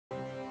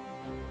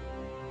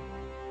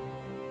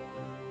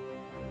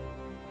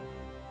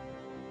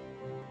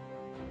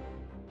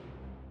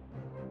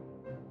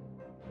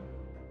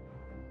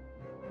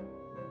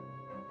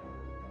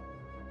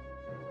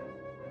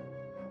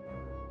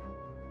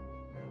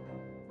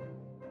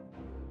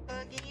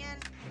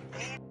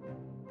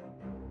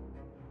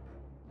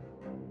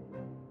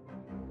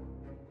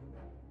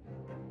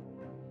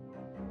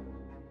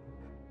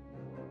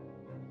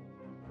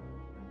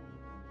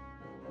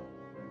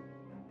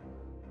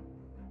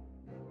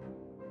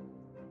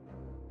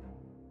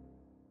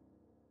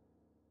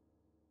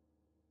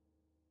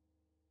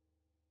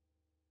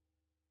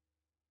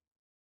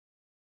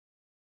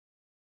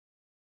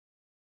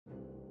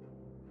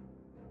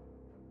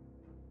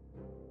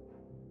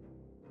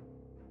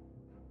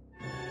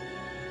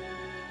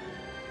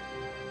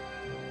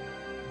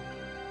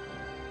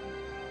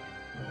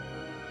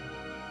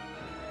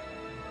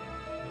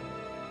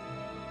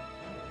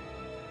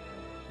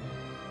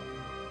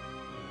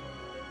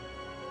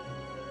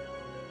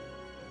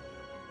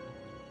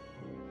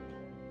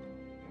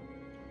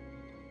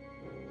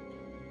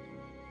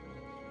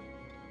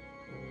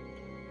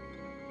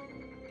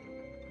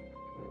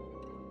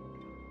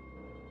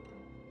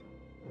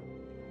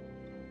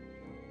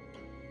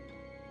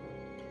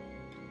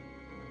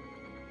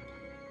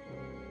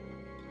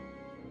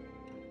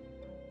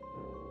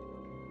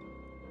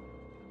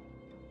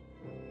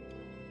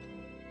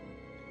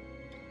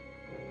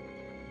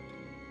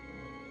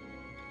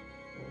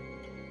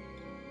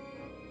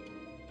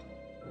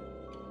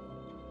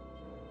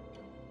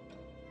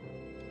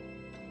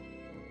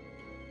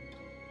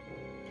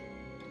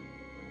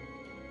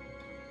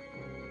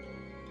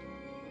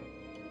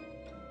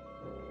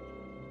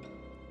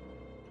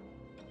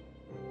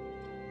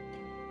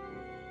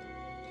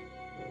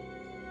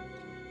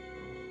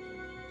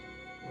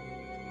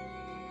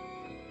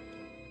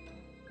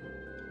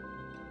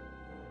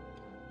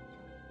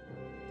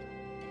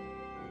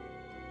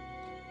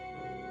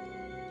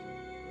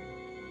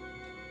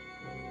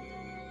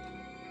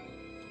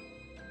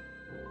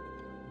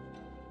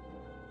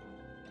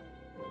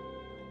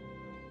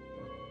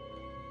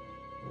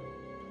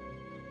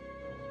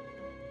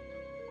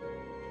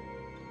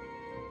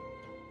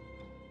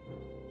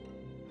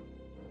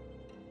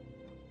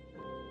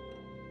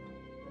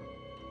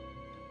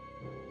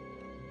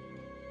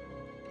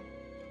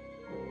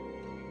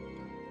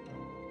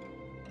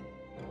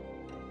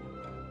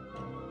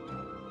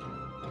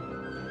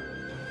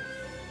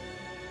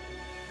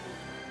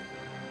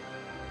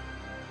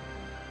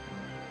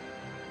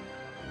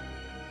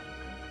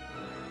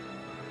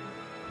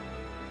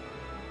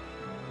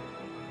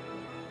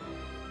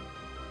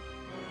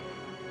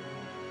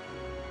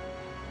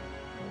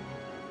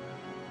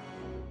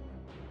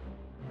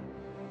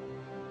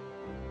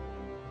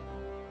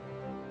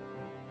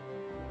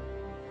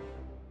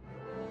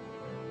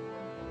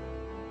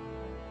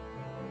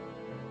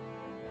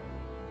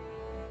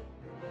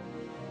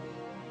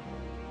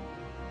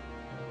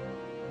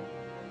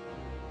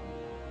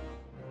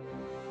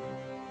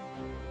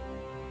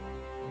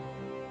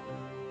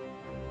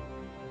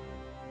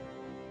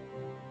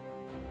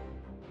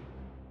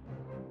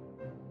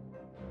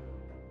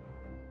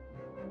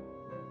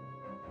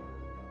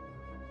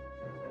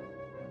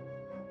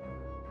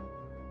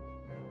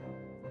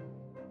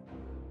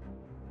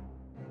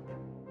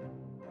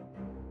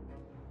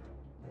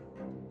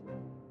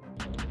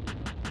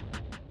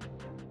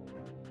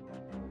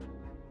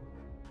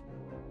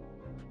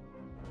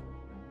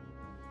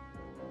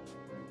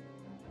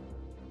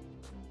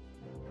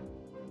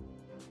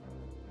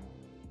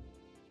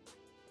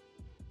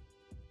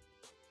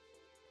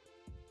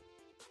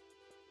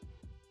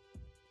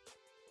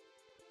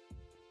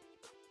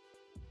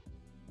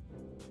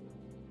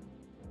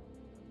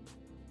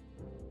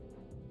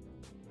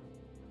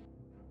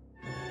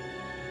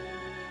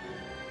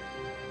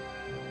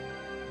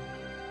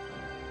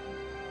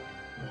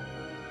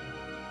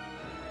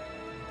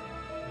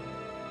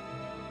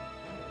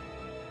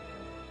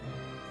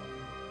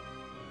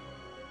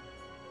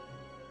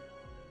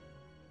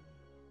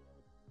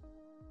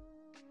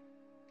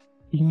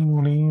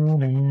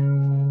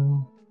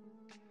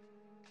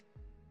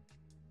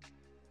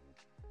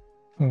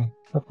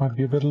That might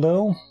be a bit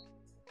low.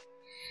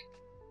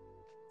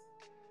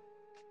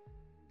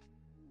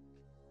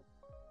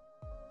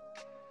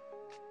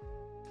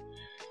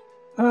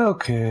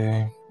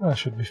 Okay, that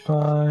should be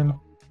fine.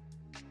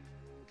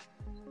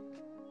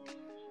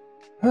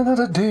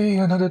 Another day,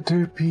 another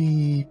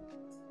derpy.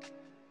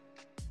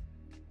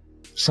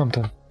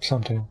 Something.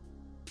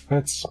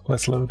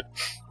 Let's load.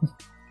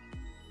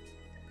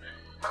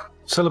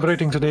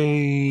 Celebrating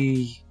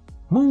today,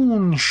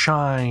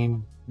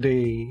 Moonshine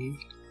Day.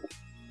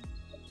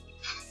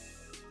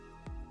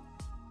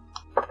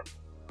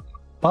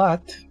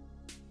 But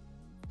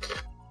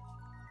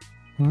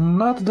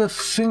not the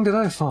thing that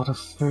I thought of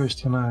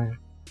first when I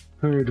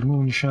heard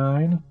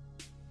moonshine.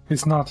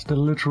 It's not the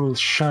literal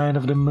shine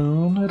of the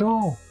moon at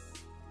all.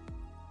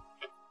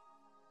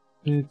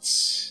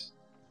 It's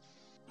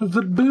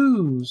the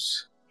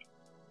booze.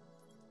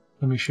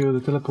 Let me show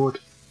the teleport.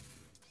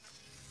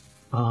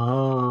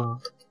 Ah.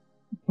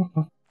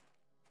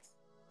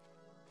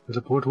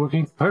 Teleport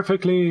working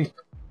perfectly.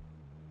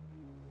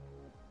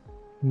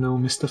 No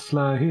Mr.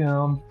 Fly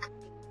here.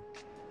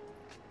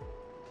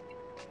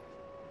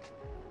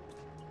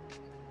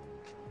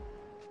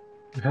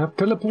 We have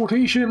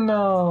teleportation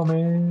now,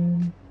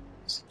 man.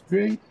 It's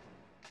great.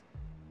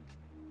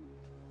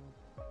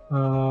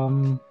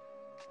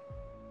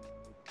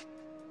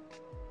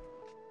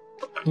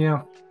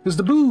 Yeah, there's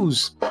the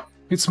booze.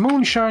 It's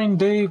Moonshine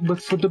Day, but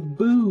for the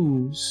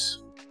booze.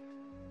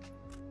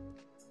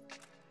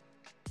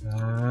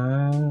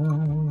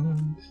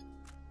 And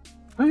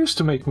I used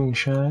to make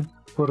moonshine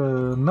for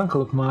an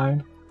uncle of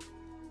mine.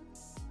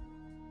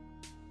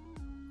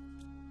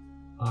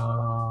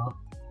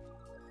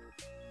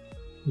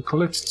 We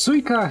call it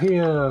Tsuika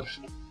here.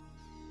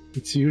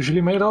 It's usually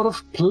made out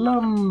of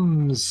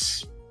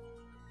plums.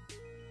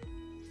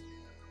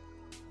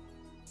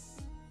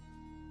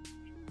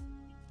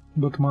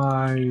 But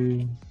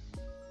my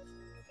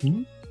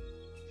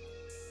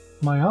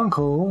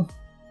uncle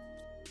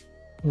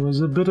was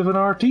a bit of an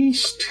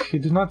artiste. He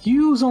did not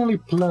use only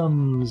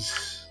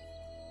plums.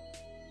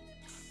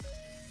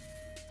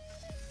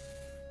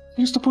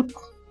 He used to put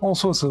all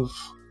sorts of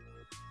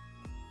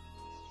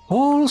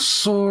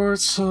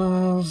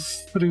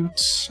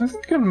fruits. I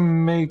think you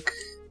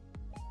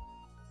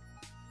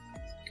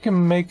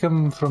can make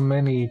them from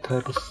any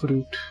type of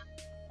fruit.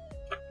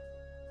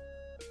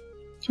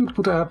 You would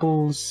put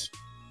apples,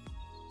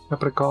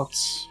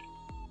 apricots,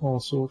 all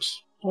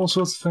sorts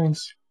of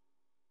things.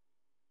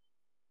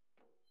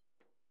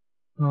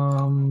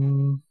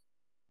 Don't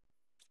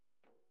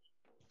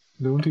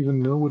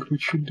even know what we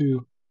should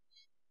do.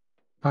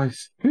 I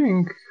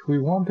think we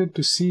wanted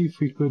to see if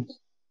we could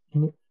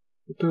put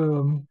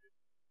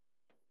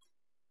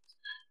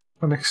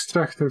an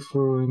extractor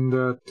for in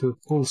that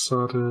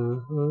pulsar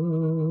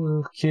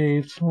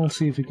cave. We'll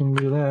see if we can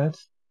do that.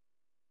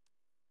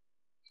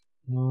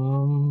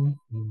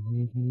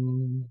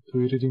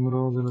 Iridium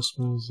rods in a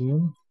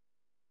museum.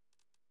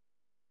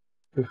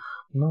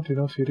 Not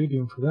enough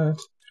iridium for that.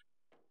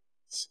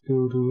 Let's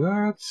go do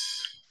that.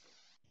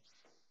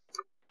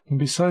 And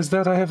besides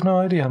that, I have no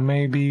idea.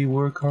 Maybe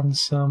work on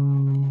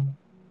some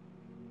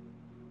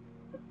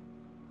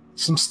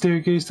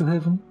staircase to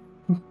heaven?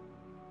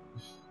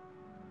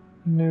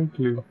 No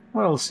clue.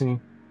 We'll see.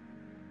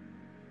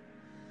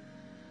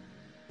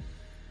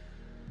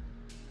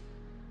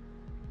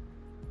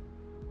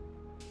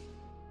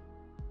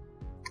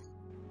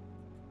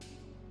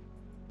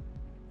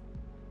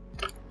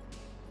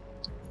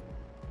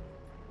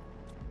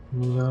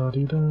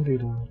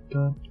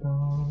 La-di-da-di-da-da-da.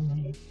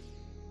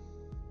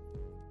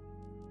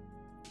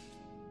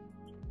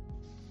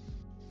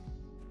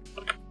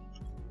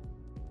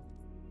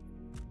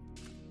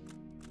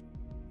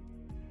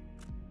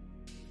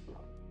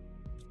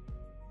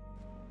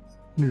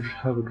 You should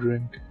have a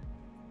drink.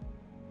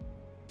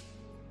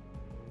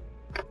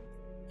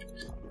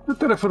 The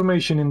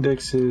terraformation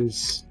index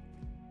is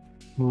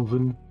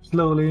moving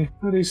slowly,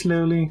 very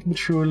slowly, but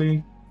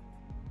surely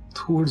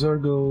towards our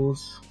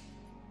goals.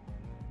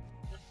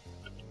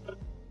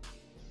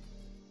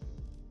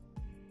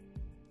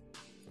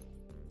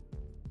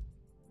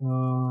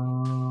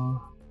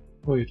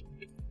 Wait.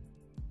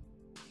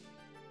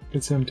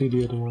 Let's empty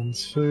the other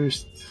ones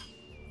first.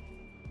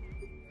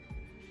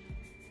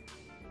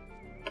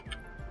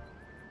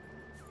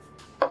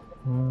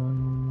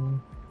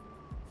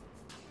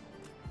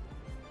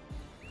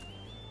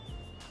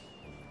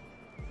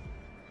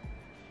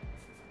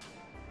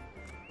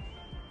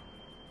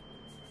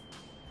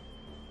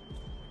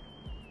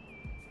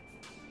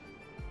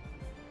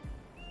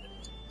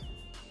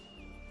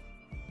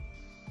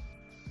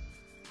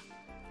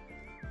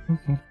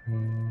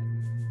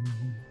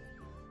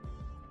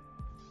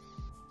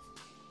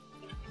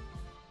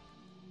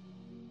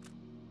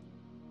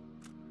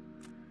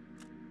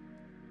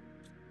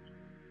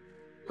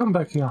 Come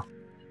back here.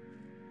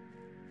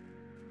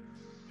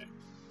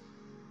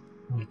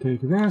 I'll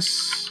take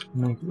this,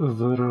 make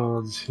other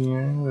rods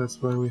here, that's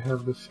why we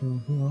have the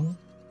thing here.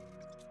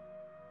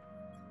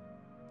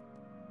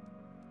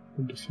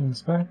 Put the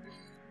fins back,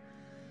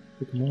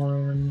 put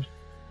more in.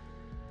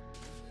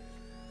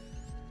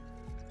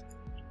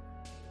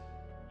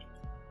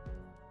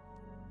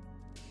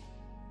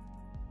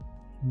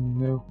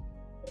 No.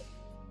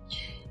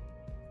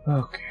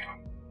 Okay.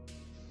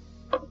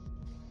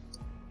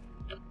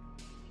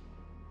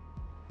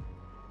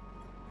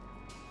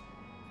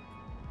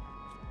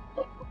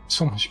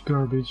 So much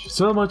garbage.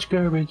 So much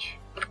garbage.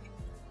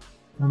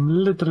 I'm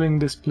littering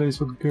this place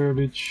with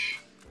garbage.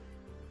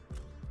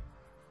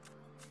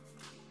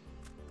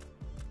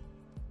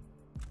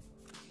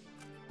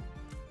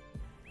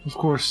 Of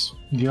course,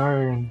 the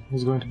iron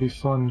is going to be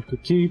fun to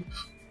keep.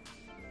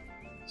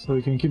 So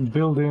we can keep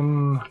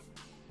building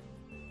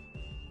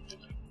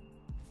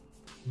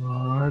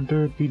our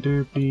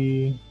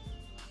derpy.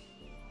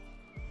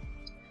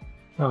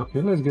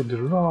 Okay, let's get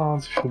the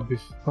rods. Should be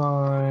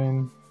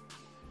fine.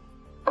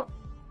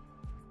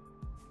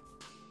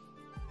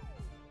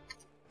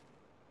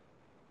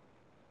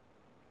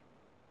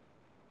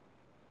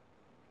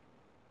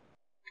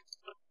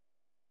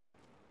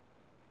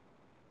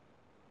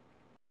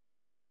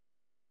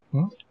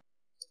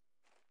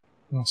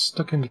 I'm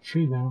stuck in the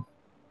tree now.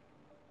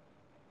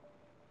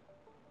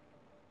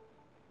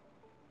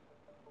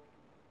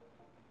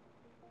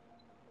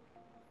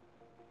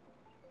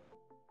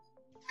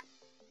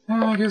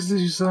 I guess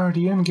these are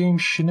the endgame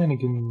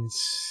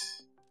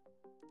shenanigans.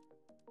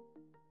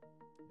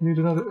 Need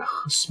another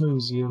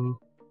Osmosium.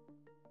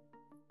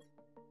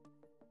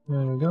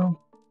 There we go.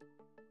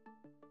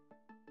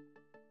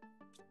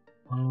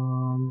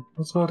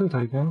 That's about it,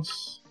 I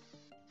guess.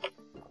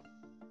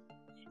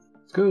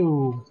 Let's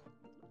go!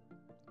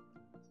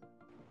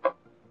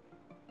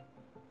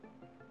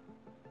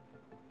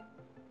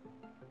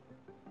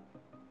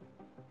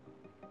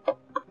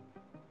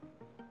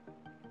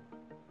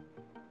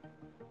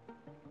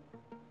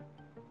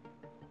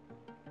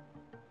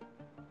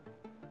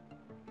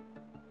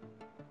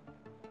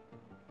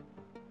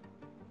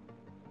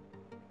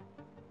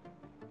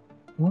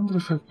 I wonder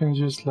if I can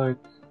just like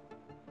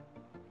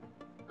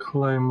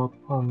climb up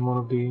on one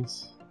of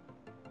these.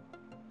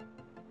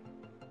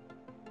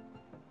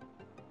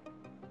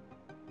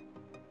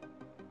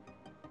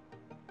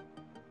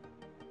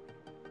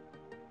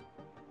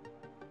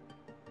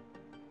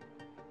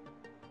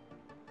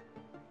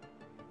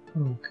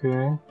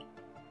 Okay.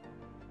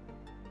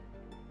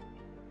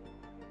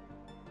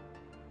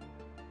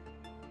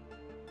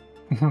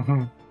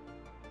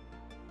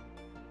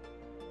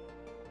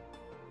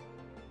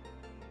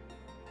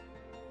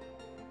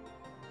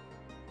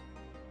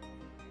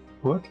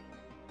 What?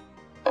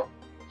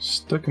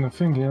 Stuck in a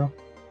thing here.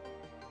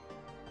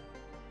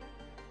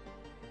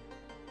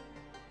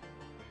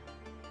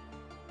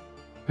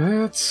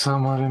 It's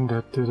somewhere in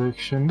that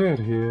direction. There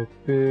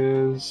it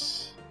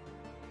is.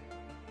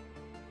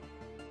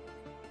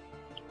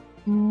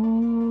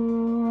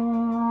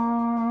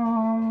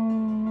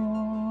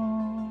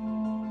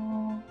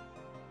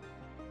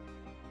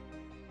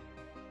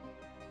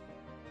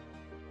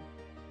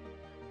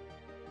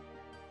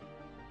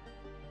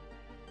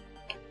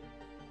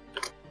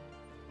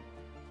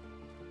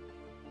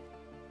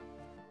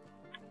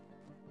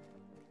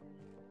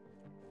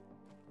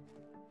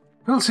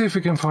 We'll see if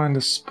we can find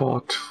a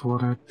spot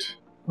for it.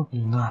 Probably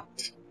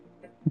not.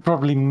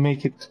 Probably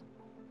make it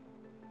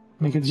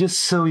just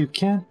so you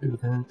can't do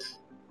that.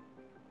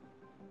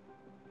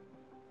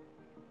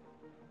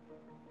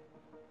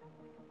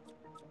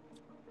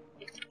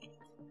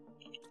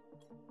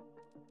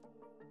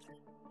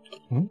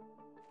 Hmm?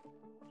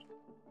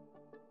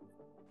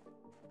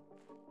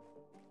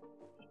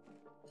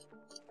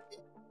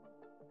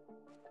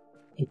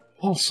 The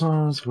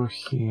pulsars were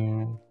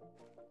here.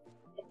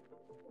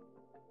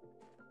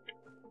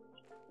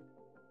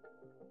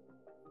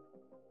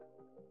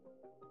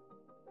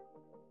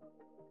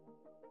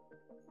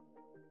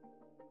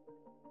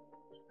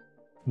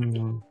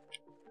 Hmm.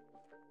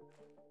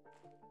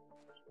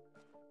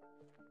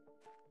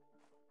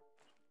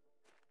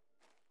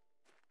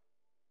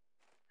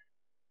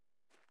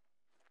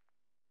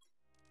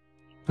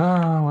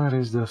 Where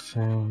is the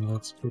thing?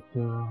 Let's put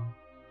the...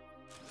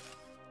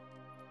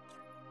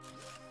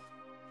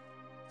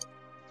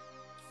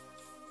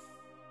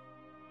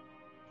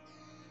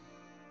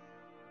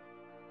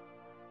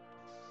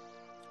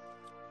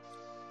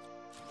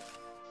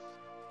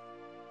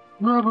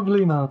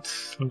 Probably not.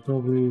 It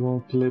probably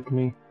won't let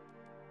me.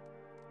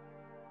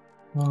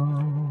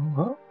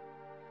 Huh?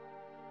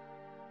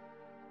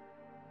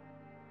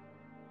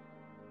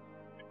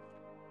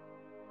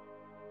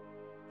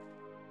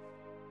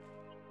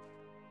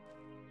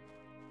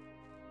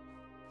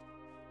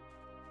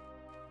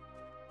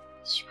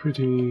 It's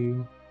pretty...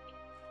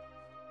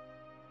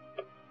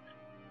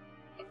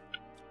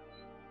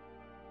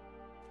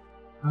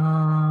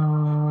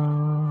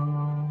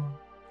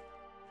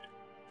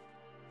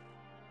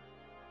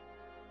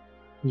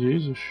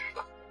 Jesus.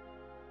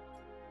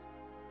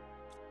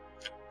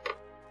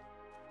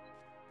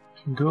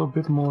 Can go a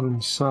bit more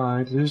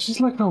inside. There's just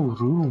like no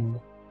room.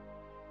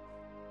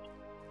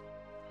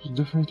 There's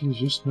definitely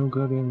just no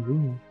goddamn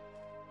room.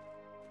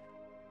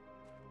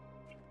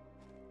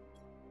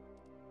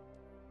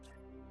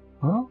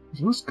 Huh?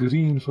 It was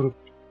green for a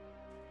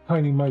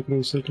tiny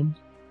microsecond.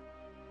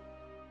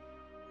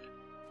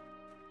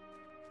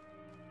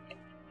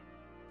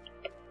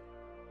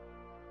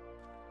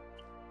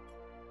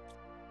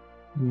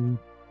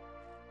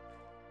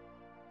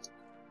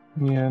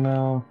 Yeah,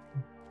 no.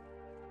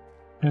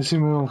 I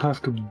assume we will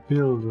have to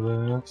build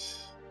that.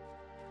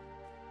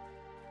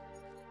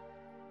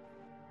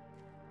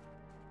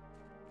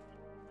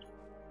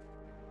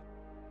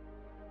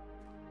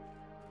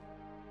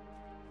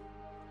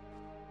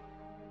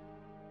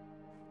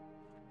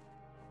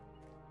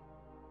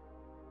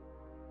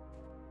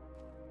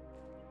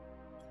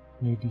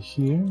 Maybe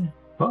here?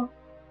 Huh?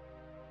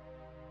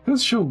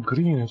 Let's show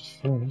green at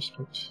first,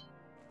 but...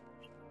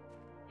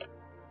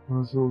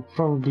 It will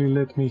probably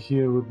let me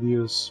here with the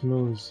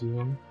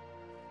Osmosium.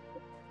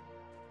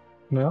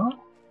 No?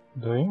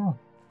 Damn.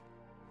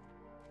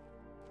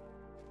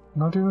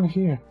 Not even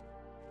here.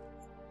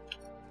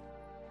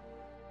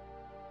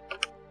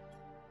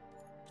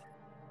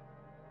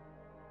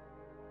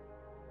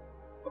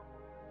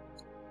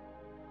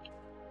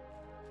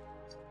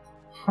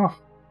 Huh.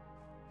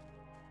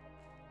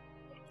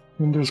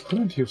 And there's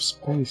plenty of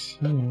space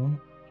here.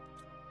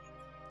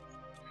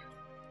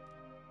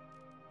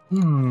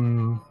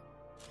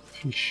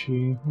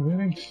 fishy,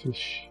 very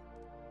fishy.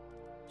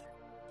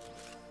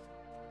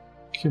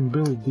 You can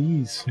build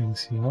these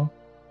things, you know?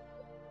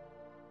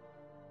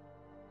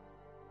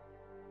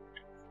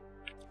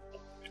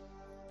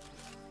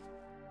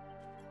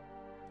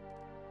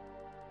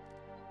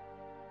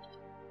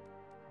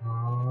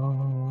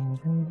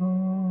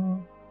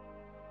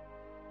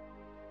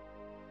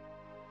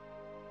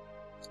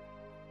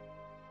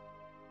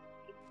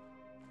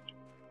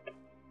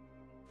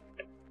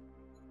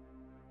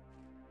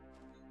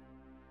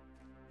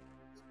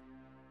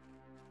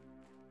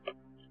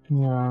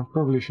 Yeah,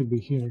 probably should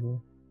be here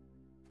though.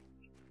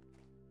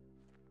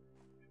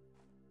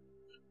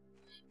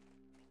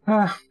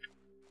 Ah.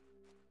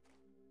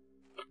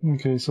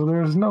 Okay, so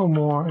there's no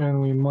more and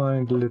we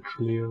mined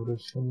literally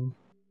everything.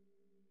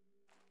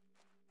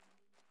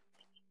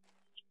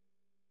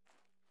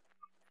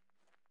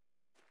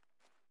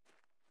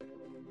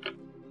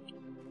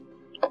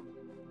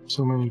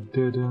 So many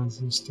dead ends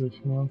and stuff,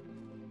 you know?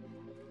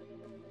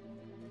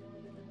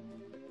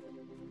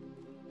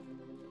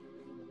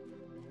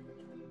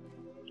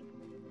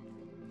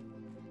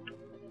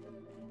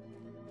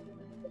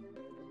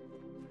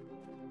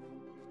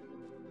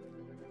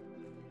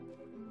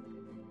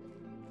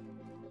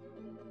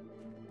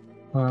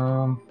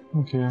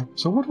 Okay,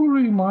 so what will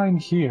we mine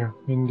here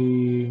in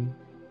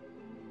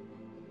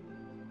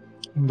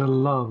the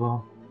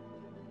lava?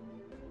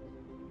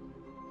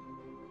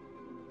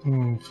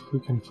 If we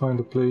can find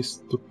a place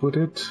to put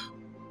it,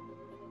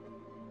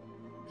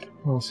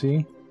 we'll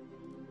see.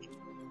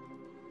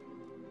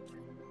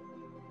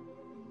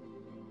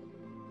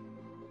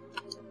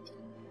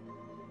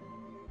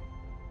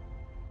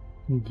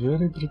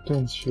 Very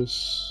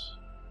pretentious.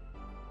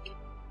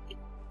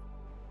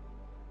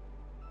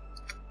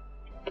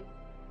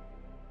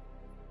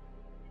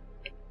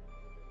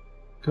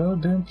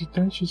 Goddamn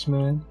pretentious,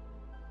 man.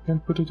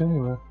 Can't put it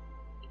anywhere.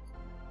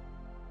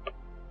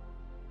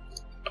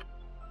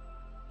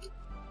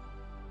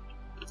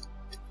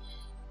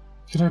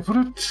 Can I put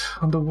it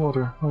on the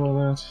water? How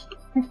about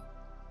that?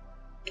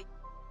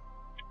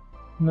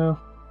 No.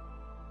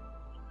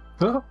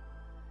 Oh!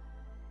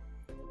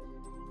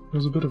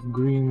 There's a bit of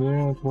green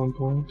there at one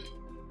point.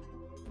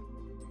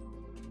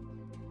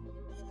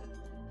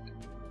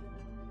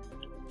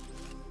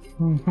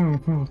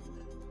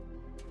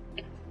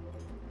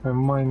 I'm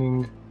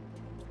mining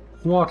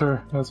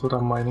water, that's what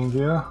I'm mining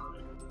here.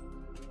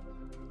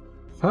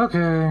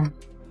 Okay.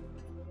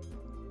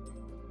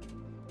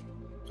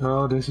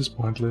 Oh, this is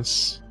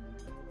pointless.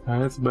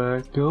 Let's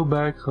go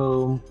back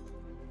home.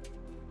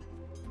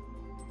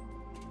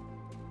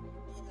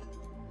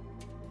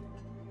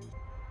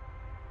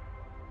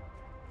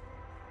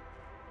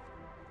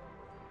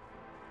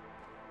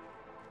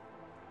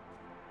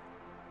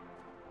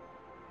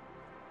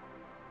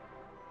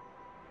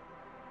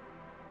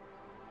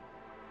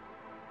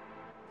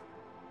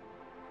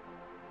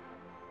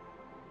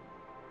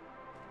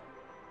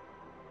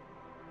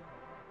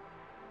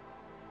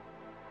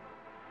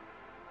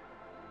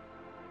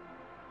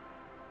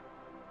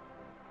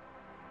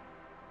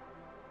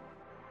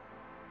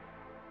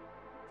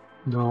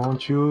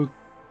 Don't you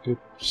get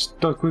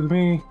stuck with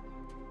me.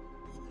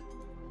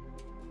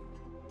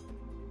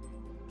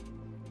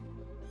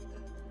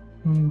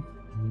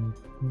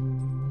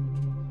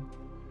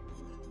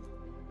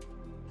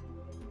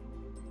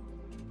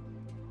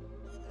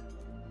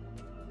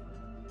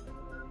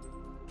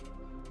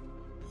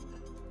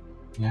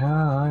 Yeah,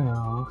 I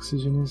know,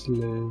 oxygen is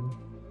low.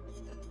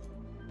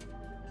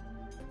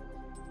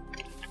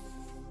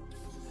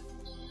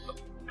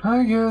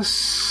 I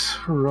guess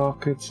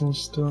rockets and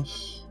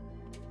stuff.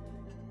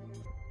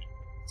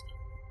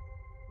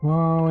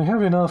 Well, we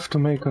have enough to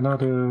make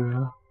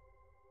another...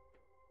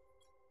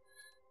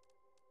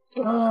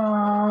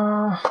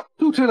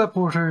 two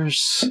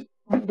teleporters.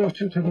 Another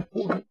 2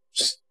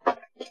 teleporters.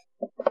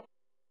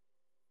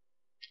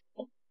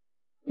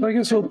 I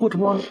guess I'll put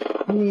one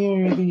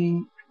near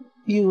the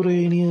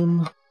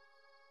uranium.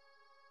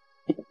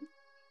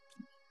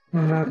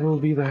 And that will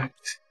be that.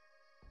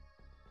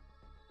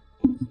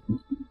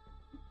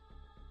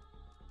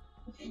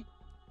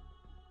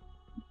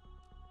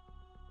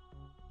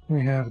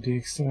 We have the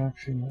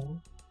extraction mode.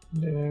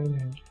 There.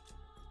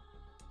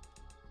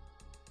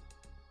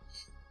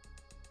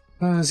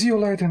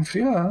 Zeolite and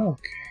free. Ah,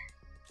 okay.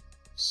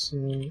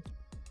 So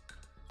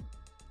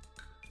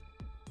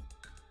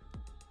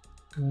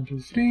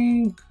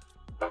 23.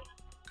 How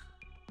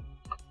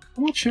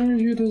much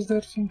energy does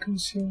that thing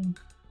consume?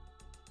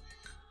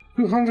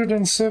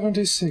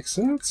 276.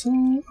 That's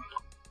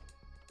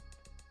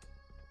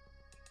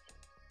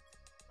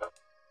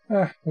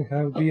we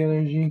have the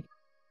energy.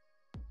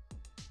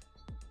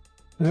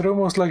 They're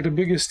almost like the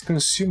biggest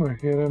consumer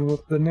here, and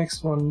with the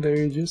next one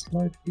there just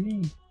might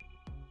be.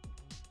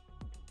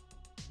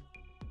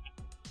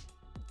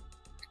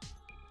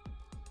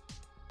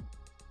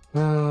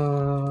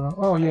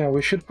 Oh yeah,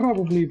 we should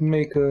probably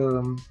make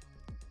an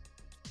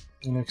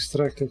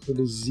extractor for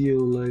the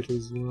zeolite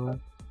as well.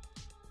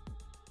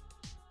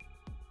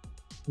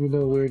 We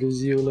know where the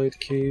zeolite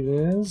cave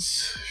is.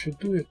 Should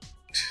do it.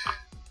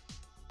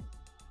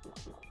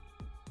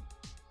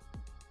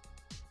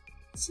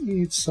 Let's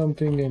eat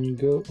something and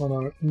go on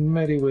our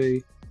merry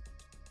way.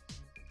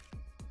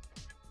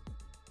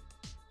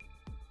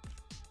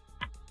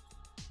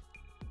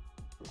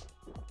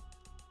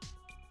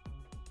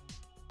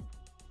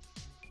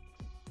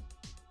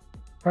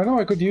 I know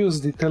I could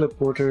use the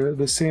teleporter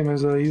the same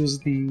as I use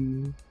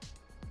the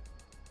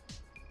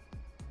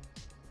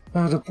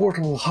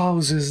portable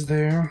houses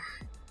there.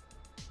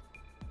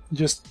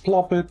 Just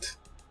plop it,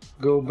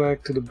 go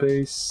back to the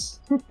base,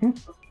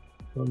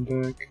 come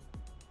back.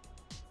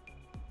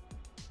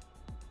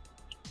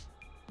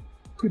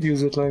 Could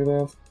use it like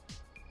that.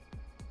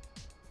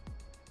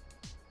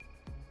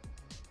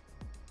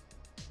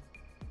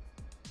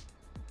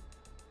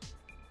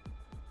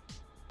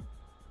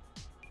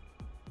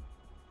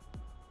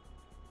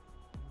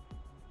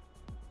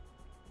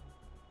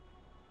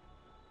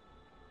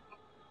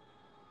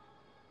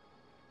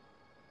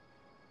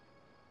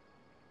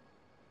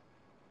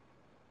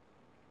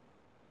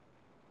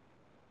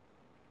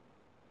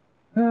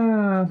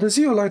 The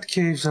zeolite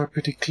caves are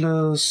pretty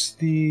close.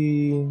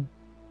 The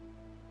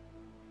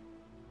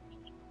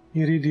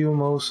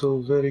iridium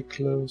also very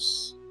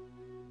close.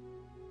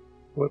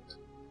 What?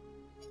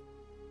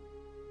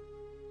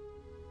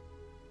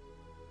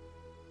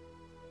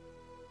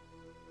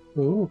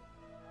 Oh.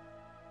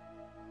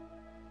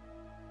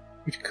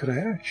 It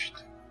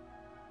crashed.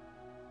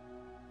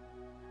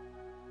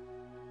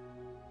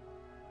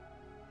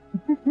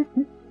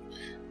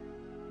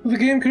 The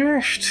game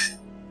crashed.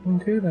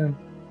 Okay then.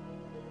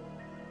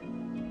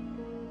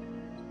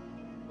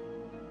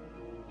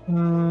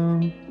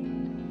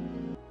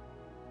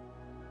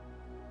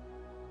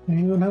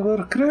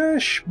 Another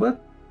crash, but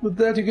with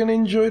that you can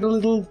enjoy the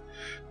little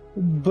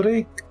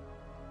break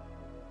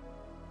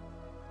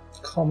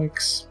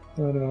comics.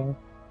 I don't know.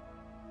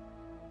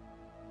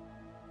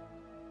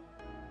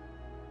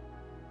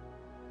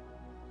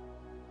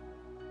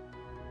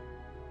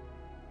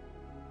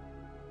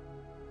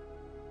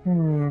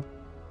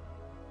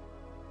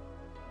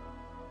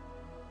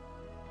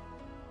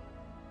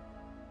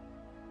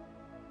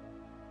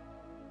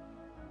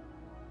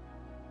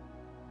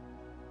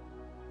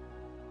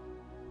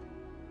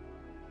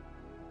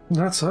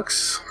 That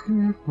sucks.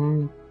 I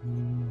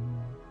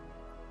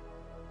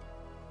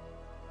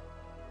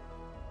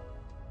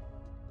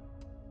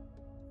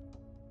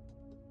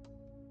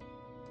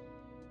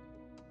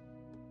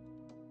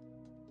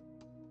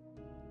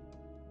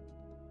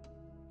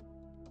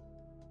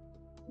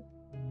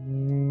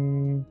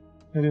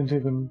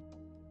didn't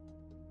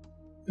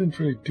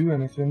really do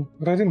anything,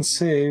 but I didn't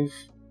save,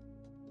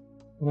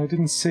 and I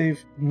didn't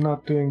save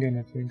not doing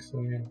anything,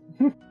 so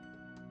yeah.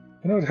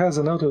 I know it has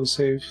an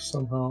autosave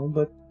somehow,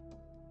 but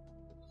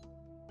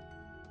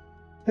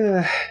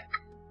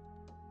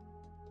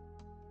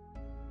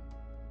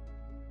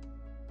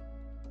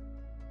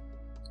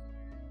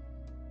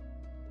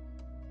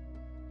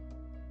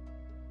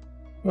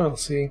we'll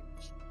see.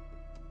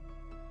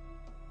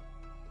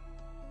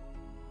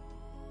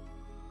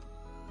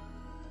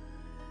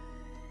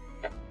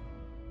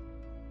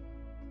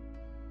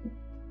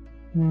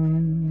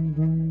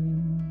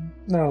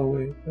 No,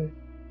 wait.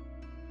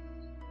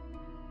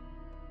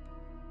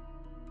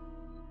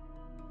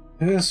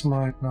 This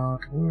might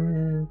not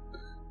work.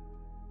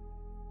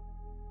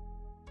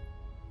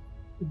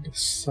 The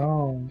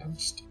sound and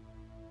stuff.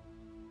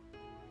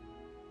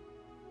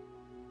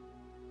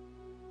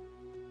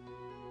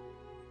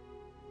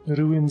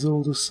 Ruins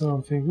all the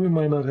sound thing. We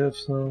might not have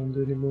sound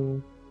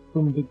anymore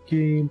from the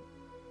game.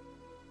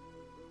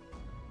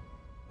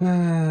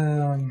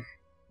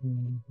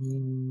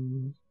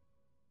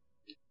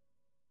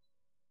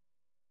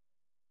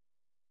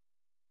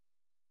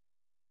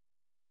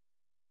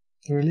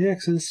 Early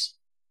access.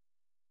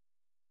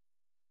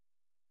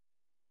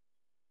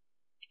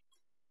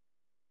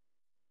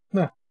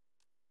 Nah,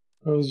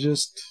 I was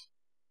just...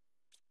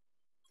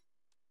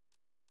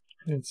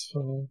 It's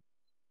fine.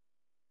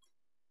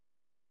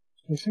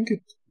 I think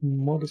it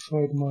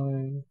modified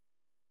my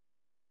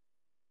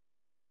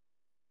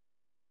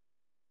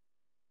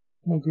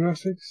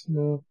graphics.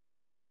 No.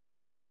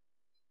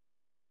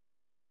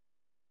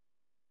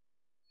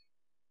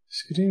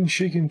 Screen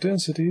shake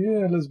intensity.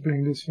 Yeah, let's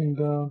bring this thing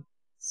down.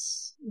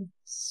 It's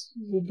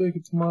a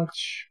bit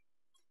much.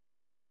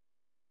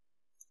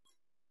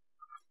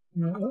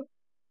 Yeah.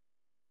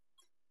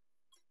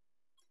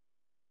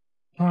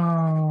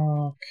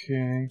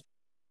 Okay.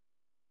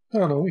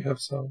 Oh no, we have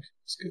sound.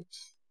 It's good.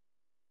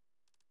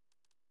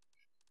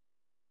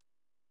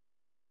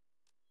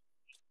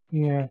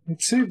 Yeah,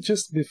 it saved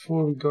just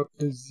before we got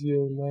the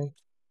zeolite.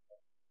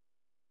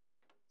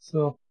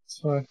 So, it's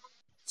fine.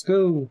 Let's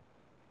go!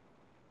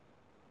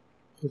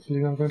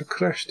 Hopefully I'm going to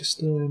crash this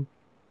time.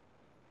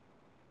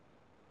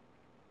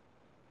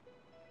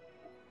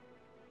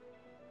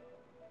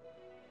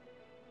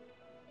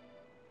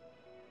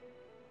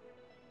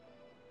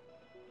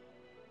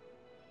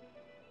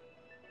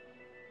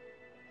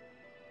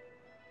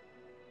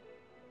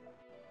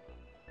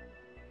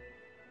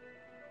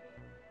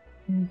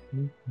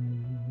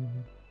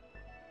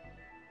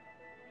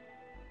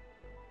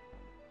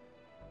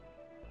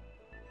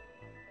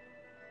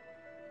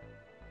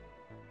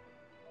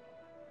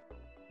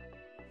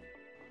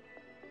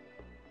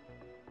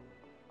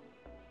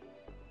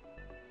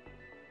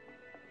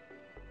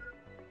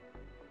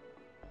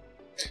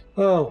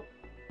 Oh,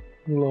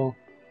 low.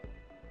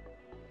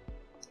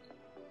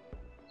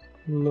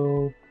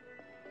 Low.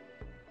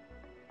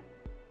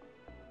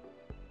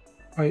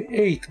 I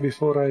ate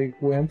before I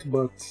went,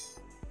 but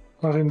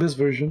not in this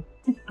version.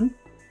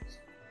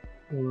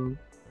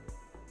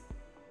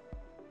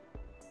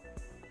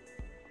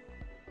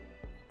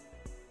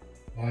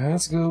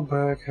 Let's go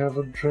back, have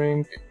a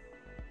drink.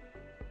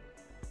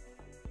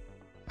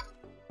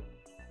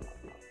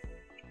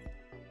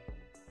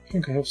 I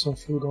think I have some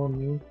food on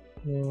me.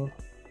 Yeah.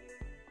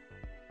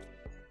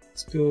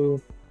 Let's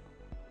go.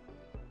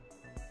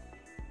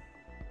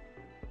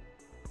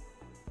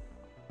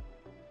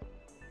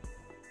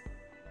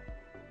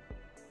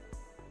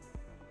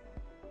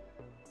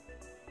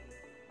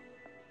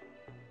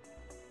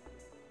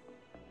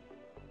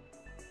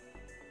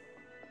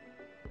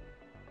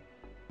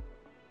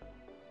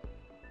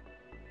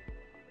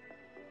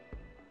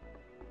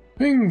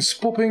 Things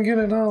popping in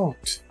and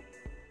out.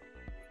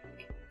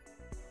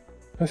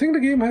 I think the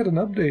game had an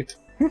update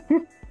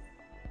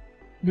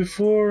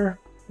before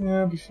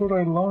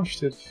I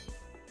launched it.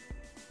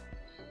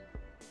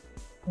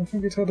 I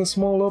think it had a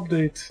small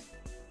update.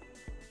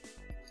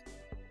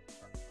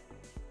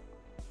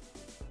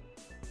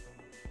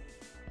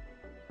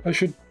 I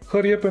should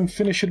hurry up and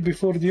finish it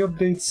before the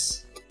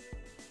updates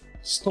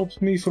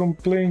stops me from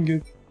playing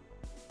it.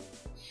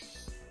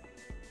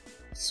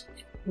 It's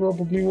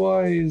probably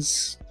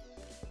wise.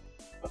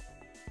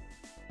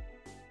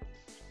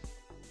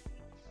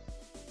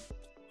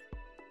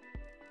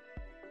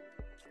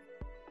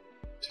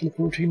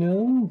 Teleporting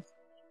now.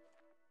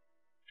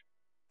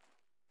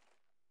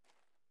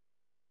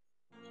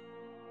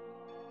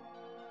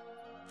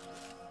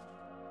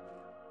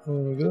 There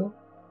we go.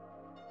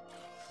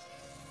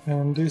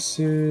 And this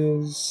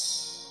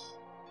is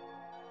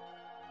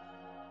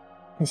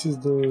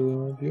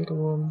the other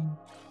one.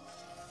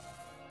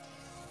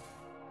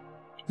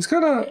 It's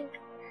kinda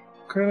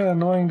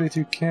annoying that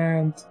you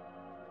can't.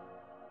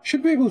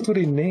 Should be able to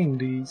rename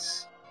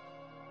these.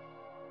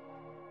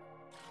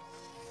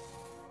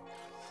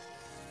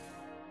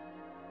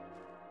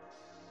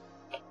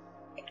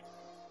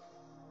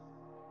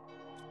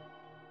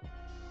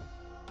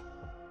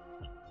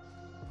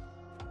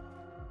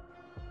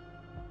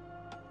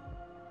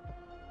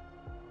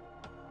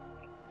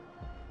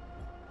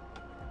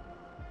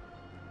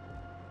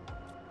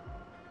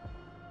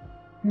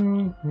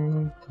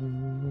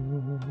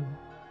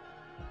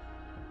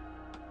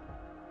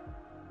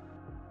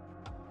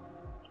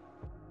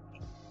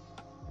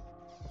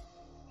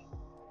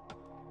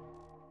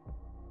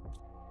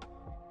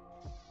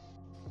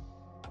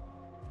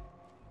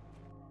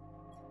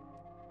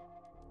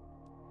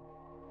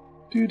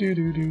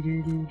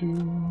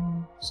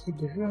 Let's get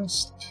the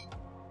rest.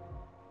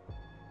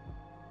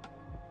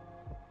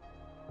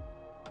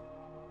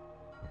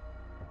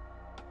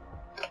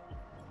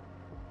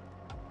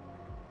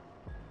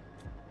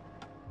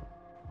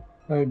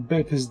 I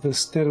bet it's the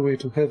stairway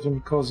to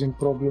heaven causing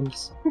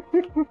problems.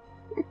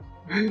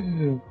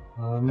 I'm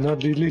not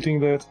deleting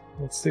that.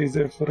 It stays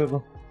there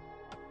forever.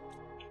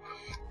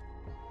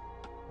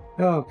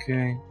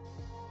 Okay.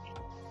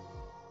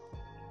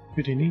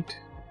 Pretty neat.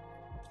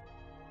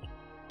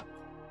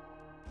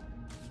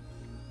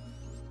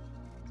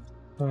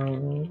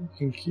 We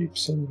can keep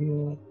some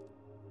here.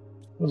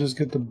 We'll just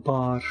get the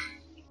bar.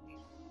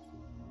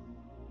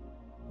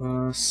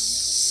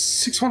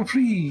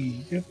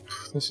 613! Yep,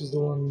 this is the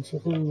one for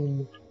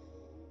home.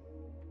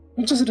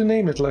 We'll just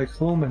rename it like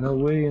home and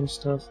away and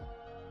stuff.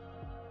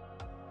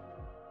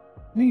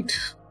 Neat.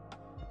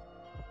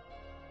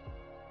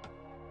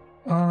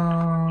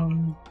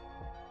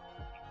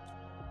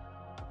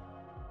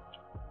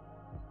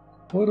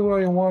 What do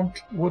I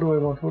want? What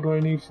do I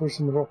need for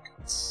some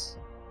rockets?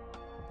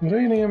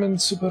 Uranium and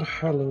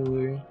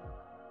superalloy.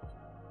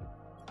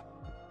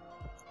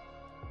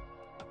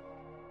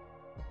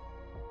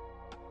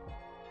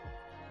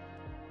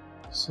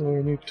 So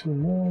I need 2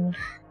 more.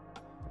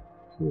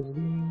 2 of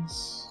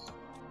these.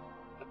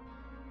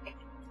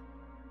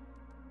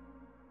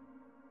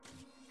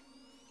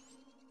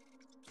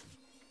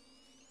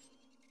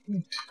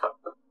 Neat.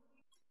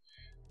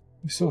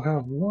 We still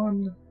have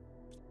 1.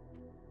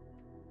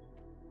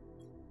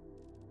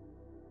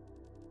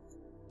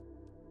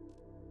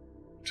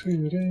 Two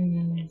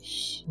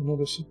uraniums,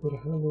 another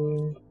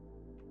superalloy.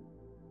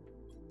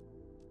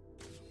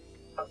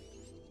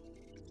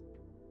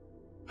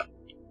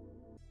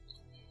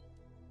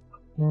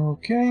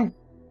 Okay,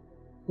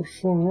 for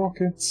 4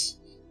 rockets.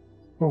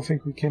 Don't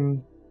think we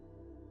can.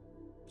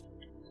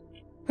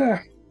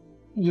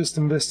 Just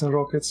invest in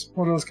rockets.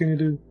 What else can you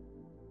do?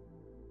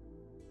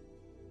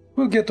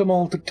 We'll get them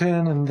all to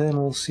 10 and then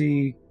we'll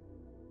see.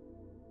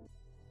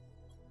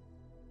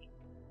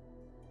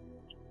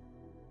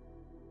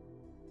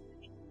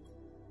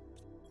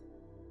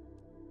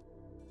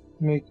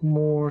 Make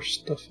more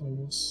stuff on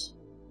this.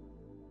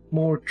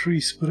 More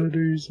tree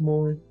spreaders,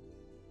 more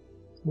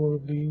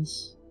of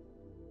these.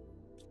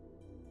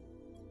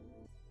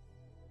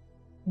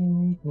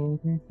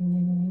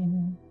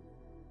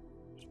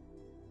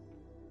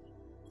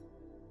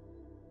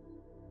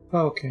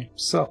 Okay,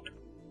 so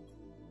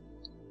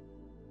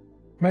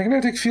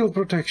magnetic field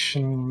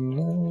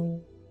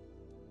protection.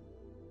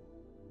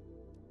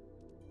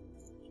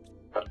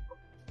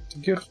 To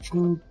get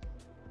through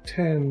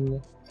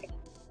 10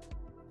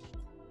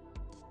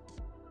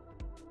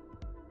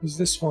 is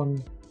this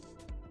one.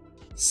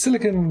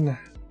 Silicon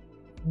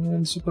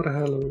and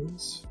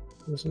superalloys.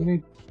 So we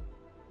need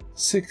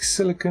 6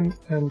 silicon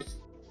and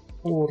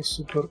 4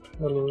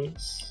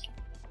 superalloys.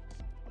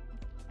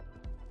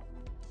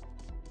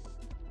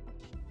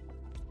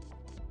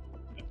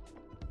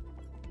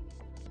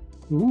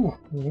 Ooh,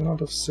 we ran out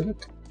of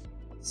silicon.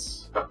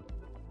 It's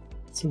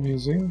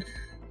amusing.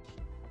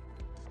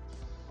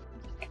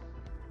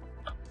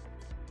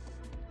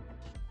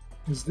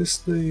 Is this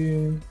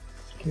the...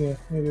 yeah,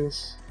 it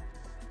is.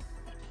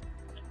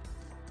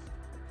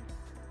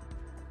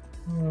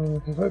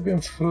 Have I been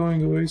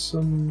throwing away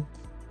some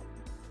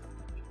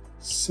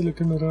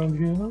silicon around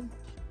here now?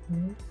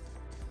 Yeah.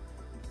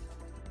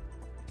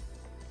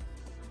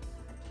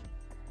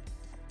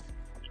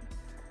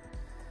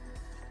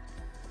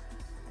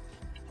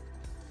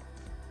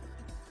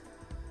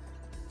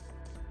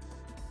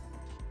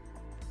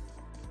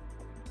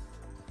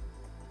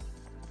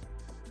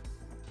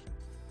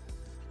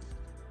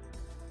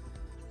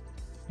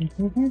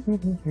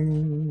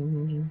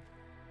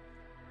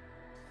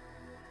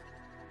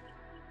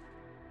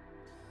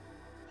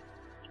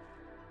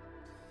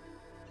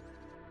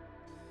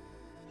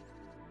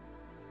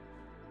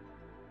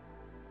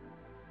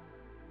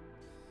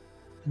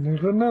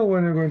 Never know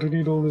when you're going to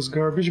need all this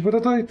garbage, but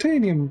the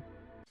titanium!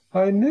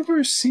 I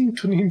never seem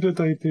to need the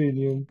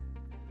titanium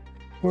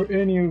for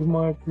any of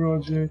my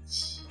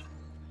projects.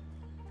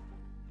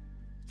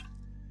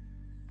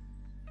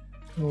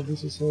 Oh,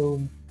 this is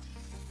home.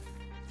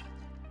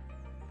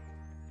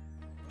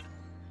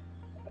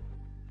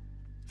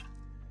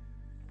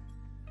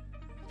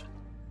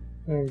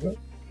 There we go.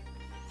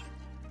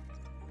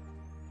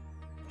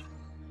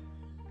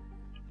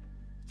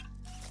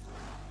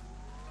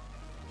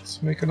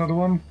 Let's make another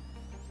one.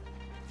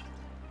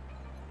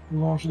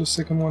 Launch the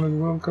second one as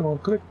well. Come on,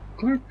 click,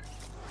 click.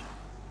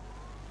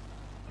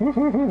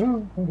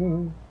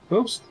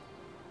 Oops.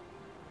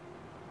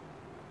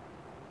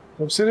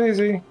 Oopsie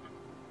daisy.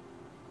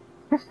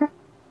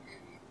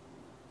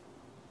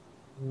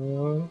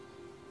 Well,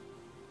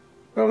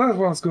 that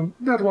one's good.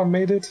 That one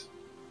made it.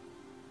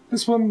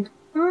 This one.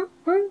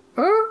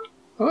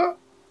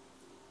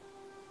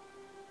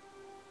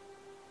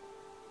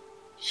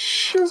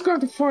 She's going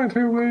to find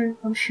her way,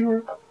 I'm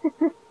sure.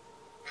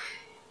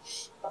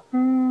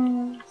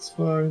 It's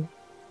fine.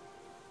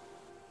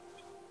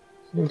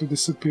 She's going to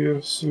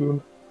disappear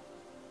soon.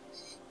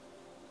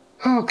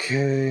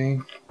 Okay.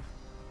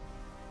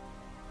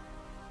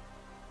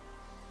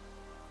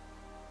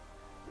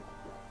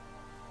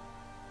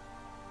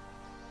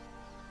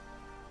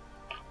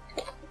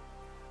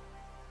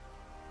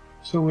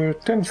 So we're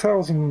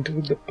 10,000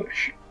 with the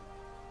pressure.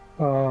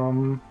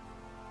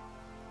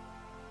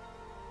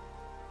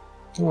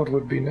 What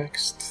would be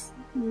next?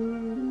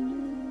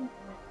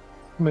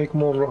 Make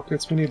more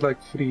rockets. We need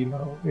like 3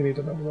 now. We need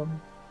another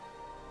one.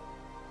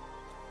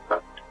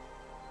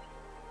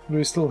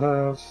 We still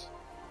have...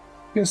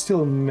 We can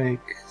still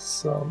make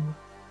some...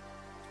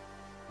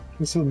 We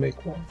can still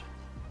make one.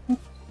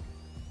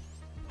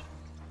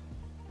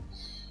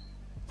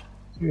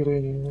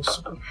 Uranium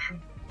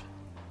suppression.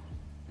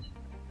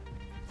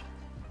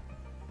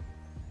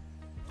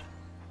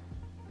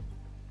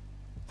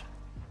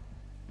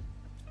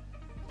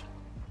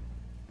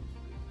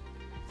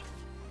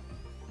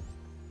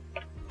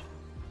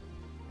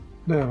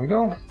 There we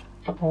go.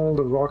 All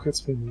the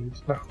rockets we need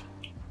now.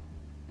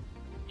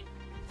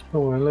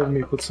 Oh, and let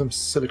me put some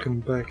silicon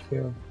back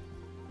here.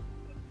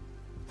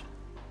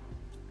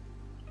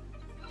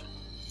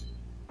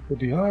 Put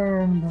the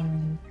iron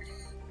back.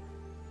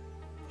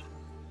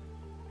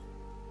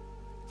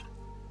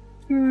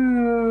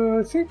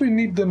 I think we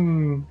need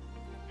them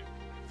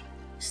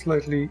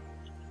slightly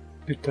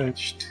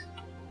detached.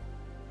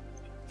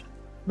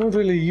 Don't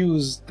really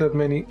use that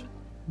many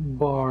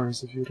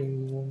bars of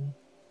uranium.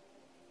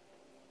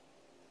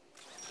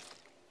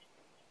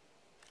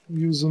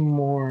 Use them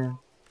more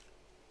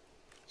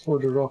for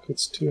the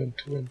rockets 2 and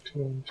 2 and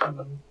 2 and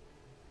 2.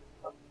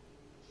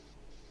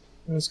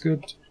 That's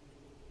good.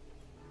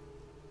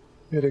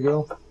 Here we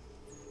go.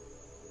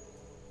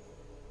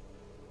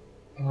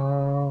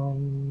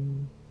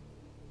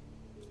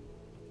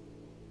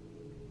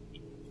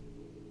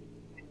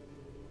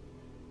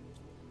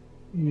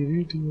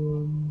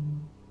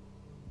 Iridium.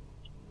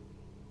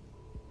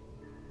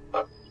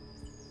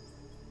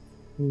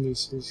 And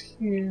this is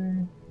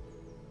here.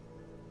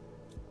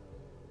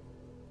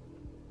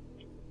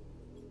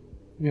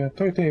 Yeah,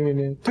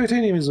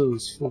 titanium is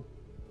useful.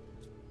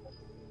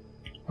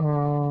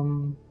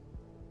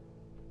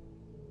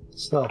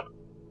 Stop.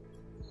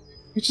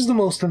 Which is the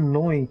most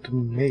annoying to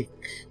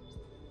make?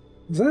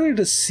 Is that either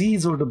the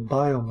seeds or the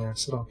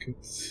biomass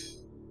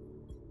rockets?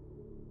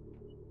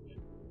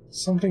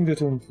 Something that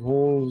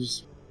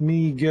involves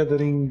me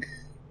gathering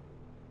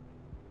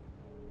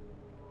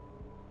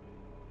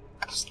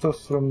stuff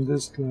from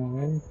this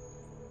guy.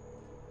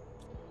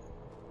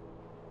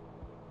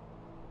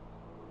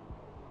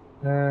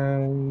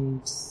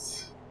 And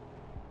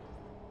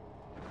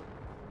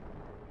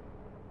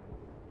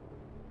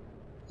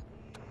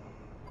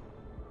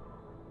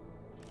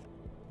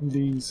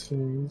these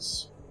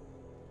things.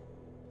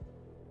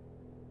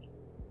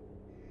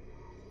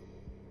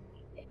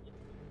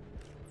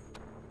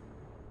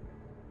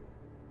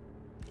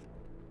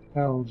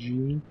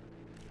 Algae.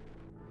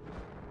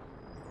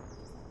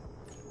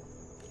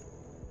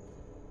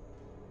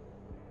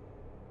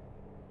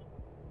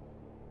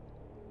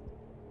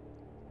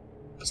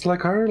 It's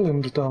like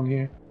Ireland down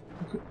here.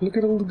 Look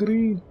at all the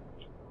green.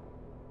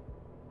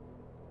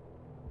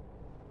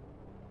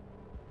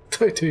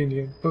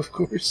 Titanium, of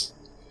course.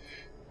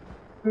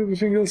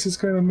 Everything else is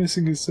kind of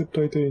missing except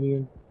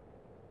titanium.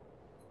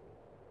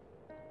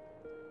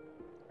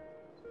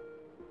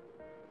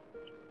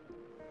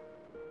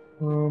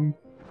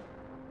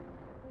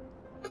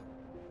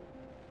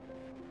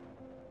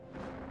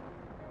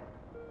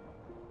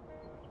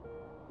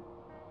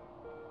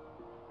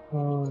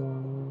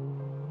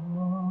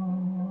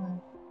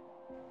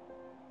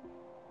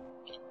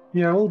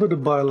 Yeah, all but the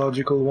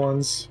biological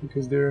ones,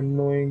 because they're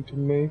annoying to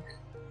make.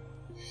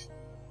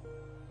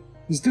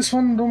 Is this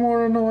one the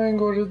more annoying,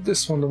 or is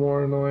this one the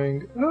more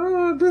annoying?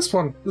 This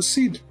one, the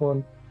seed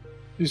one.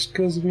 Just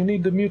because we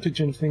need the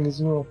mutagen thing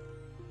as well.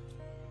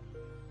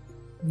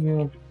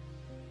 Yeah.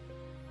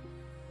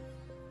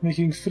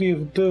 Making 3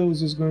 of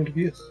those is going to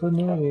be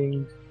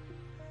annoying.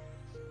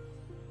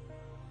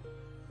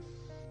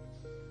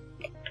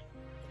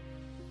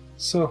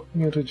 So,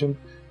 mutagen.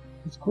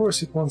 Of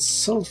course it wants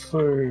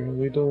sulfur.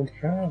 We don't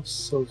have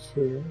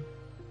sulfur.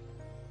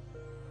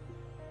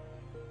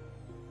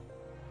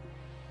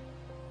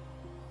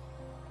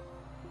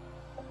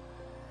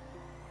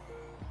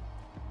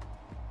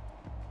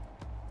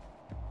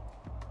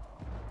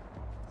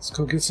 Let's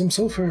go get some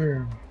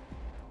sulfur.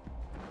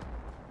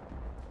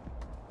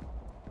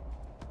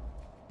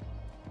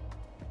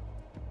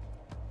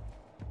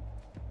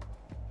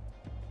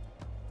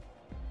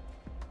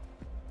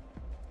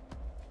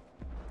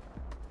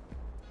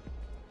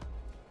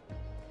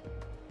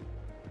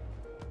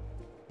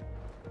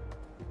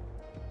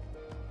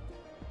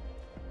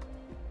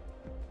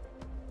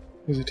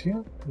 Is it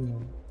here?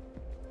 No.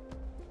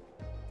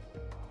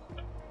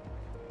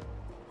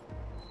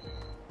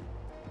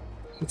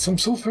 Get some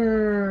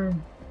sulfur!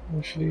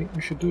 Actually,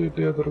 we should do it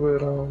the other way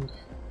around.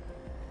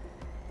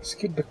 Let's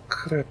get the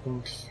crap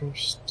out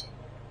first.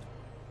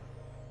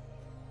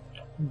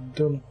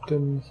 Dump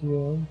them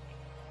here.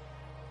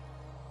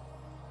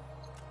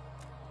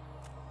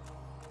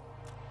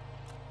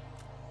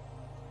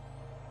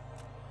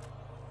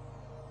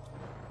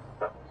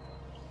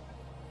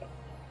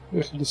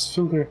 There's this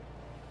filter.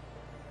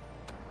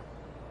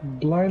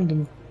 Blind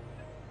them.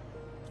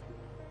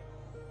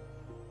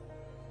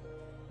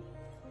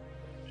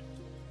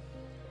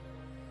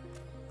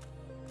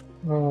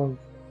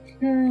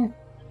 Okay.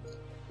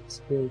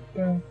 Let's go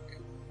back.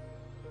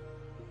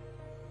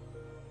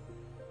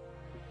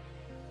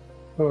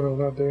 Oh no,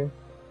 not there.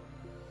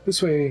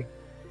 This way.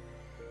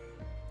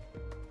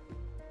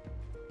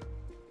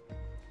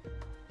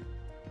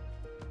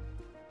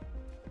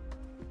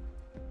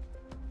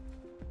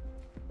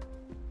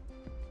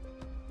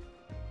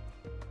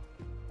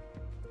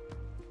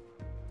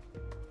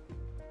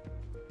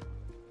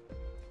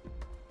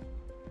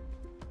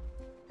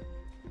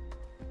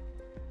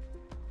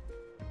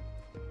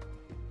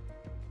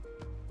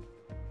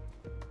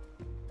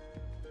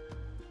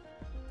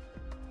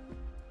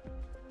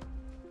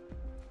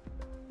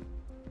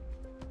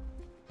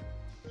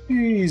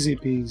 Easy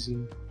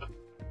peasy.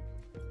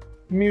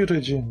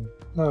 Mutagen.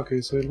 Okay,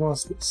 so it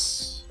wants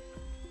this.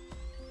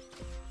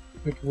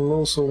 It will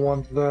also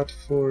want that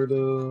for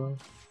the...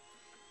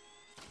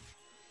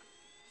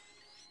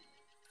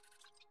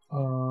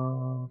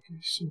 okay,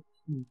 so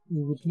we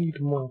would need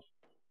more.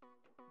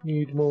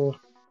 Need more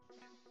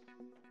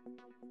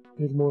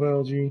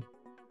algae.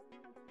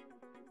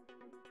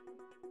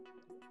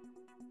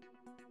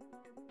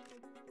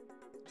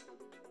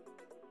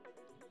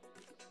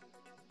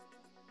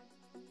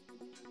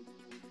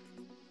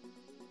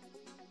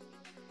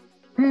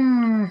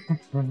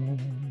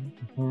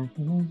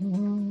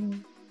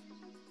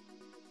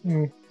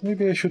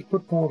 Maybe I should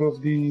put more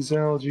of these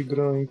algae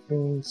growing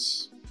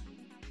things.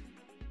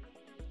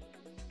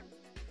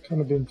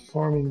 Kind of been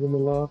farming them a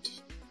lot.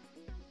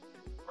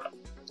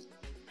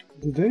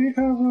 Do they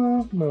have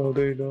a... No,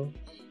 they don't.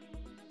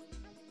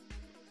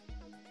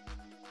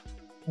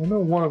 I know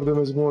one of them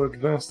is more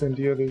advanced than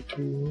the other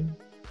two.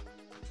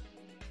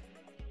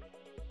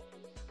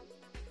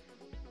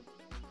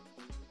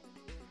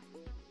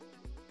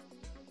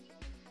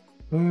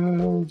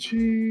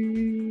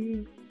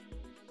 Algae...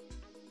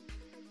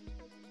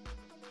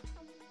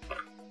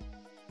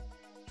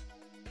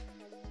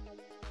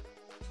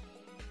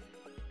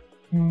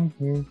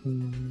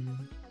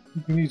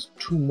 We need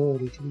 2 more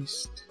at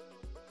least.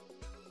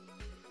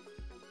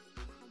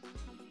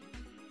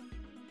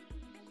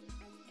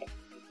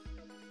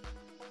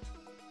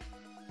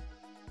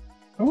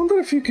 I wonder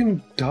if you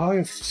can die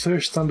of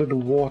thirst under the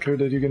water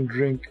that you can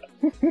drink.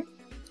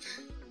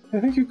 I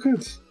think you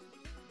could.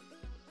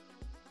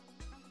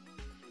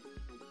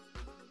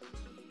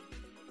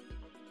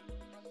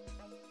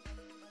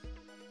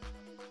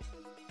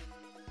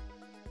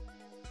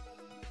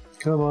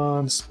 Come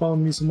on,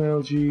 spawn me some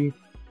algae.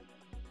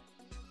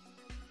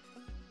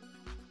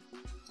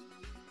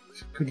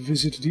 If you could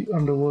visit the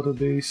underwater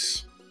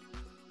base.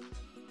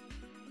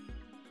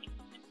 I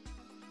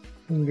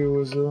think there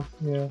was a,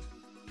 yeah.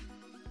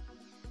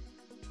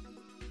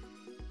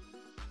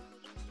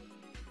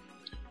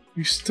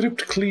 We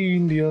stripped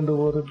clean the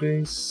underwater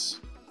base.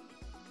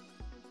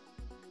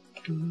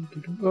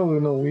 Oh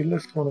no, we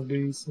left one of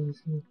these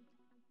things here.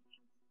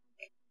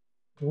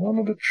 One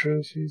of the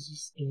trophies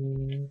is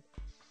there.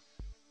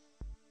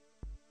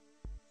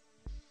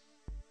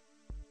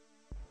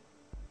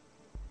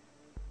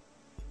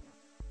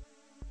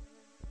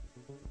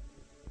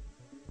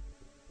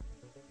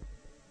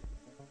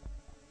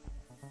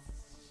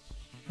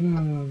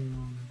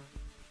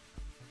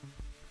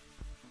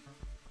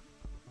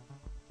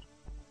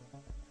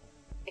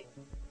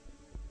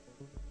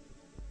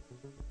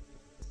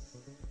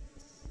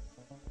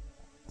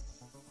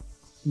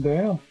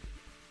 Damn.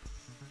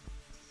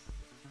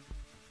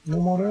 No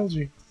more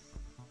algae.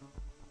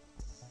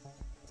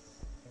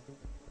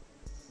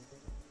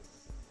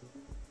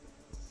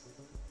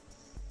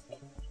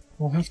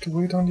 We'll have to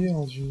wait on the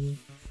algae.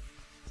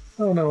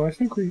 Oh no, I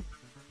think we...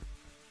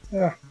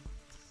 Yeah.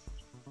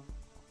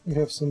 We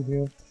have some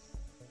here.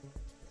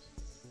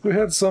 We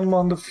had some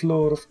on the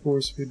floor, of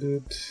course we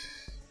did.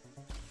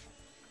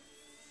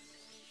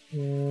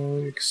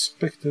 We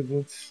expected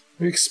it.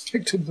 We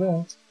expected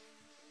that.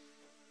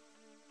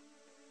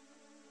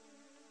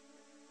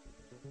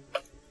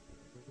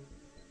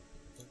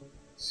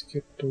 Let's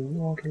get the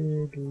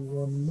water, do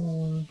one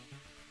more.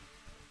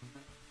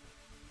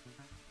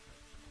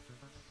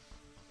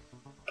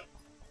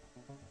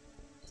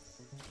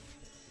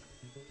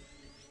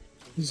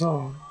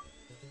 Huzzah.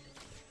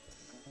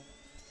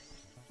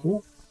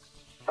 Cool.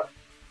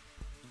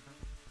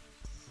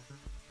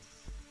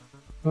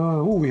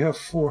 Oh, we have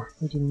 4.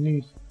 We didn't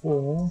need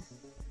 4.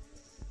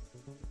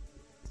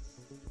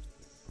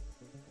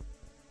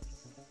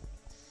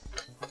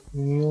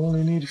 We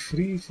only need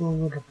 3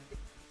 for...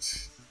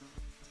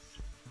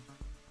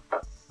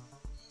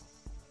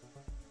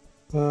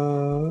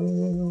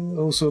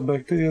 also a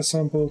bacteria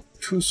sample,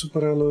 2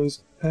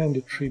 superalloys, and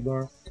a tree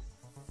bark.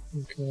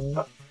 Okay.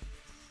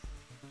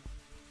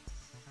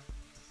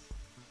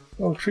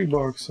 Well, tree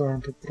barks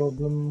aren't a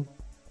problem.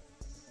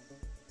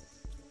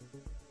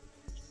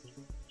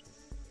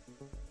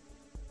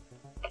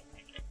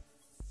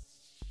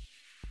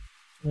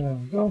 There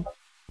we go.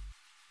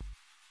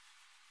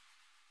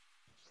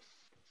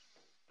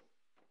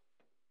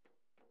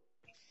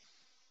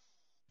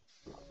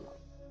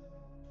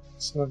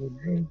 Let's have a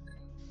drink.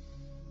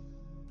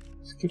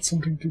 Let's get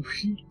something to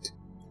heat.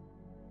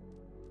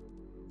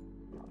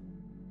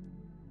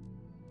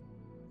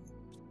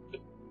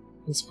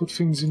 Let's put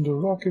things in the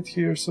rocket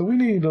here, so we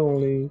need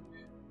only...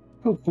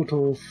 We'll put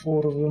all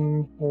 4 of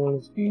them, all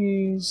of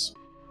these.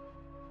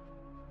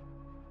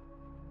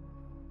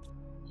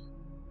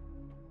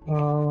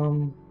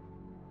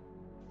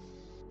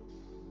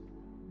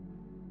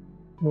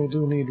 We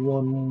do need 3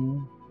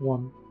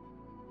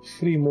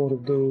 more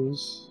of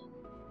those.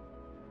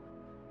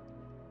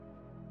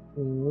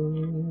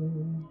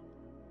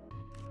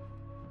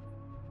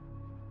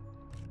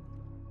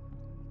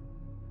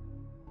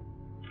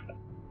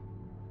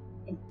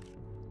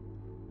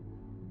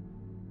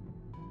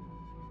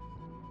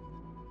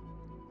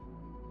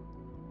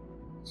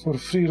 For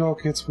 3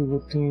 rockets we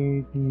would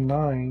need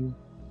 9.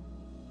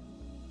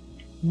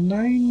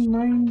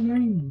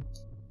 9.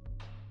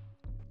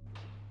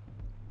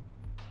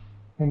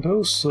 And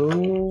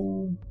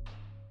also...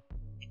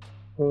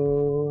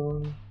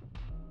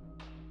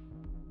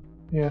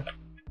 yeah.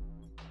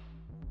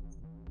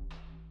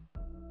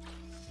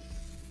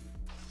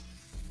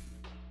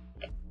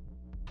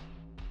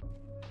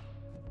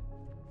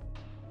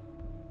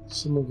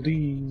 Some of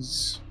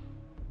these.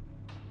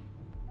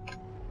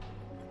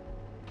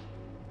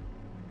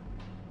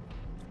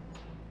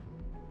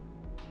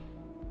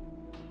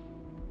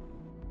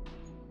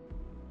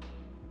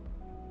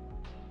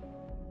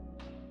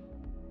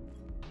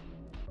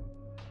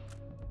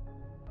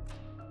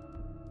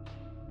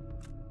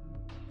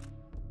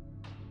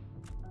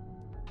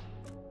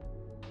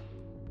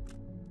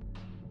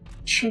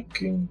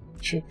 Checking.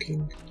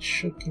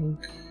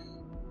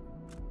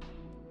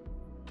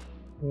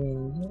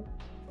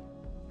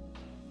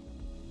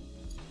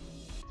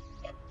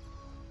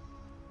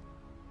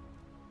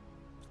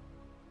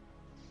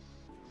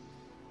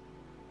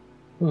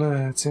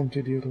 Let's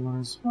empty the other one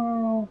as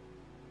well.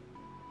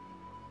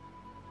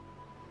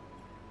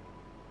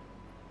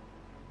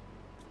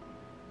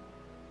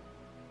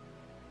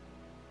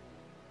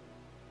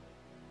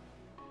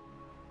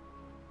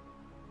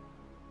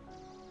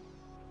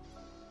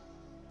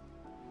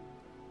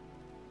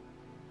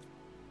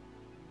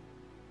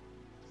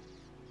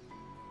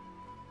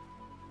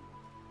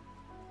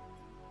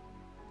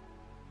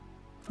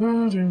 Get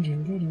out,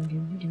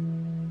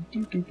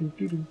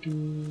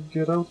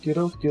 get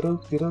out, get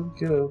out, get out,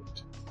 get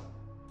out.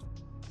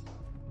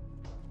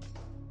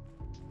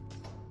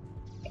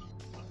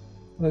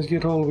 Let's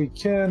get all we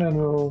can and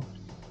we'll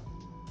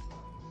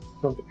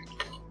come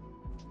back.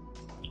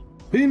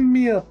 Beam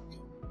me up,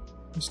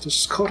 Mr.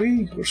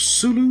 Scotty or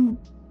Sulu,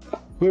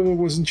 whoever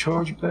was in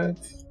charge of that.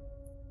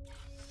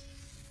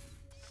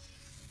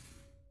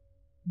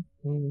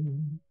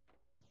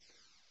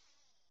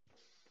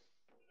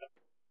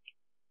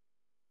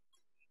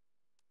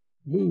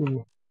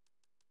 Boom.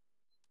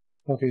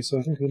 Okay, so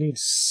I think we need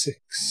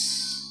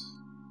 6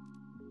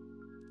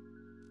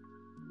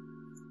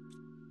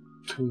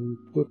 to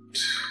put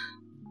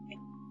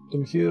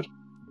them here.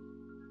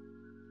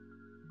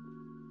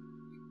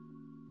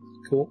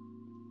 Cool.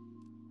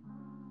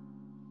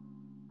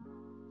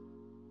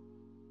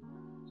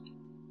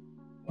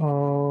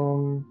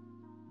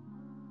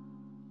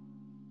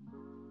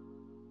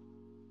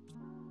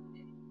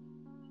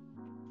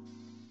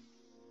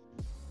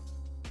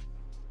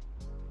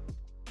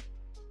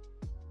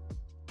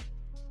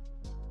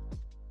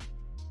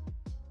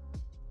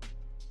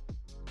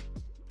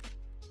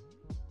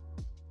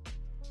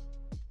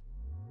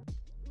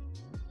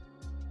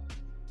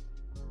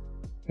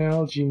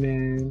 Algae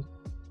man.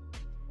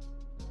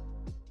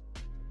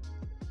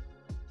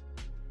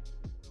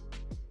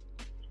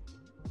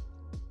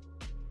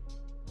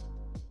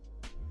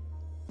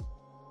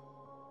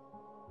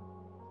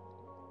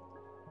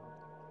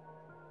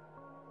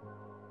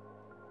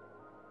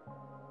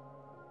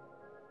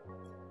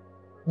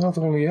 Not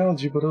only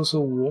algae, but also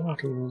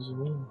water as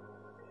well.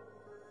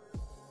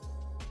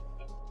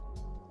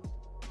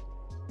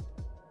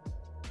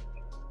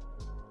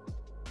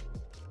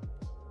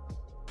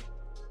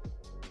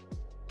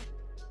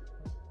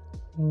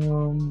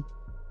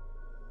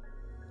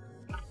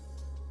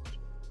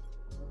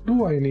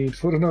 Do I need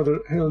for another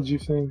algae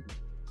thing?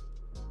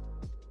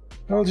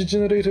 Algae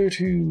generator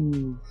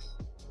 2.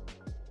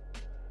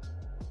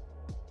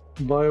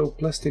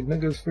 Bioplastic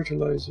nugget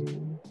fertilizer.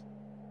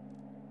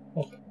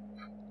 Oh,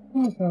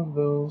 we'll have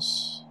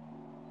those.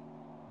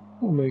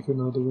 We'll make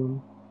another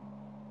one.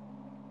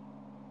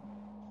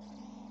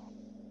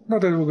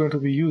 Not that we're going to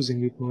be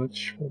using it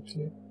much, but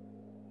yeah.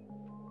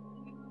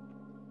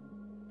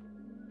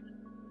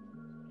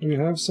 Do we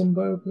have some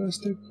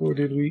bioplastic, or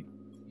did we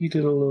eat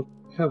it all up?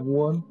 Have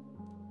one.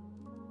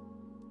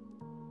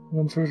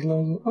 One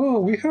fertilizer.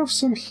 Oh, we have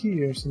some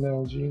here, some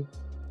algae.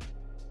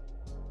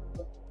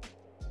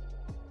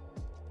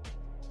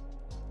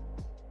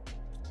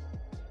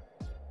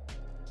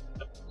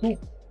 Cool.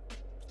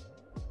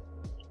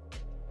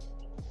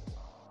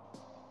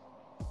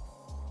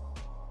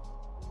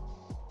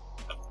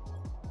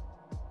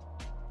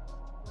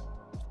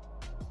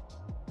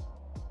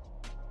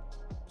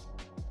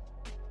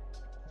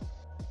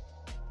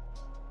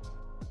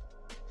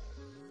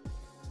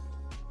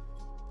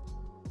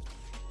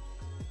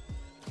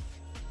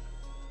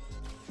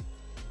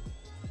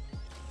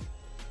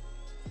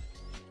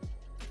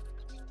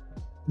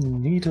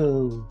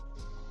 Neato.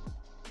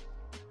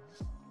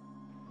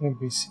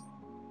 NPC.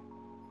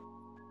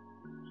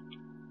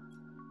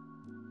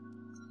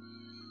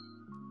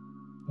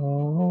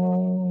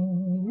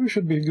 We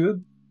should be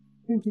good.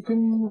 I think we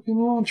can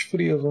launch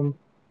 3 of them.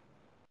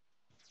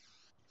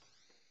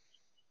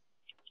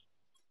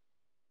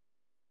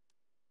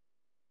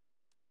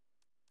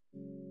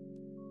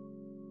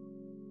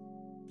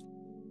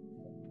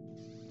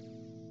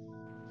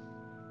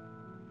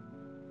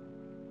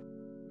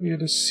 We are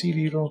the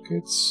CD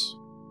rockets.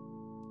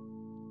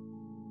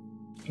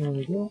 There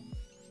we go.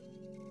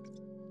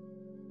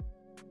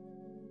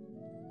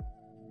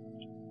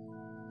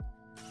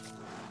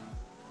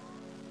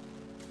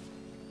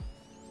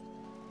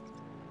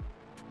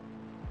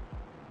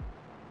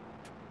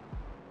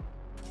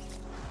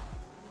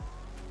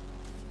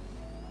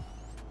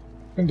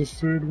 And the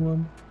 3rd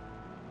one.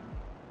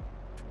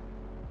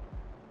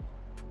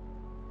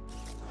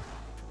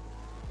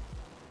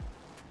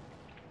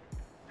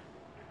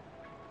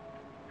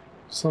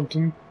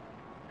 Something.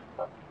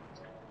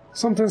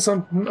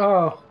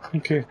 Ah,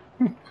 okay.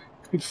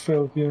 It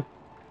fell, yeah.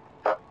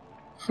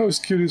 I was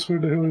curious where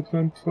the hell it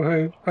went.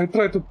 I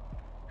tried to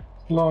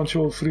launch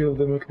all 3 of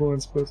them at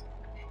once, but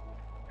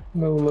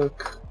no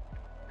luck.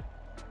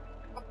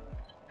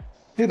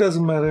 It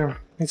doesn't matter.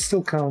 It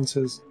still counts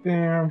as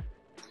there.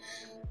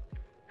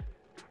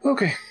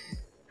 Okay,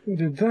 we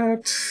did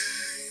that.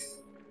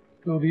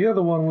 So the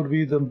other one would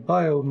be the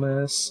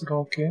biomass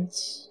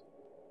rockets.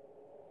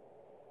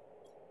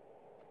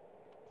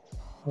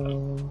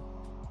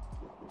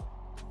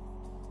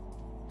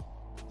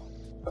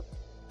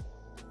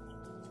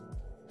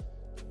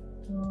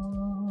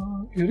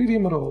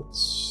 Iridium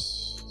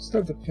rods. Is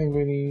that the thing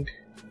we need?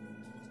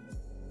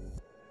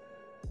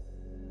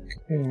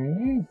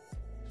 Okay.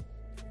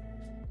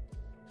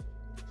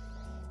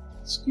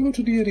 Let's go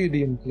to the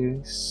iridium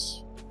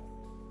place.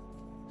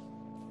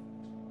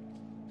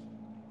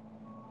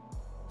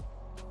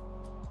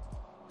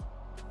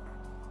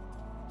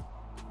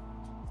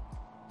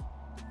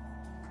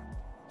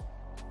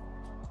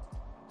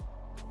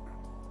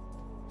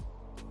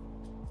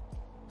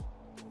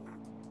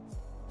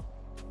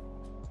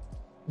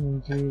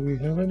 Do we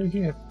have any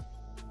here?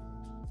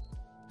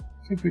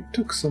 I think we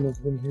took some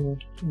of them here.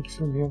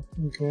 From here.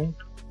 Okay.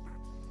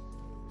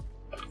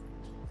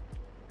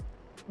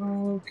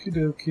 Okie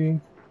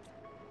dokie.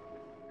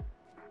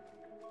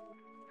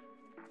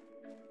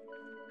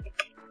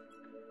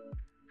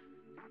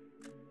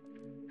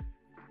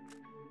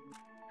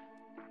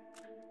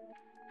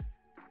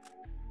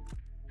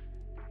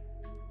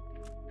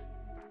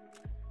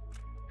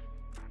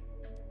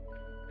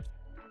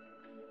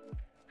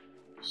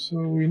 So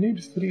we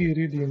need 3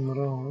 iridium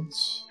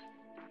rods.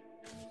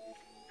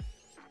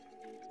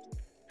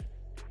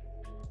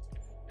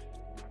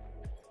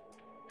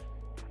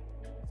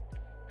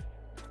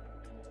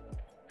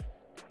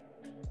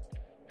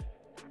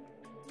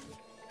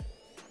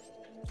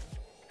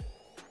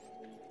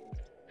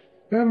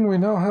 And we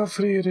now have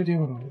 3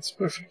 iridium rods.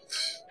 Perfect.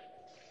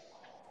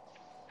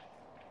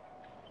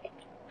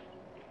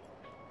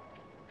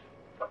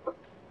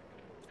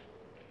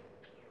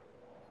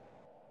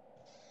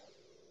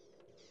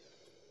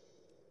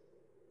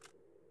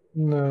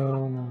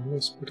 No,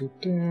 let's put it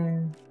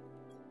there.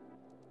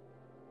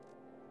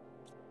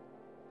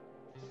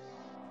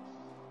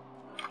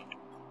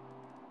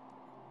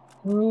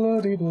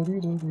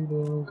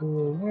 La-dee-da-dee-da-dee-da, go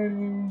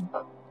away.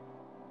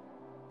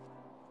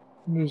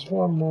 There's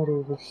one more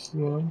over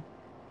here.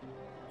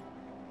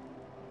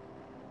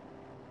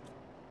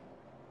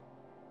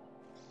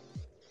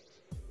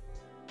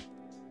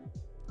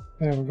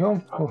 There we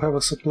go. We'll have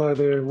a supply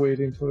there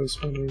waiting for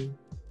us when we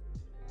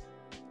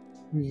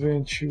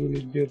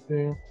eventually get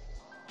there.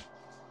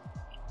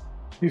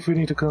 If we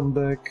need to come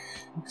back,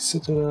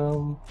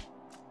 etc.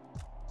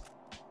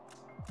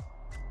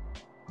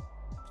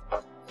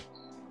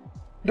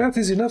 That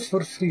is enough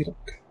for 3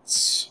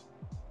 rockets.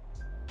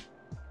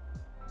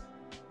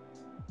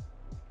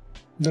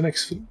 The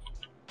next 3.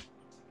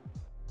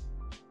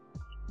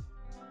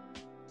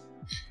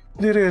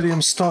 The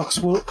iridium stocks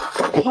will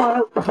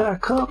pile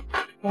back up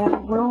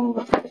and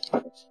we'll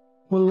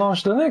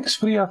launch the next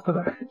 3 after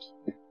that.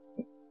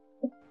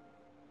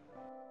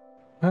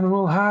 And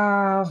we'll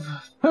have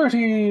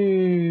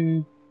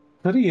 33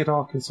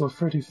 rockets or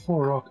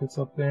 34 rockets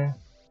up there.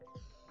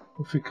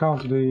 If we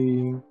count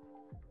the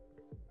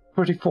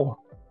 34,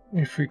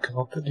 if we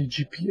count the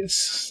GPS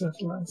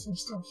satellites and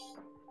stuff.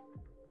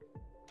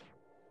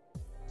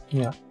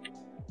 Yeah.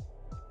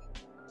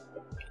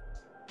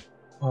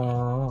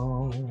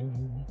 I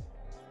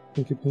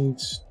think it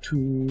needs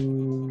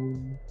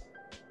 2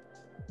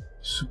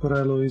 super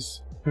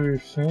alloys per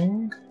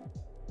thing.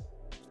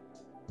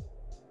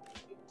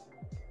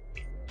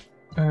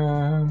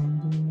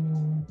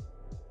 And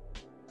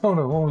oh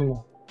no, only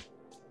 1.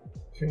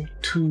 Okay,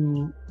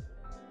 2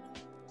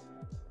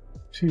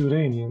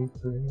 uranium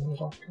per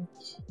rocket.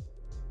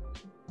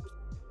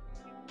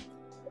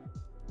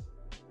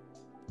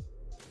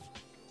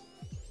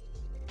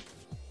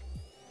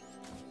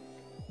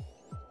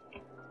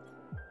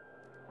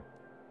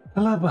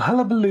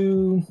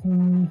 Hullabaloo.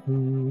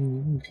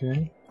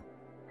 Okay.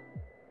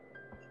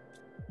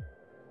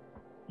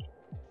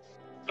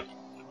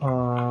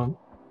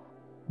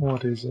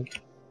 What is it?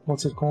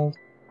 What's it called?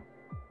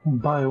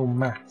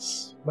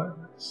 Biomass.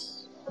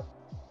 Biomass.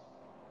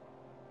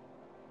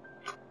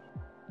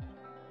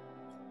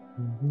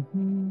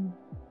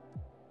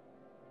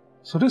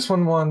 So this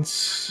one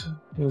wants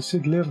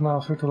seed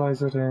Lirna,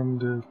 fertilizer,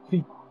 and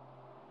feed.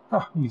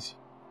 Ah, easy.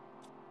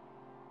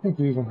 I think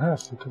we even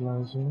have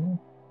fertilizer. Yeah?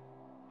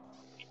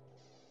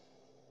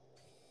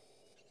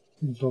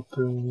 Drop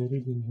the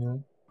iridium here.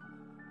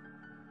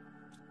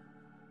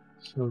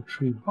 So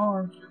 3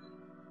 bark.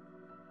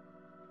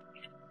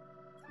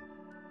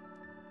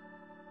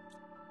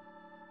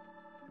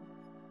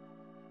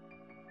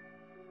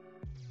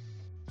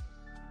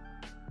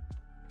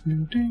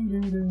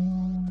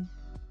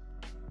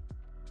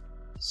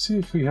 See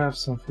if we have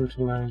some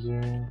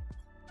fertilizer.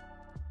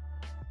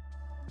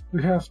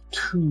 We have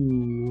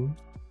 2.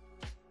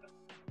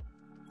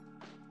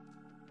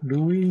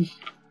 Do we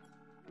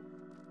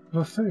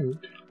have a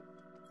 3rd?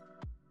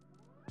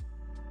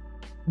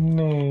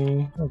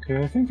 Nay.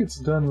 Okay, I think it's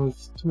done with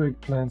 2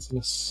 eggplants and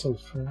a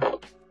sulfur.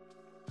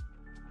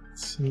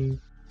 Let's see.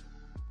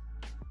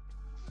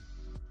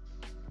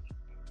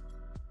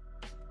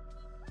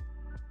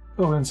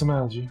 Oh, and some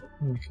algae.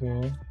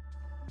 Okay.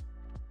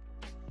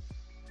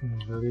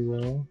 Very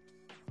well.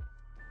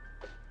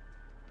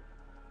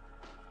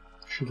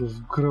 Should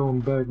have grown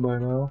back by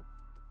now.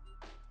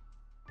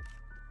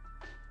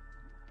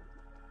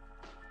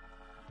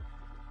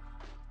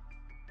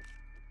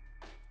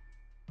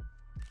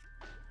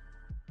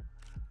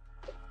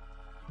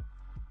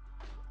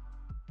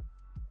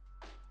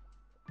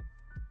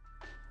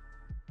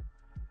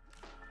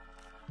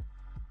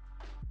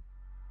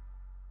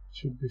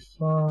 Should be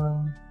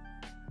fine.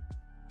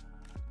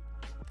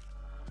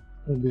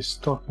 We'll be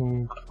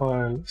stockpiling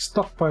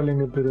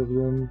a bit of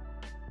them.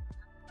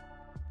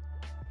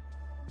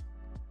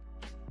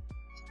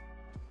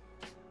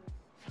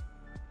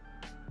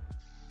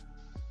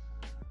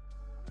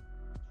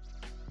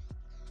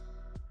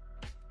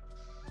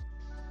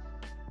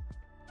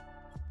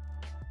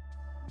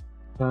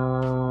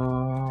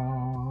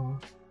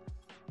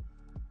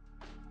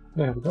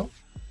 There we go.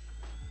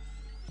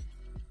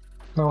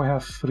 Now I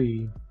have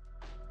 3.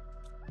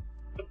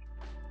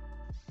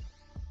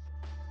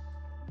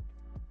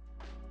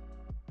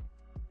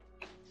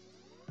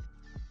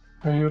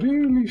 I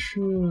really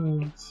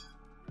should.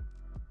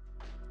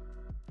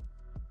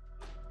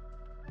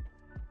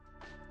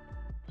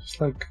 Just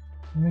like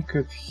make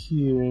it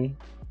here.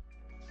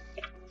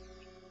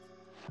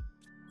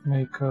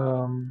 Make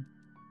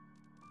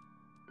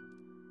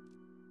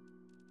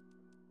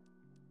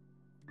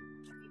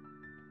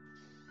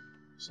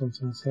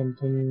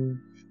something.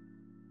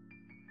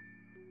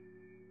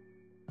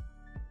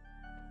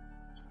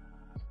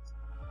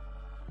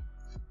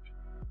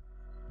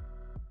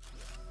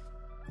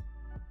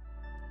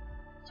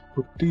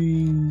 Put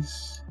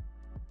these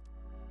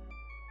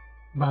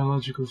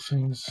biological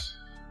things.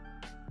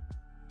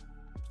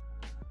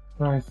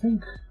 I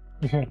think,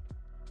 yeah.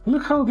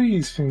 Look how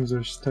these things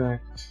are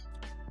stacked.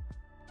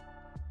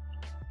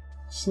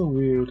 So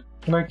weird,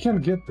 and I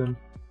can't get them.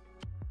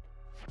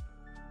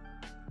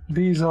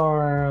 These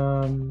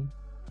are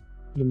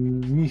the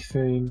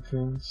methane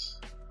things.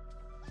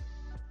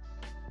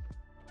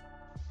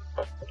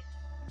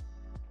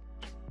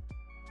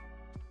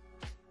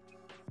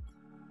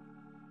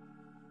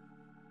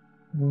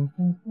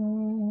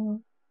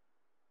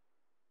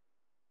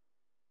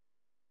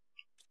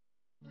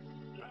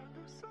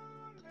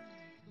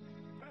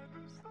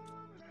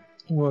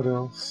 What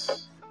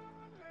else?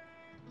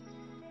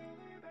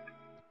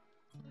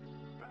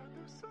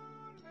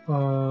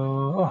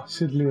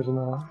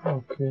 Sidlirna,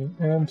 okay,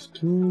 and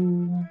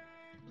two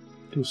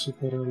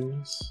super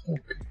alloys,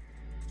 okay.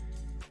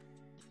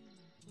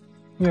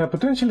 Yeah,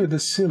 potentially the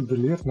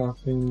Sidlirna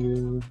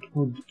thing,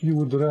 you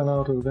would run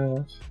out of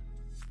that.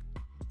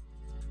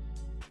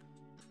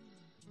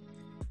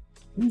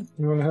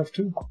 You only have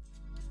 2.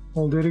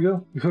 Oh, there you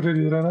go, you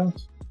already ran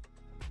out.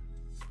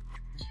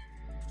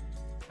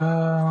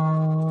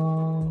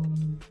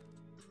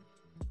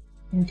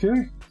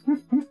 Okay.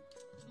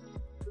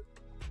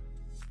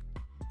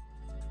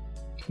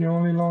 You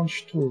only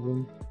launched 2 of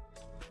them.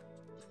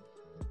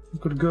 You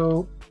could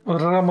go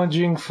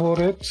rummaging for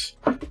it,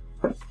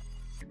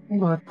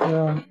 but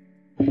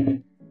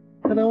you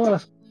know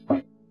what?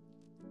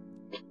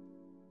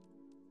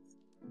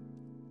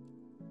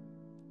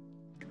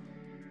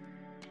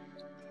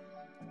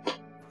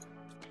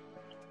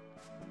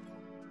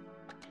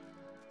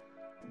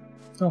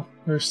 Oh,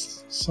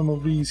 there's some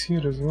of these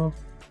here as well.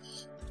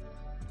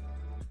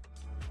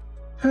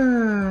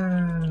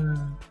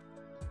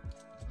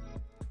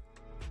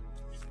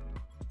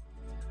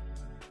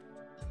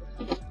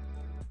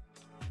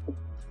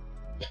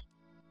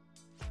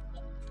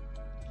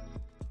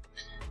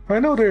 I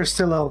know they're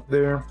still out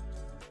there.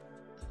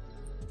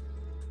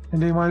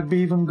 And they might be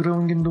even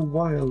growing in the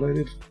wild. I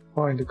did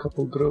find a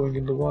couple growing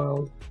in the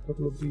wild. A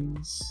couple of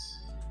these.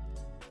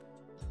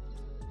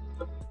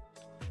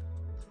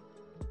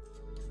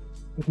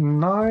 But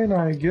 9,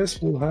 I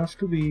guess, will have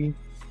to be.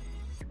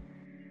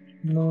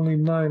 And only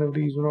 9 of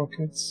these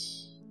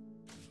rockets.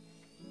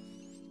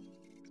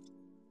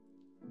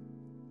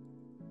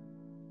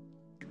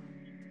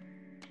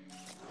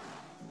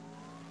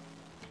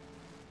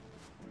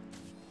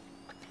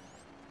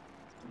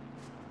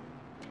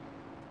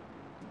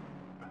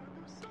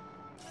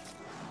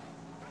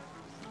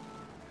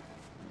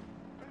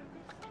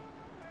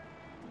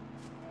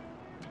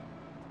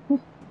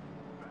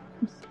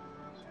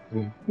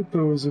 It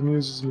always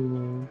amuses me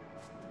now.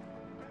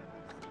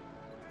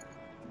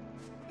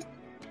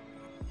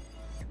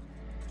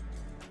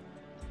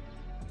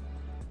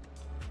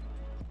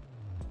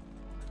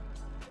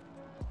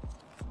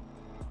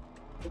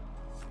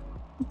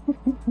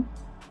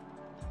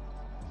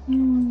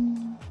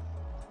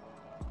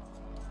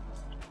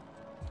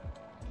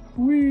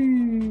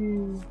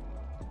 Whee!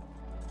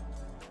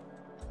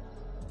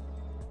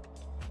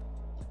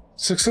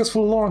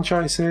 Successful launch,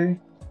 I say.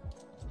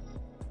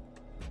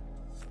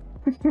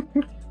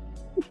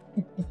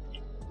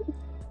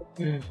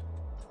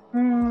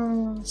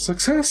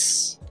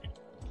 Success!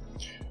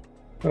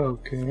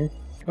 Okay.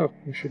 Oh,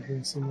 we should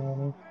drink some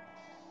water.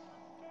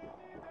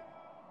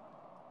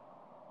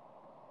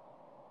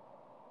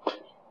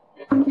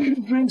 We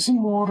should drink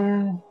some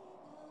water.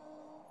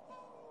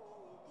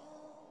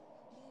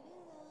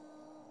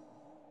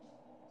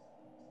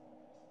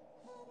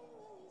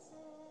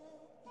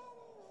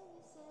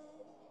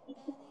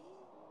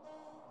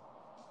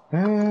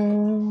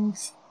 And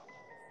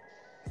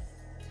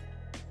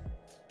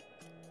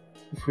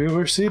if we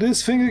ever see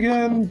this thing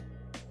again,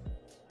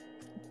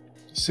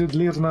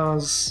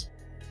 Sidlirna's,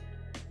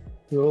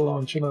 we'll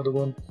launch another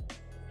one.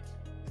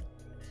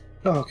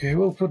 Okay,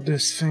 we'll put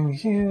this thing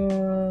here.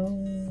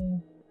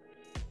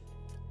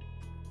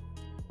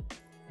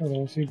 I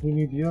don't think we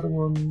need the other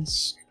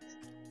ones.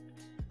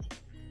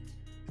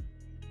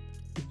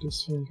 Put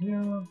this thing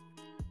here.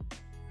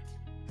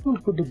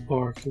 We'll put the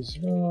bark as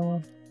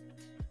well.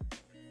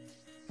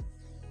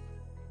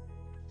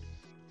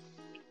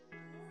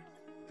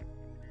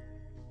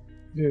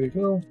 There we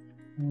go.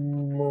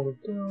 More of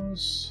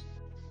those.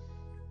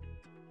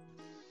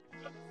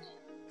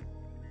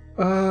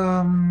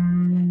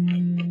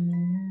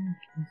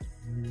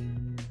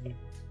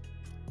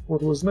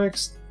 What was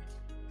next?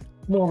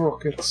 More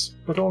rockets,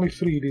 but only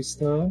 3 this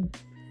time.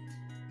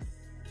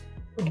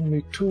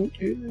 Only 2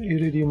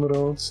 iridium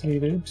rods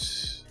needed.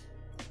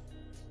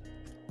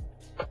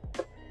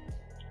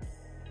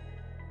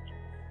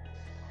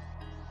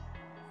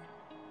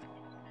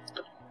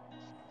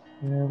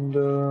 And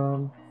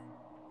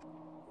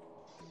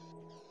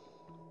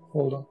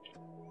hold on.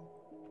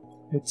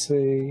 It's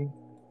a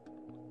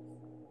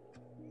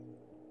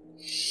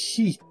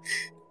heat.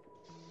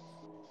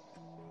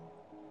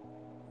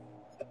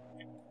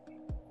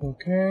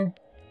 Okay.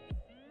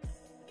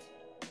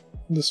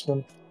 This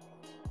one.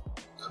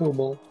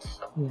 Cobalt.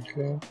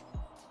 Okay.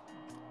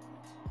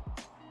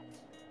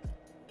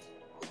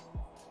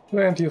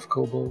 Plenty of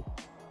cobalt.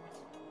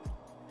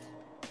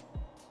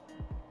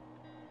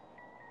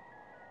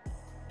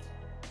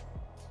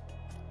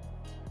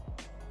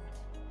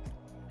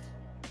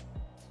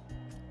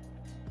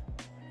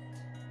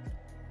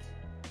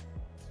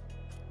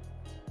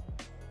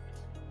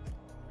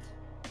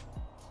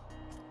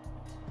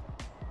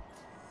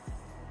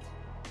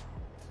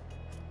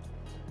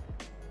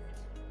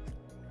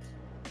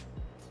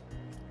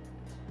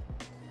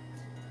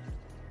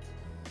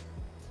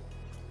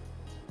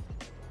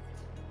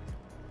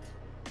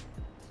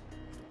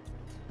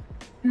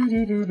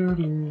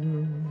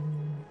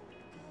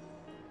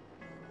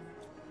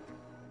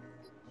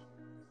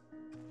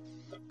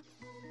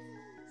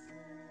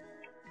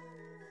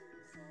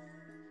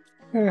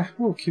 Yeah,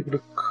 we'll keep the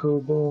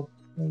cobalt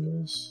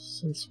on this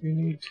since we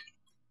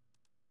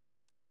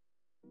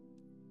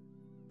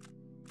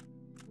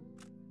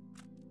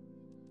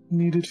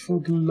need it for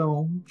the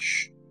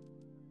launch.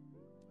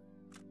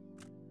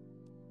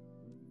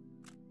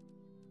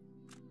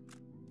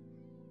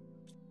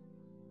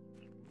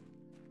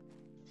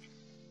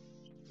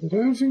 But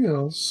everything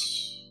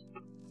else...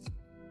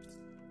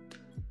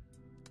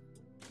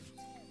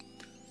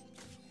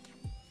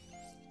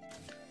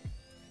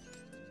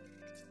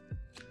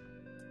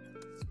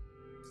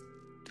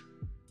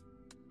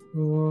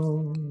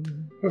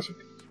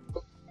 perfect. I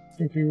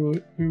think we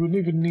would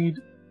even need...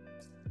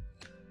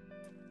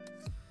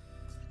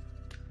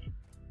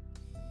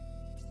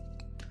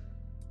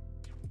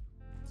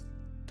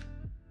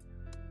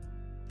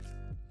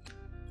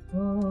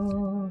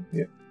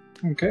 yeah,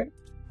 okay.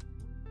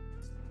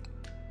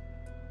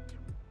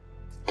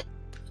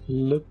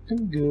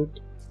 Looking good.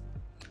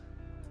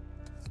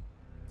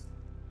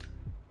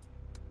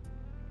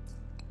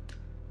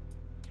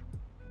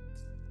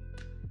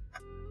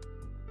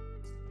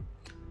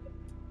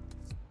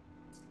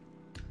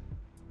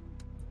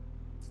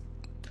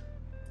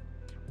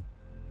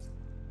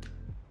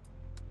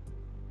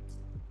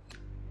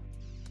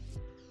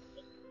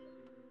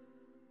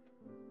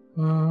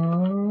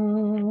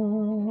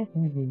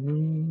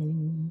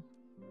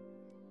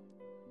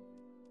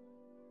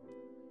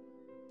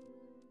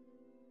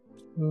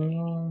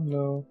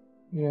 No.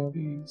 Yeah,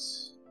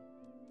 these.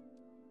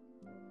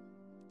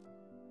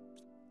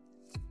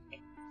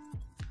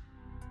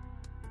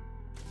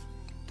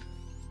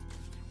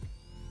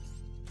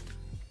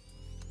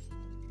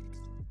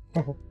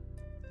 Oh.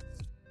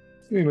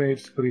 We made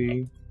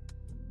 3.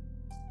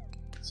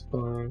 It's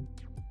fine.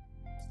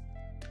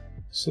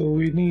 So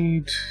we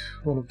need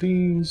one of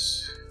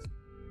these.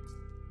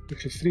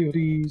 Actually, 3 of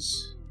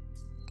these.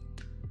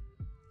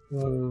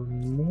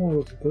 More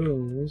of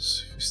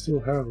those, if we still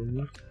have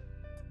them.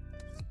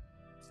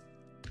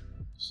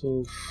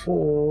 So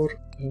 4,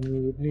 and we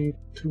would need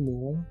 2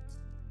 more.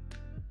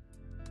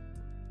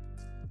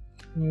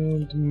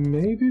 And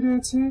maybe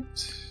that's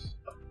it?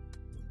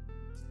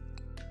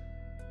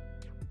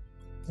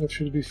 That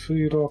should be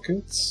 3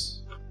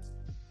 rockets.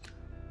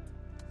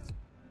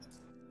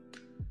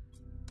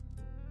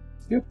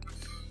 Yep.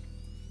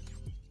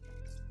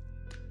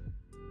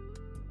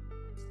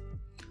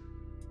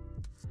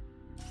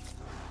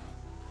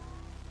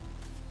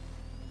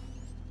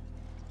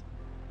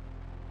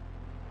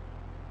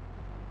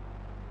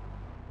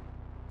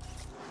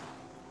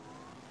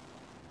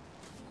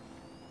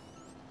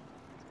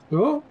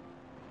 Oh!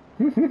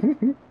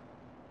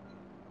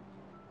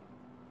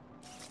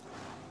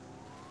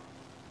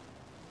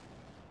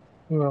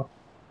 Well,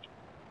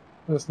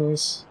 that's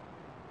nice.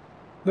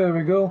 There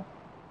we go.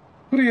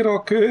 3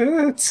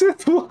 rockets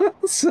at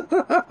once!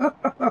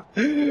 Ah,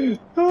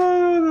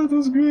 that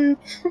was great!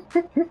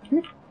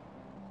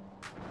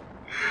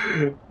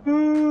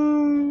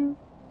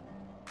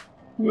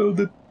 Well,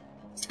 the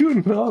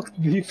 2 knocked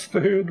the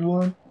 3rd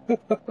one.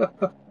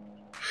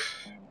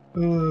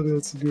 Oh,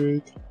 that's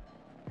great.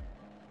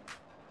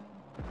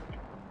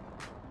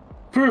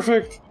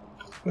 Perfect!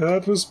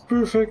 That was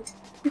perfect!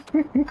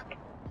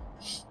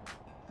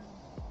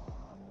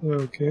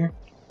 Okay.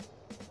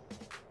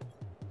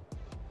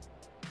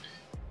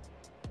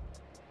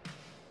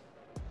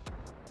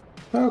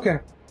 Okay.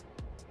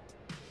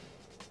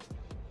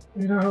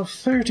 We now have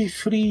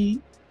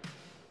 33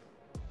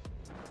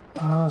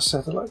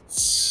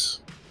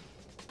 satellites.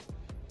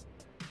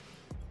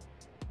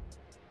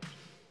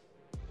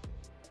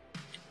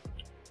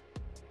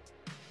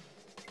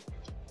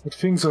 But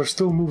things are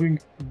still moving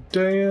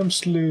damn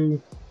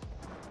slow.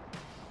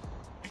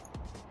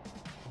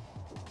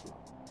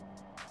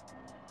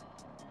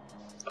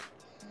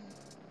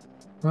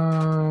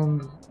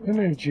 And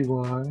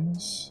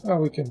energy-wise,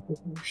 we can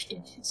put more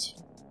stuff. It's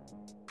fine.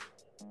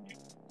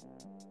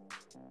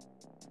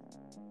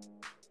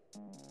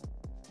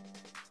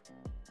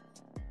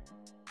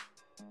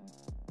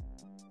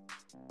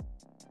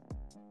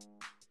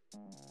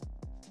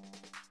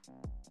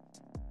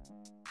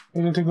 I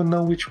don't even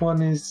know which one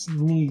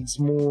needs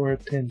more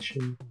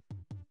attention.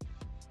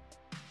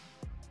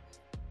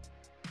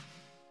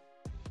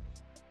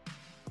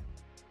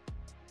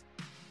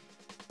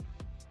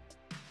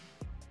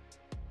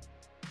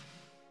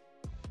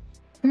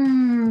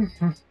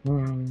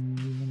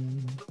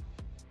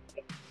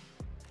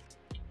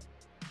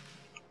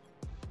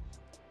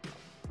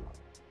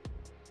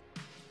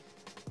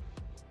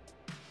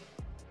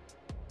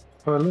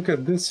 Oh, look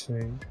at this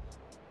thing.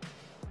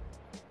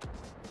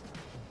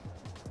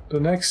 The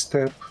next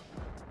step,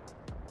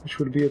 which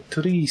would be a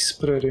tree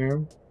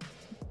spreader,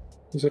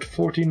 is at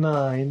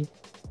 49,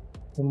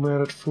 and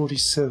we're at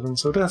 47,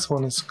 so that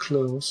one is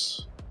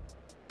close-ish,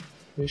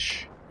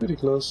 pretty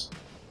close.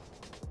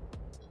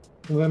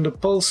 And then the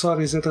pulsar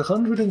is at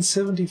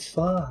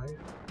 175,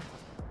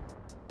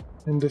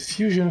 and the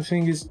fusion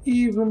thing is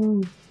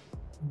even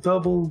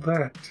double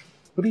that,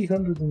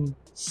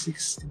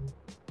 360.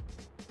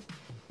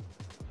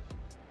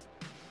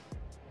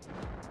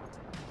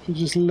 You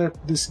just let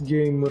this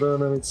game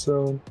run on its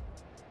own.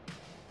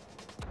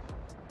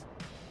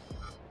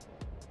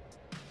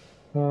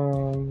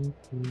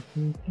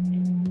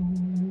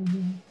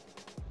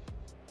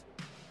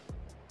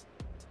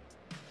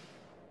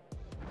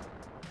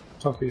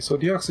 Okay, so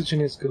the oxygen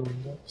is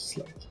going up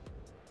slightly.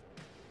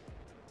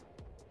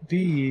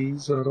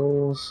 These are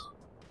all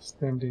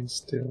standing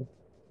still.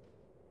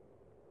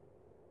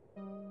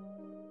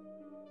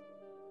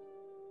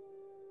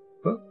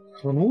 Oh,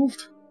 one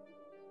moved.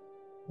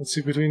 Let's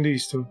see between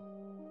these two.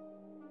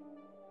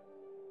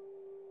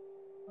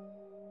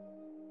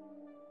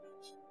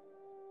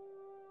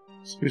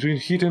 It's between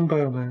heat and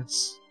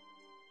biomass.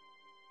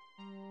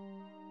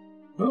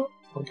 Oh,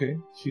 okay,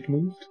 heat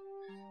moved.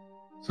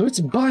 So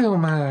it's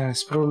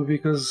biomass, probably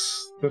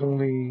because they're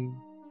only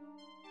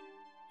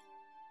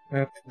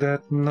at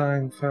that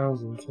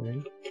 9,000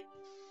 thing.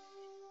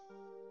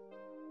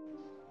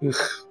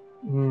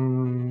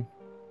 Ugh.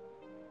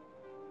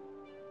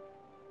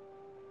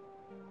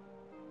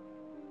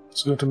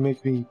 It's going to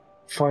make me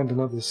find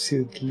another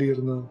Sid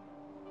Lirna.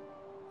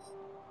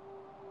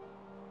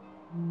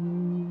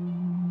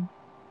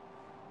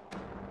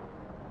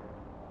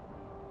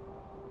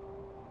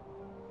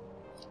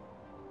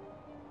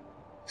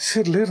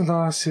 Sid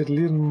Lirna,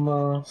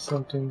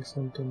 something.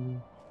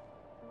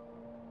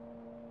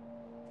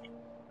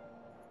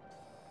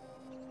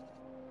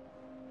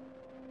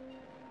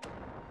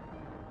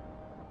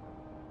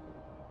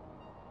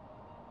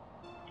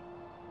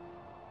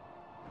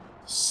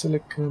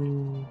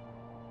 Silicon.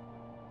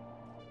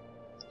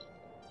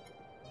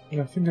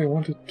 Yeah, I think I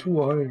wanted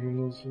 2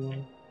 iron as well.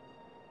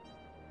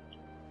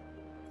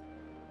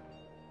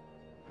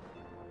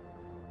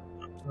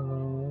 I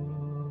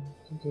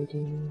think I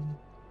do.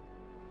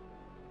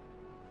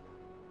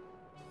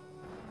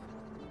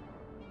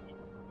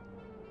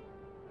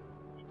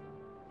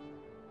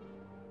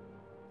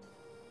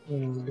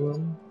 There we go.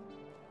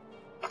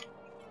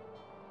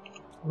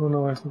 Oh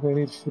no, I think I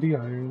need 3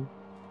 iron.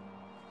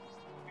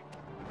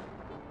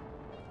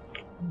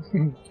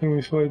 Can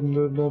we find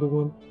another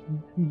one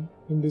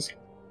in this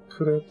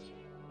crap?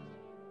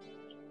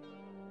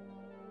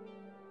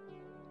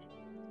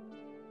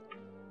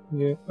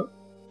 Yeah,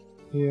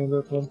 yeah,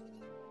 that one.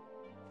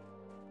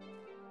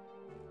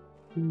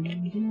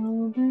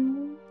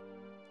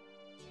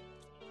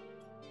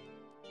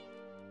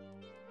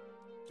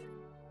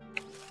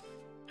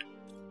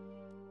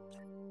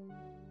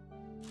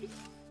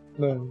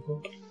 There we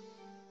go.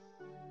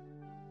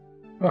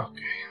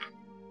 Okay.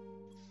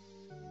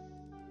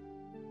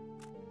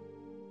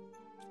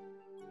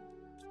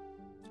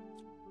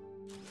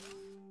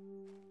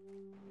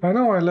 I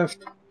know I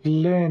left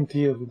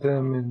plenty of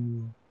them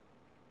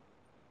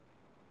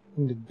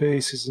in the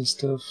bases and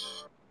stuff.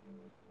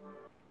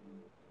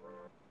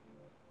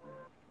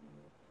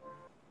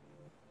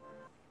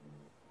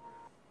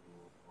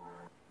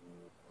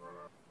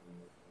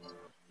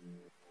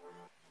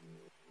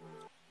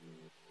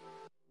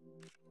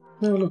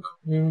 Yeah, look,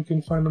 we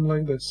can find them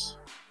like this.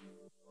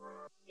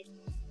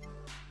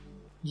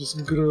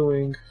 Just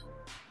growing.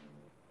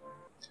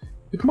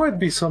 It might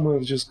be somewhere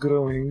just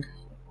growing.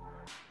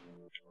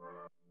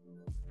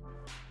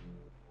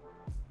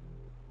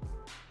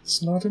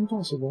 It's not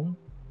impossible.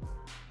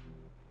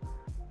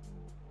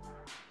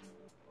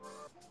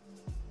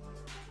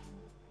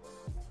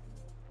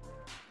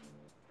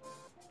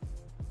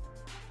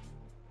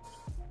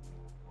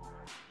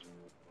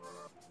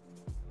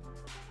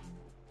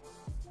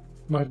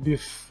 Might be a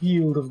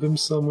field of them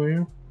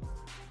somewhere.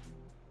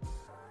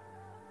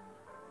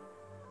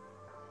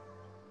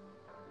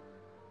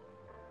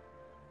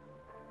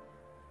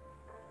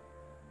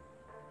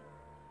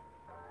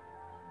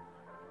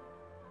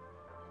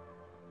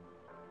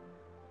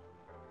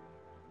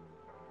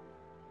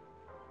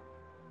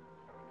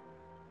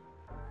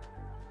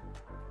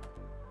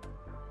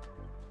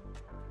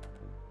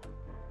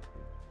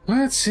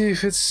 Let's see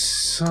if it's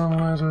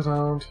somewhere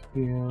around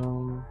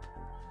here.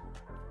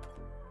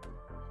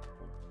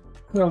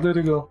 Well, there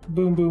you go.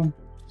 Boom, boom.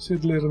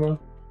 Sid Lirna.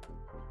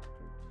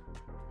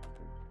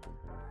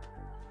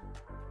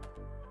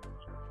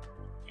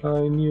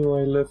 I knew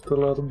I left a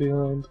lot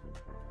behind.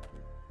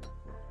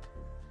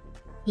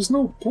 There's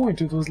no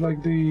point, it was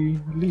like the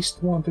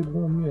least wanted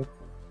one yet.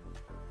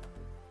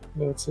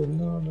 That's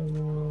another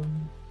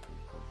one.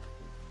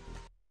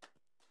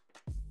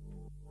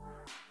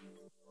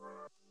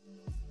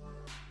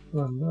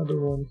 Another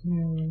one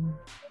here.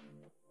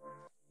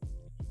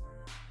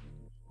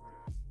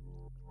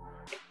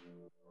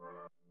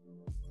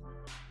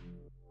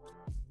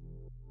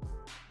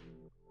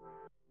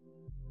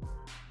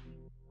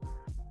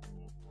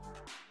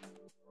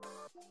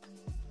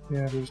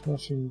 Yeah, there's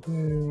nothing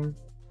there.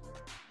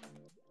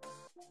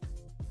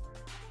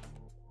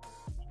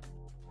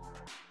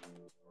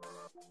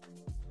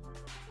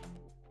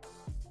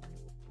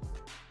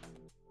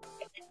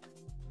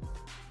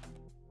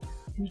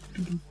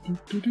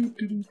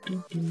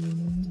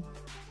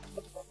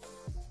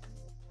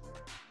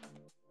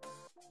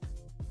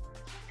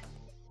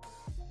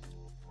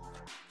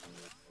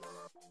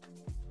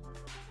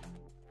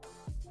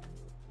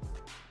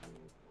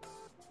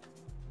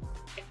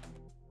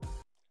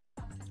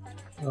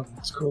 Oh,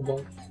 it's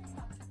Cobalt.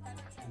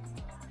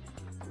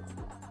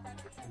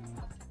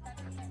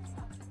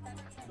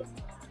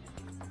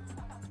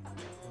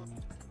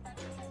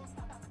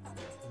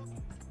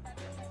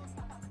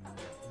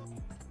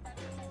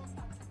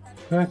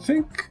 I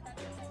think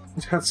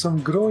it had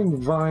some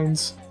growing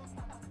vines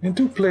in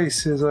two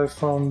places. I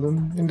found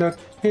them in that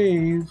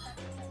cave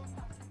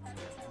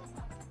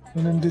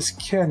and in this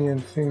canyon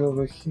thing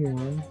over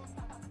here.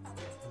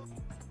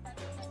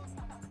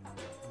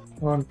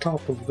 On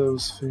top of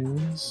those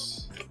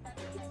things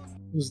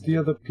was the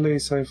other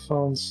place I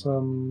found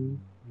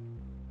some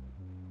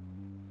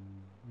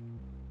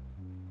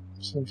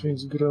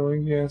things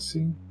growing. Yeah,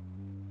 see,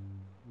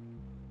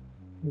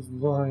 with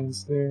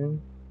vines there.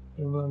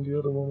 And on the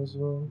other one as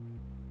well.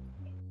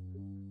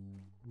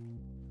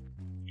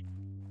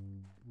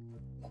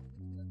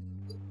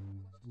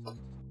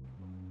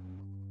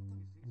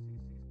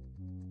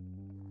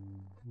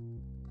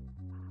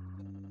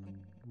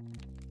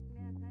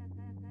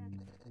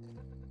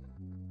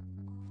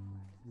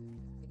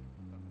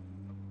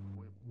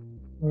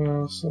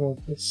 So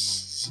let's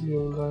see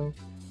all that.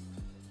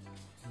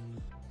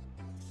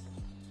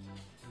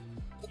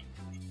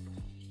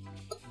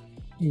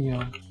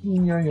 Yeah.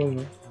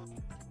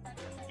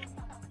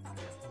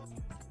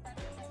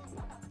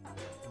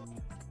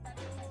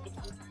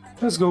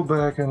 Let's go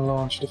back and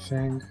launch the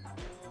thing.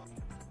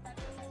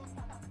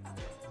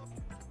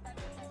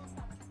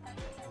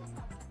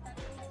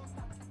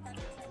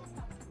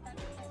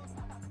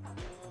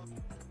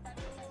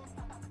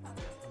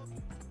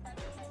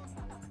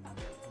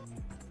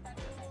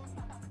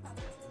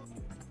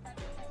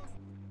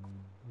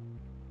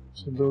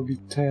 So there'll be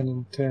 10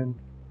 and 10.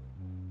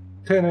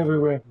 10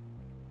 everywhere.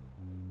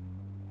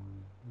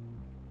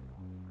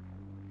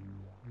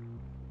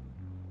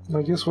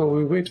 I guess while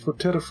we wait for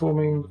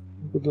terraforming,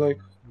 we could like...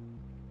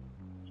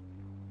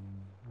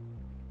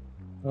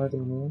 I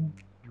don't know...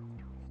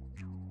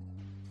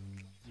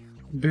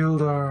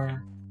 build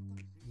our...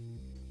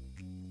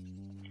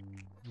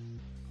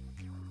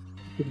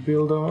 We could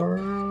build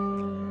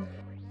our...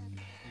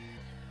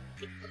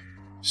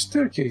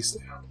 staircase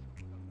there.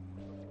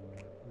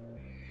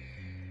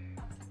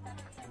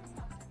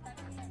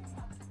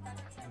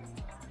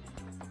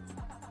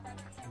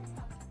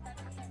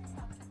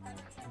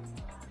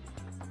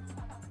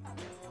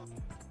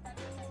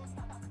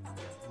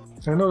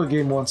 I know the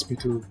game wants me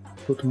to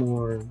put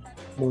more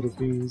of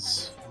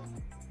these.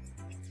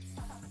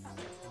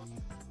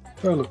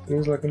 Oh look,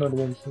 there's like another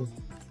one here.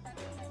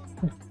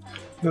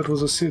 That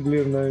was a Sid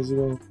Lirna as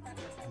well.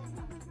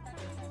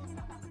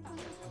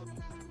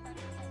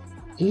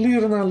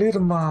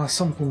 Lirma,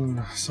 something.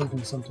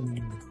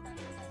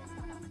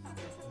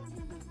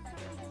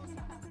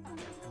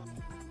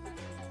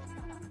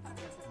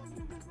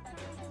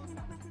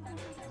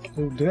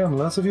 Oh damn,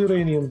 lots of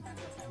uranium.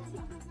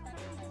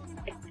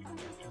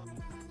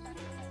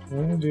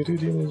 And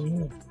iridium as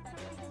well.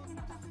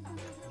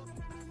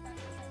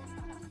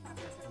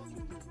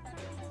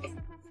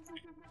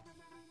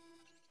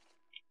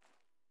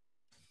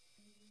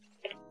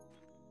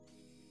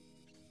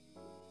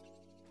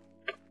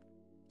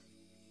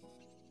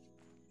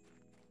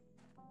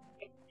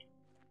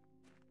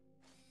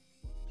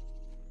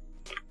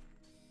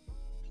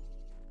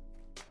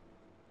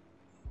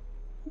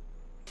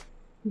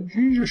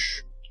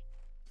 Yeesh.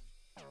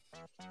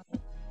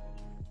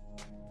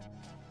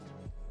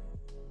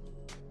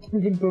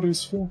 Inventory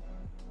is full.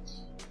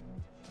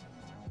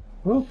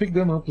 We'll pick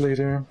them up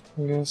later,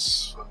 I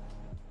guess.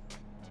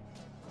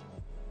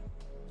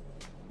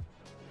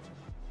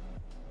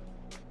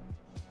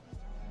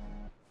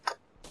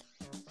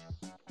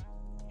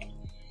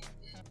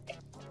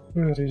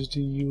 Where is the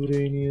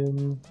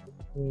uranium?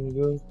 There we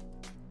go.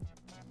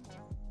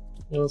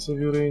 Lots of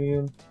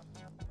uranium.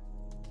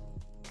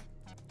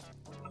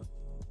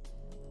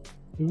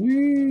 Do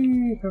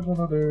we have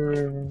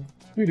another?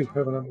 We do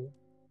have another.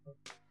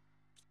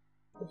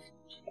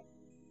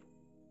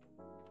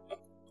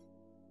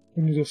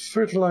 We need a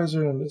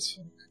fertilizer and this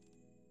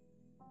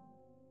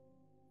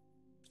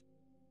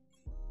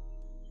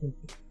one.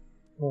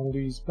 All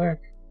these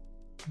back,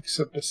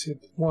 except the seed.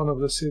 One of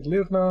the seed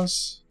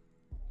livnas.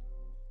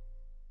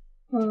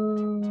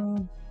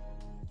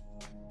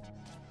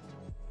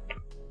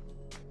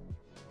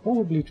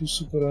 Probably 2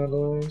 super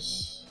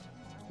alloys.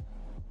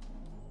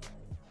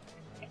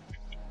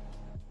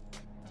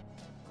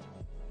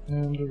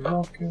 And a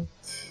rocket.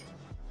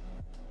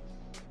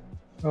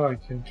 Oh, I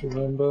can't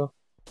remember.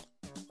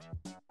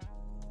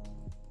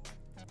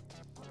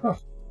 Ah,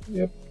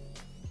 yep.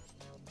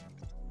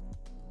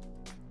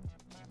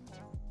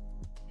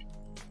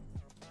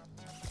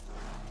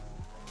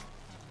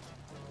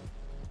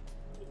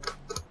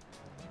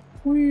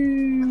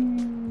 Whee!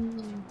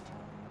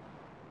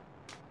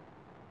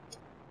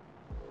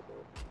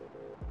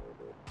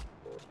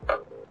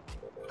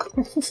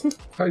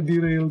 I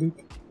derailed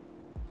it.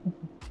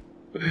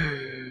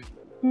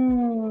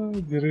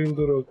 Derailed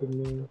the rocket,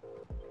 man.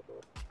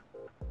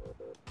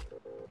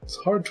 It's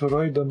hard to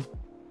ride them.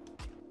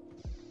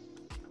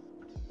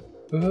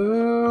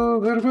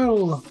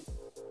 Farewell!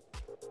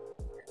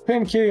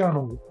 10k on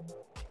them.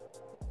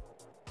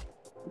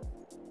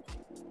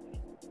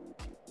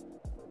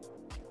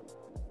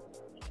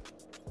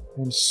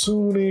 And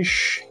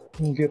soonish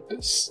we'll get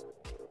this.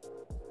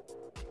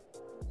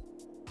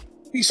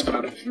 Be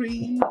spread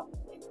free.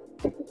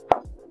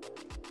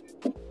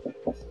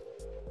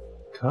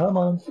 Come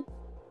on.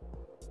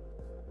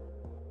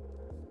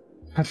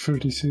 At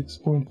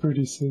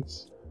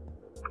 36.36.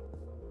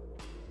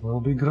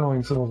 We'll be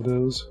growing some of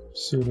those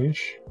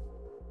soonish.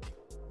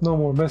 No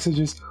more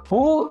messages.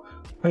 Oh,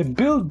 I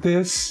built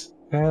this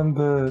and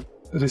the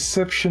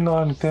reception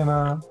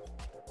antenna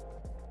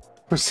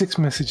for 6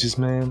 messages,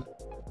 man.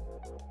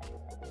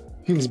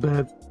 Feels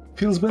bad.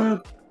 Feels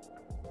bad.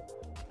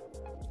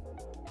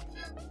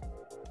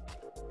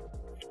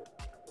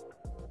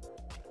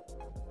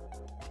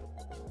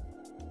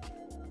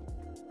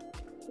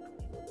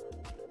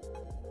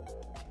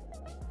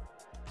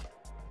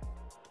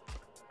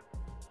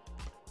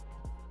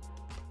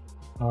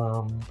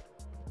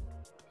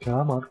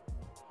 Come on.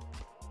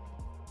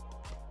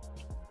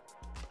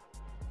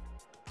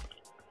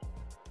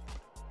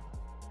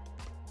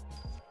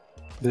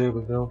 There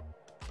we go.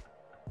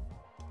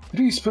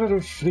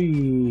 Spreader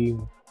free.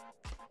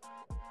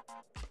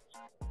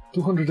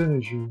 200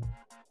 energy.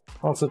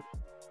 Also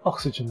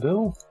oxygen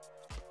though.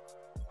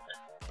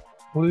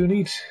 What do you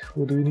need?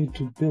 What do you need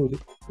to build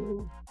it?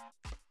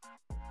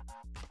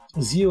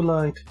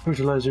 Zeolite,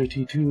 fertilizer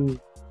T2,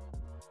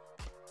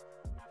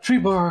 tree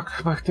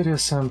bark, bacteria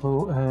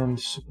sample, and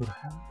super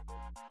ham.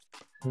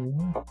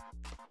 Okay.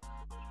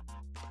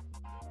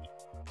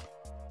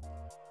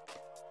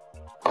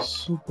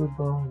 Super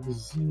bark,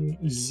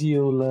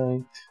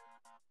 zeolite.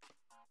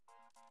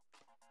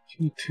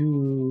 T2.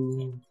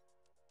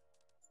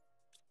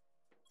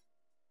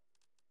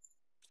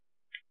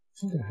 I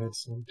think I had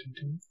some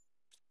T2.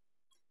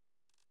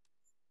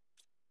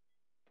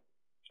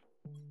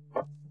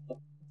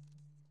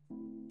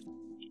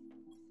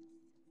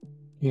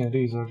 Yeah,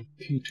 these are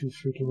T2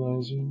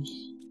 fertilizers.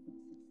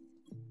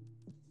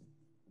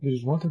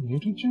 There's one a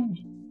mutagen?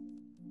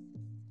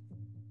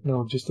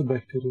 No, just a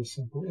bacteria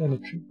sample and a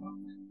tree bark.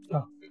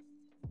 Ah.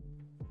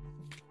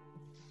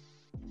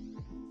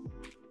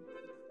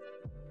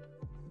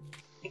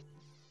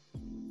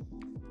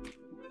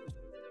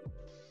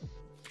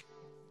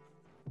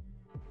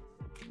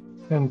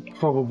 And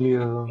probably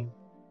a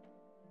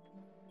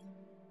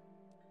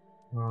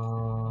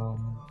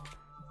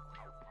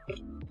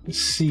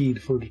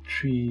seed for the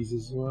trees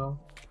as well,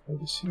 I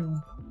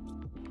assume.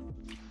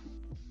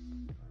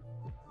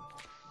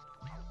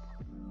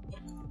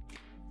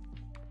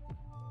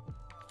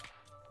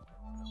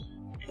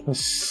 A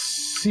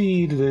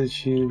seed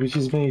which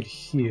is made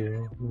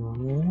here.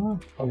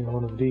 Probably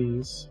one of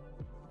these.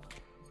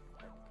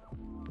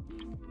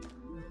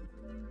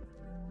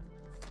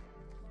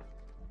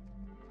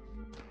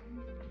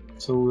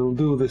 So we'll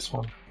do this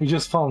one. We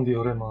just found the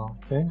Orema,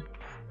 okay?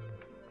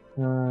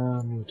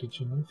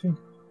 Mutagen, I think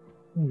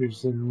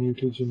there's a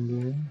mutagen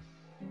there.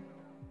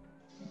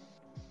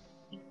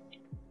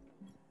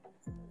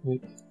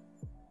 Wait.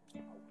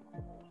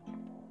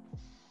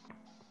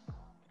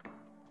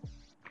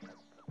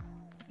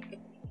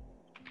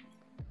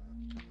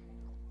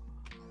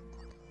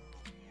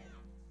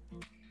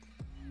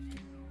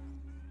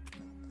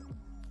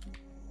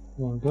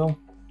 There we go.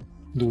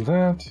 Do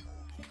that.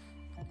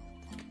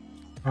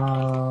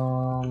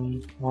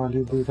 While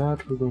you do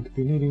that, we're going to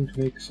be needing to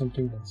make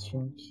something else,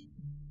 right?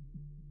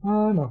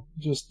 No,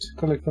 just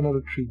collect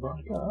another tree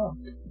bark.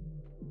 Okay.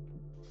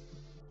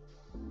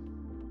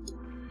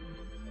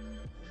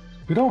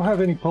 We don't have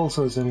any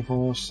pulsars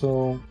anymore,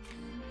 so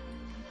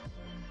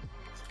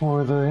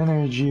for the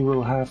energy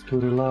we'll have to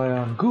rely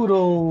on good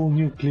old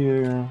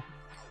nuclear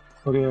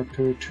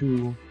reactor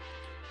 2.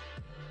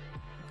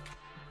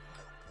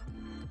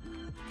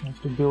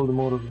 to build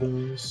more of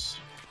those.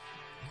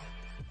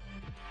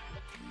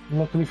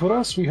 Luckily for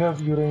us, we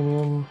have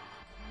uranium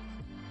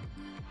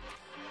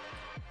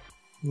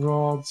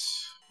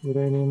rods,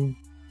 uranium.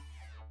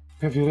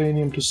 We have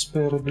uranium to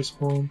spare at this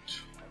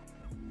point.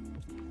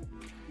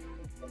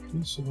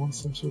 Okay, so I want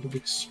some sort of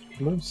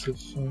explosive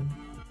thing.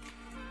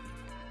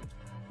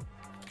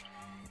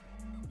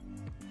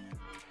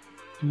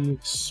 The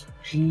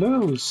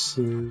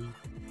explosive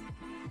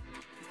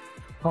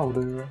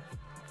powder.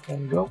 There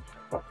we go.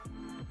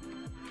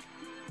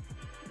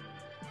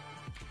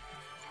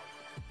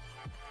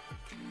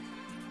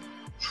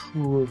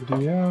 Two of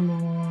the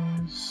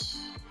alloys.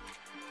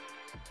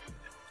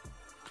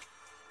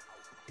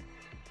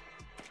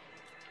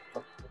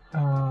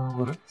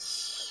 What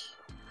else?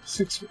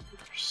 6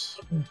 wafers.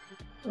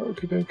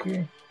 Okay,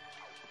 dokie.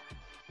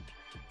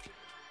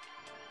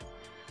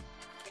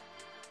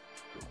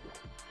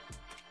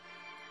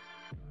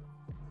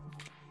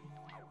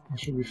 That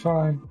should be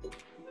fine.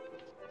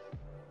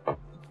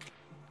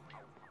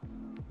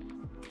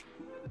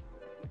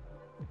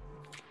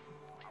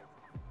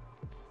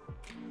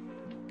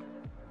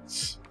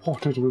 It's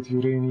potted with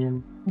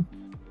uranium.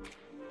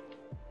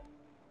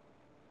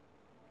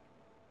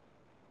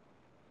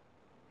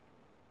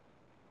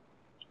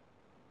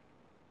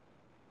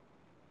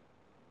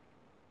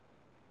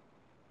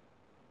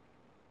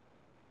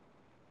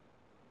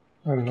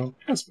 I don't know,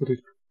 let's put it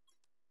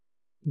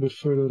a bit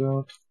further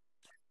out.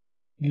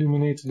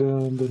 Illuminate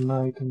the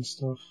night and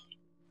stuff.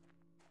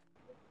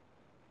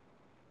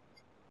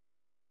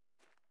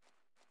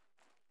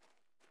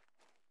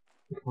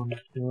 Good one,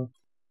 yeah.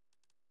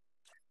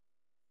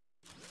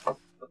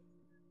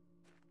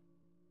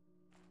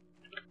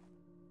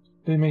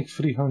 They make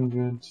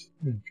 300.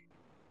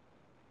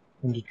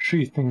 And the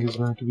tree thing is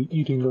going to be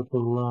eating up a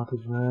lot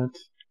of that.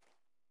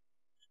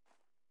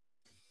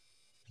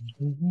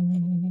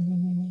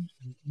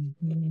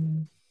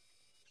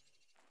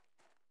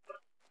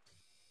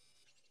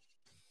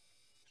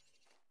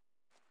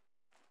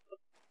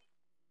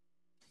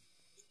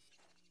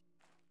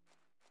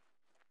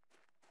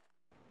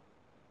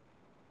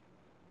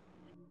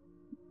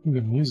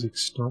 The music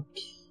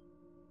stopped.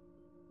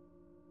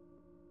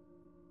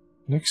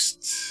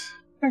 Next.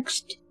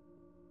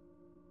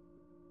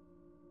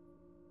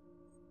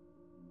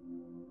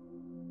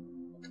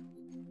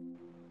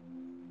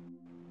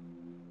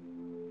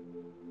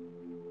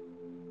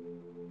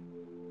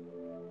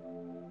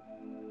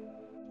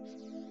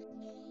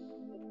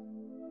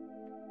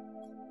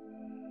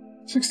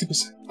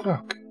 60%.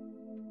 Okay.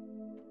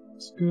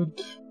 That's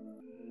good.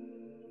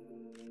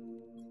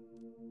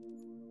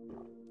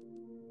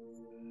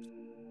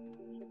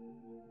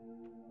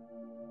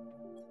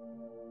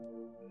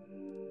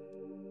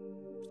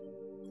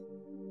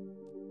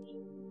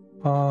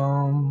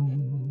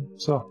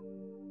 So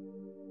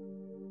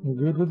we're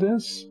good with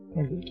this?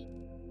 We're good.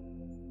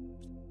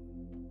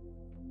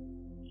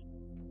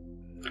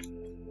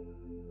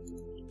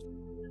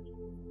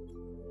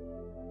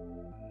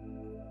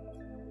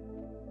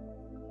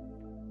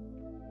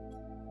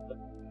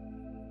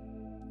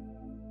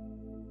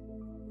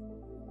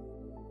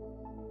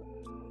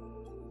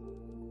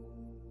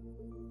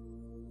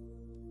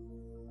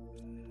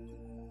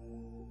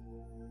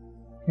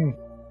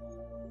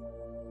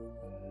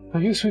 I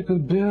guess we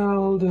could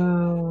build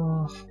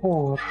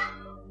 4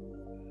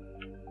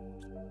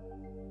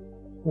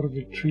 of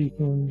the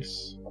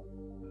treatments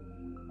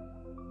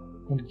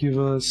and give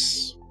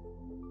us.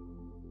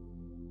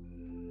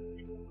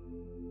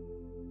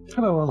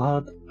 Hello,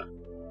 Alhad.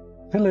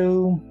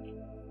 Hello.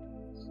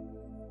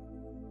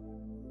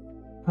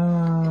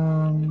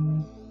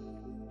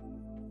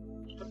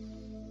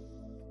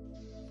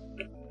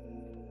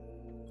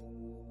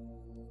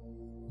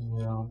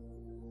 Yeah.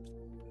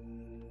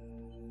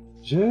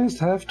 Just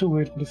have to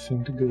wait for the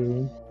thing to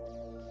go.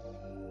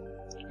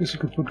 Guess we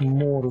could put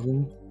more of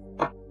them.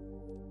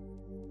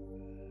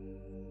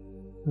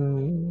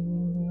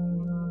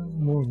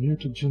 More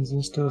mutagens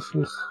and stuff.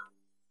 Ugh.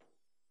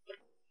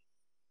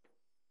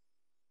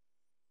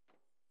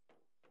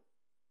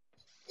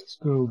 Let's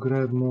go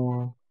grab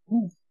more.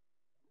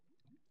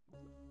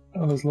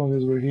 As long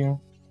as we're here.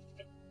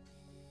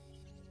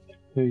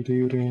 Take the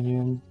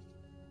uranium.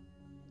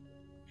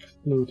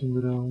 Floating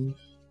around.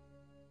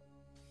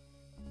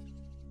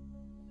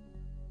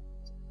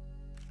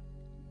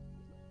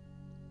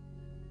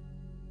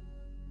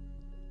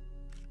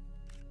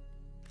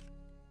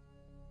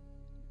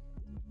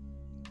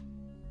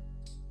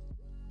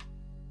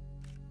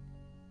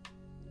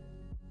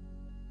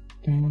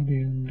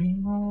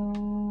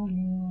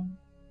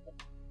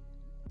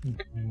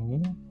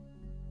 Okay.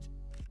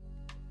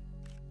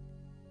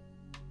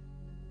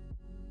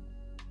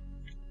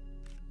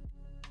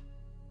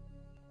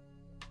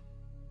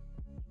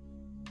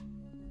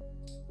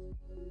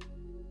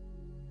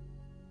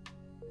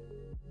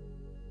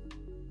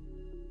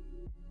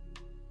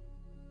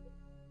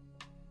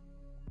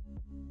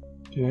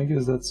 Okay, I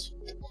guess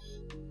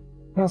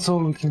that's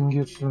all we can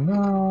get for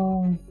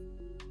now.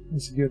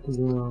 Let's get to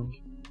the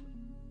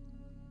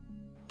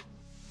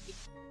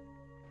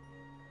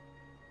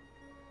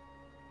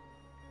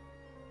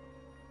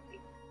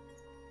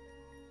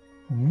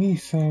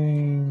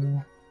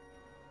Methane.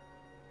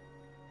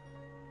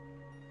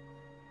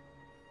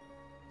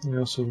 We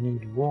also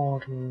need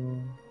water.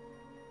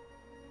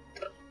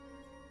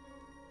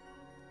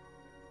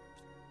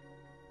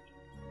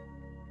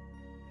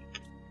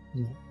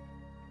 No.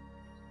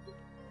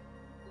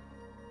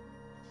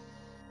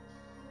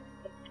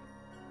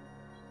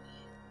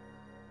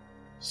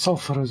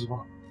 Sulfur as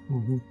well.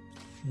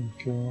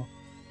 Okay.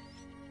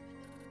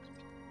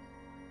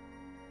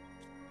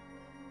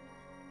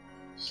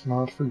 Let's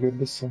not forget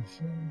the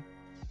sulfur.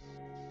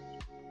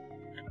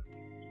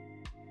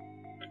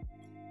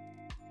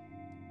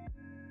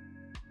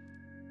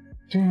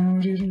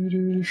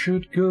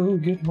 Should go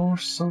get more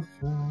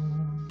sulfur.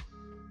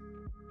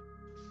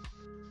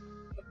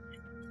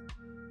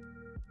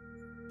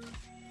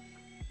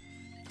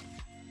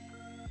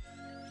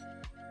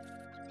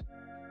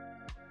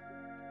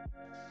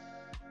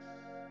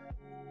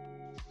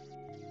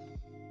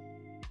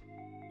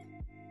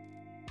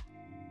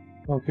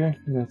 Okay,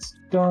 that's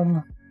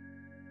done.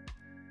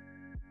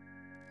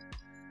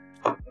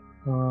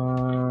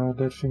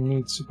 That thing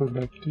needs super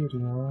bacteria.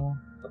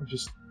 I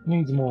just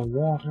need more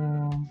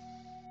water.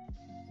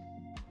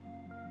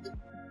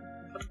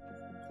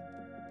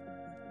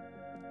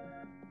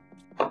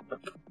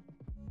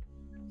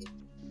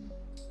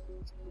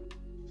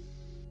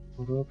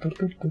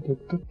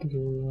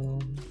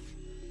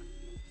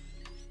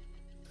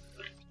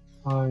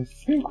 I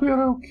think we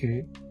are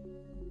okay.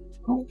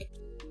 Okay.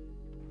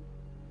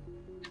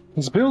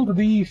 Let's build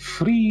the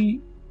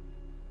free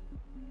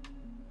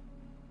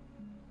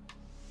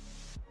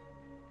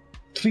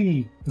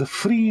tree, the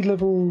free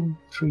level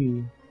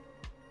 3.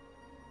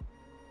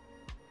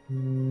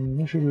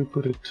 Where should we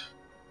put it?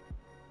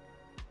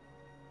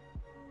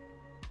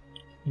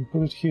 We'll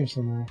put it here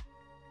somewhere.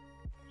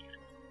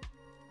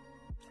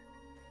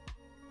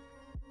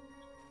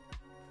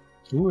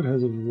 Ooh, it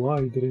has a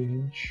wide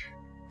range.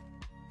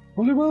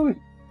 Holy moly!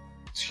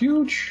 It's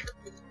huge!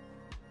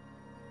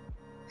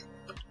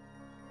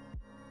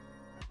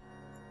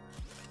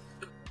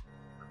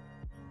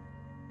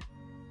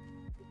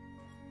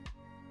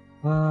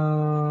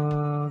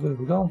 There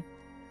we go.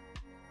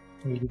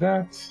 Maybe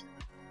that.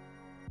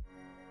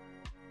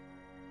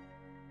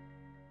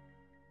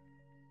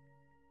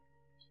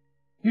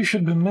 You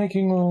should be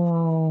making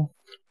a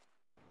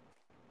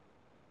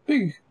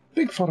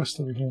big forest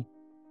over here.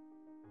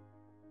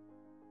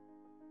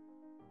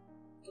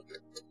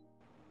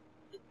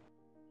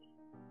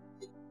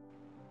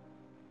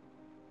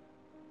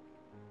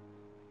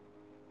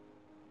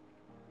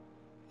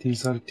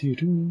 These are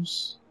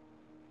Tirus.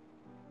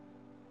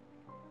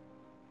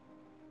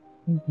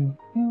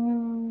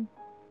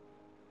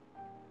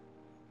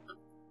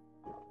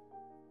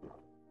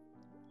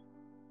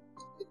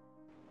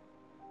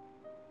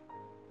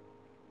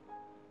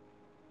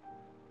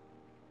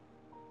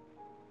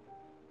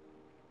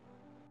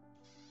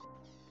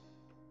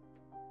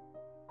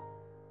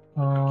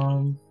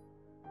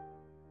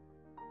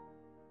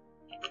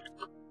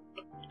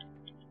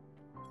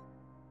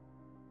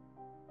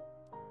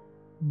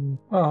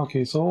 Oh,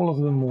 okay, so all of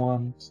them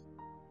want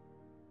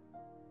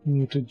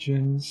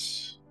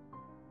mutagens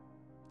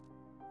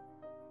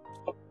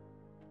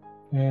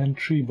and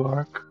tree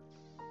bark.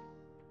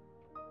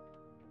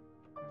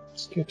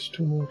 Let's get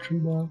 2 more tree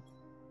bark.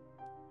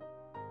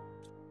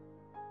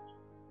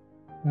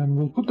 And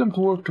we'll put them to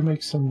work to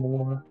make some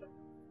more.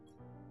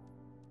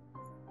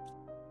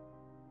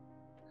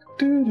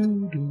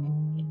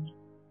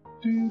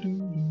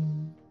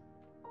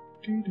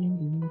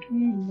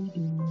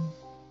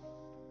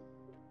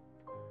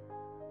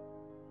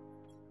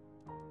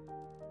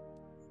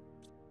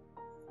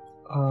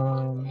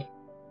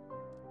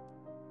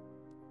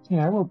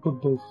 Yeah, I will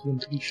put both of them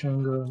to be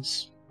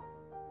Shanghais.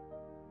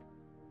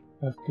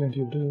 I have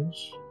plenty of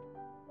those.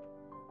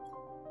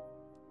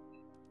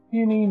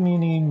 Eeny,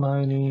 meeny,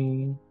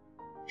 miny,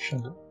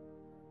 Shanghai.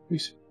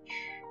 Research.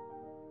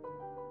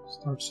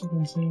 Start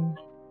sequencing.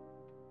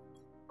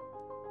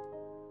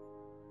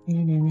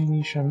 Eeny,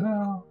 meeny,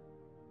 Shanghai.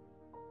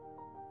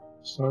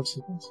 Start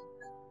sequencing.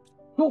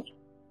 Cool.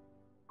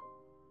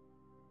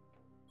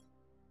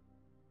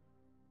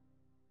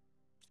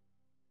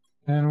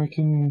 And we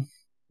can,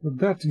 with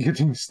that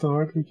getting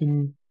started, we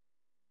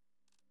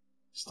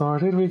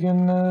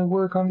can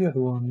work on the other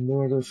one. The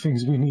other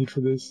things we need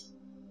for this,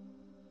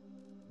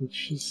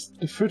 which is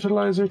the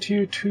fertilizer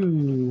tier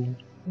 2.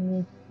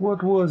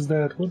 What was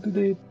that? What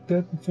did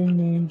that thing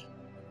mean?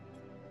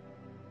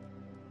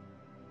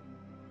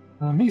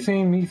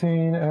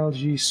 Methane,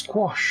 algae,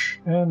 squash,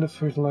 and the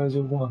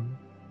fertilizer 1.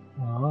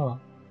 Ah.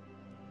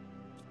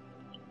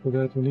 For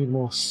that we need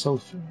more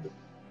sulfur.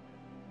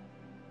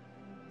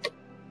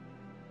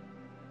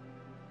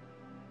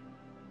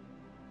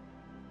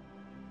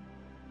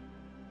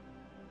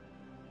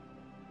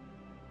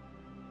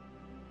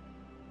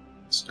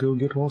 Let's go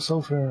get more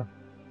sulfur.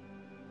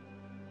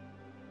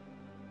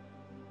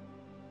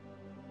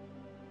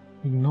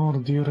 Ignore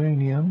the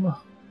uranium.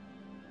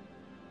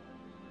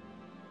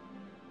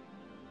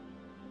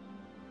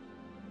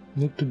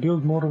 Need to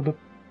build more of the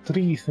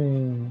 3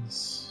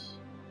 things.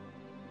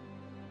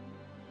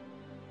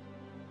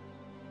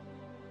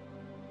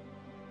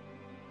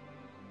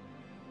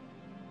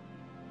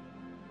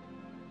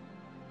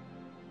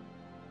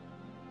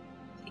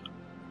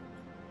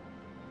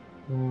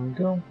 There we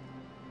go.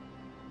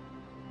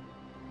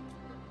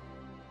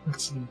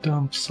 Let's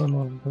dump some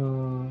of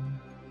the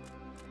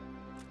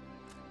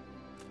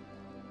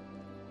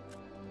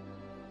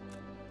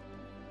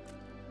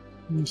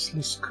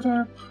useless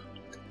scrap.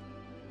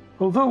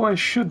 Although I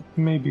should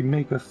maybe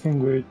make a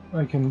thing where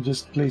I can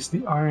just place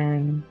the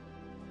iron.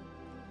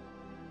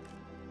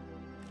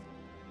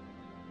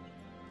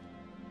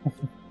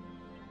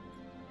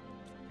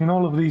 In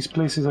all of these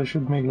places I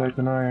should make like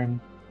an iron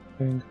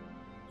thing.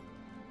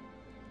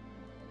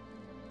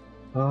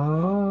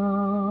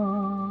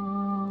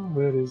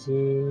 Where is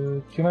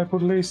it? Can I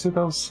place it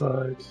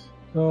outside?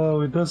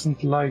 Oh, it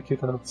doesn't like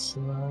it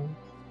outside.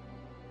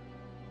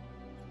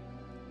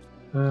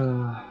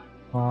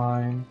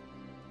 Fine.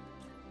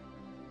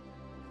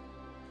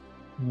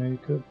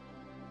 Make it.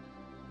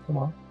 Come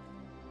on.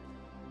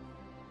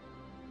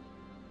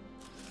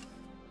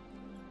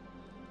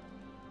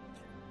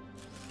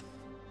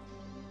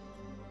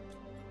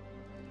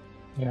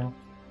 Yeah.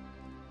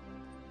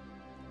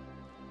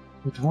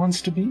 It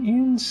wants to be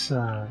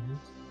inside.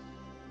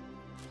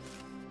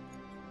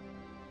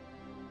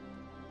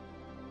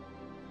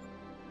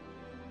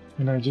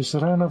 And I just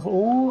ran out of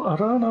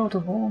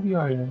all the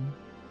iron.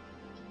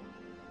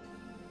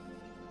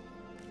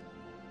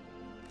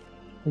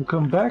 We'll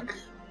come back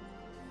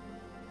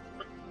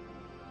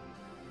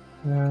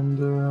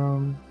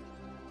and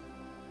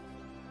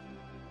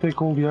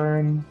take all the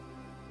iron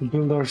to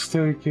build our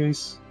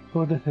staircase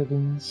for the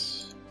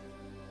heavens.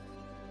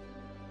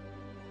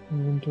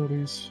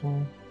 Inventory is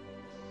full.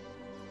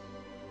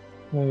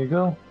 There you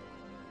go.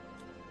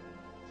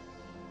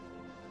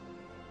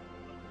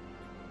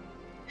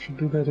 Should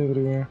do that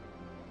everywhere.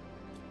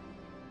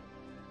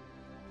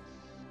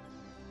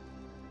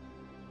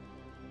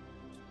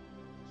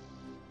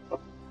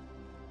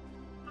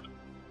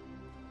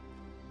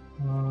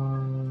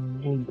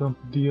 We'll dump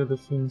the other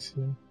things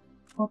here.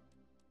 Up.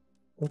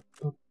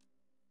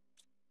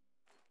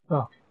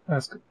 Oh,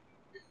 that's good.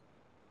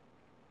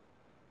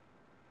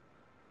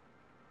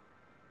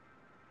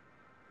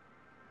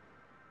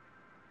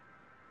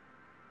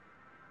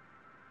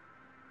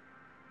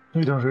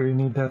 We don't really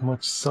need that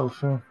much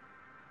sulfur.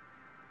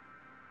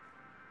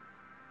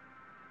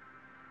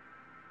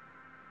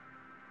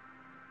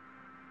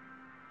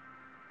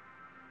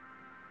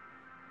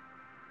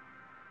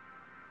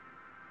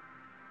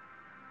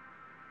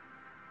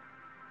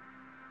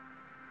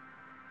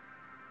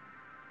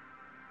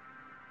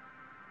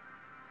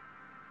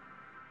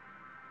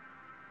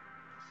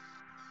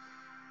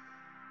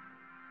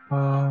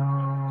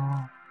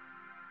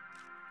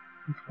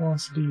 It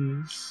wants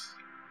these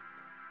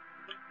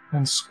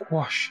and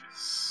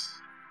squashes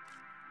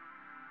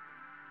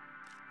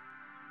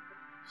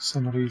for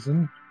some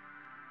reason.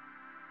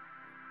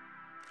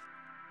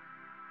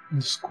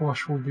 And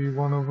squash will be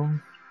one of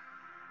them.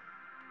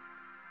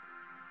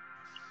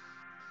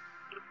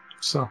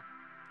 So,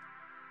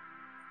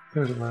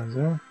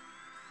 fertilizer,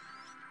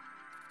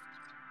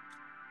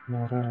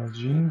 more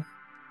algae.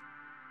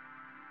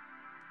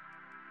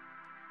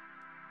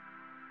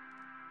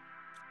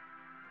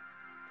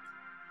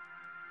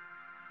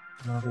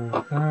 Another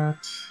of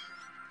that.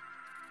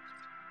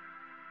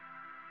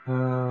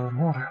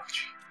 More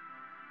algae.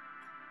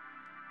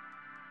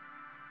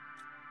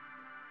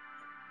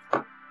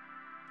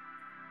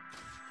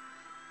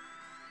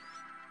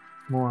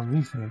 More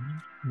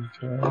methane.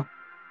 Okay.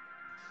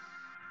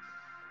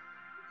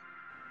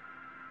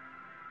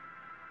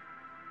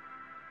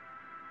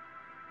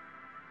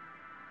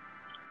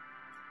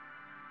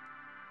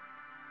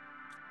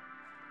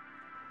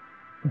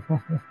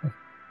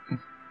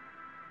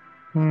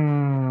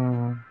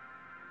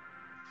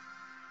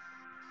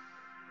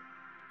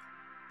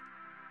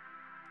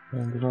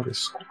 And another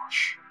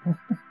squash.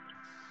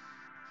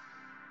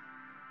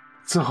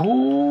 It's a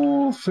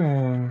whole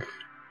thing.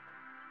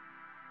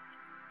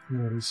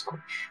 Another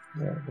squash.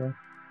 There we go.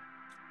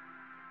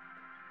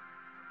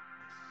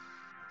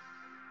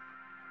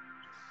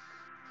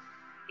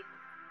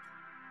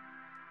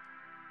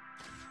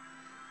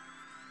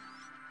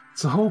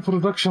 It's a whole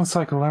production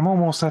cycle. I'm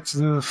almost at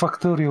the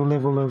factorial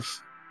level of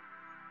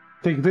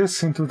take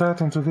this into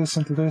that, into this,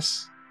 into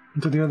this,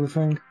 into the other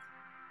thing.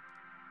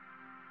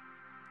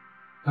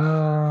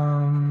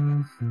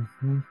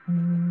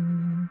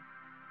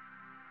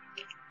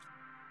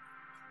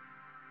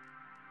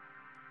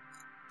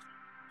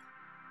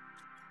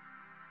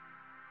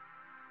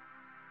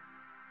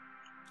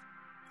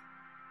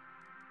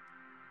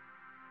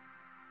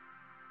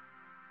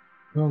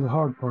 Well, the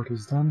hard part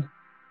is done.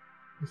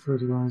 The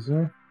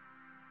fertilizer.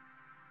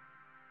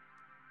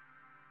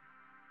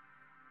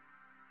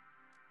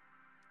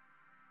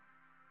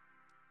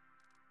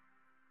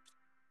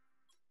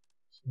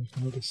 So there's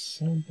another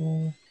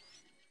sample.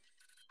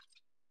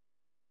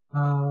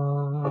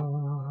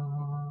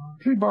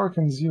 Tree bark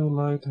and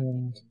zeolite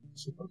and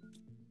super.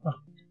 Ah.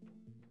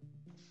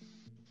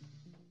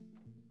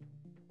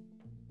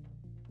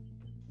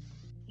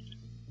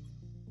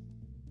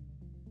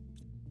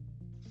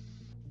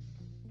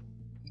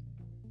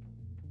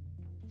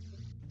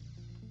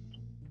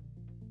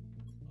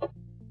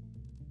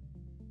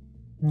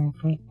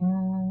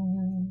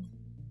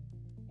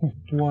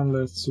 One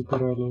last super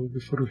alloy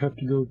before we have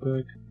to go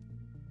back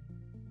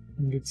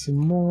and get some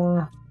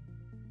more.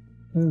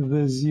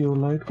 The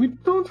zeolite. We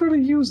don't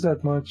really use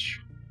that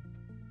much.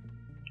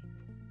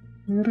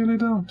 We really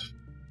don't.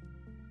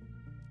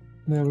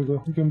 There we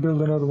go. We can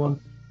build another one.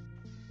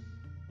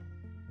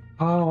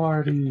 How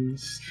are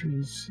these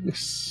trees?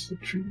 Yes, the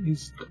tree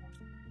is done.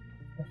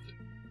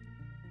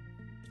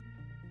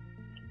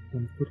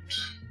 Input.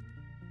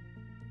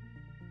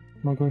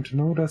 Am I going to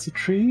know that's a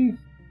tree?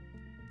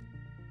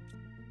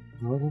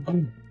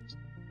 Probably not.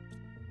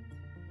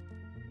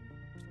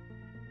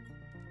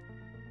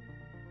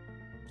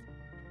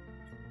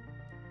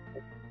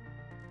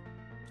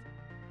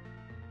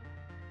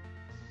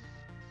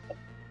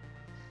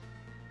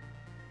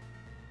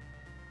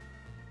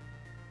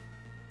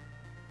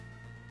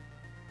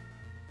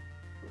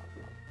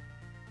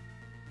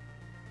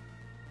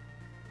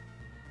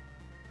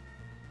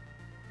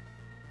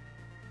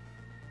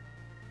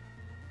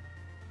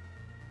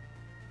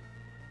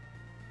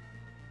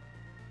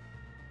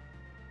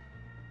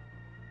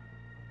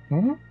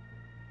 Hmm?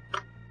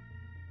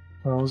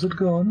 How's it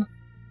going?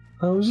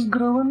 How's it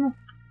growing?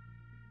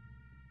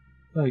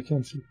 Oh, I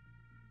can't see.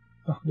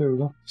 Oh, there we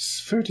go.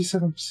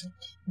 37%.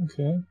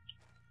 Okay.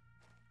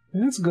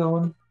 It's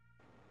going.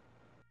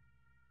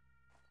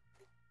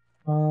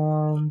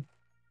 I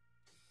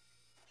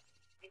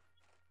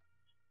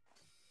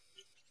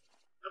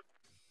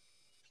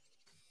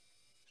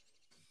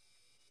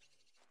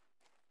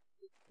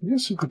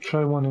guess you could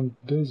try one in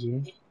the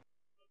desert.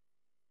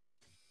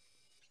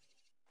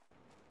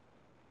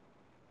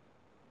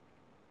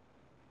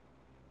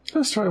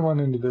 Let's try one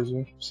in the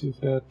desert. See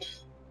if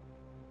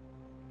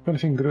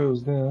anything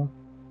grows there.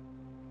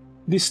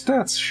 The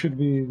stats should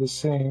be the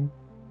same.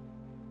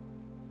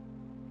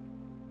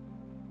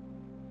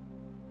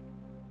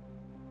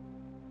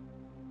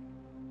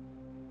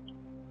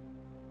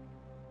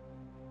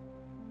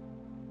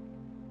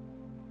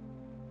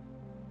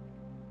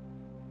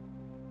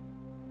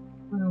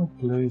 I'll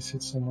place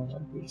it somewhere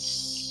like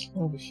this.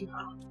 Over here.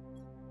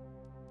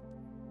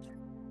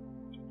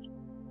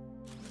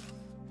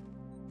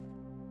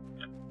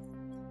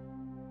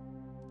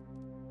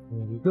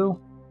 There we go.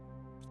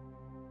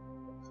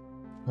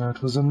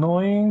 That was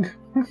annoying.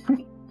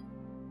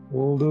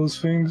 All those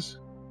things.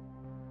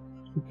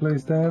 To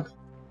place that.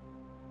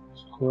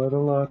 It's quite a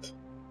lot.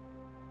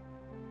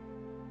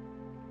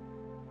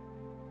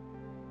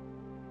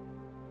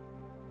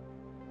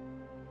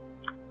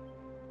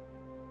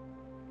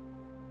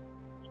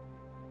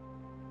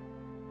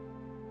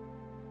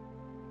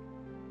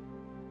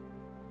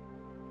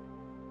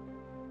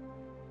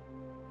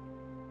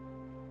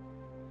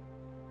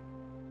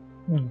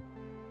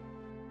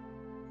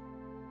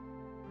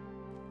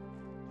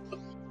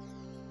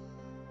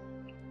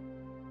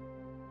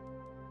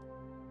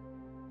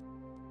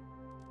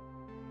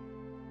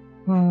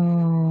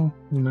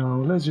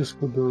 No, let's just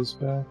put those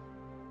back.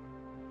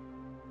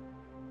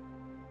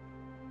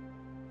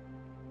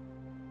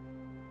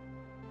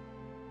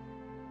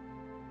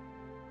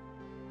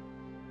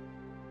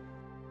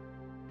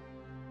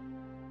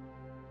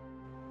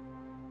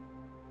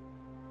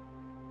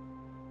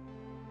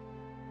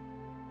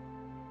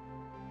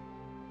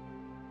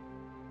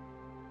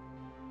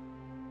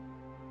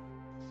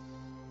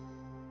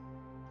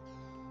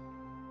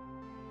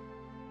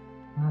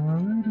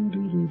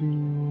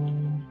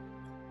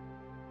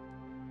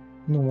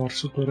 No more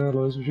super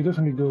alloys, we should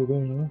definitely go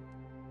there.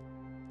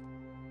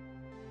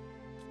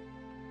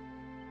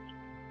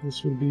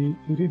 This will be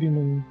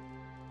iridium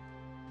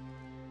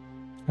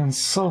and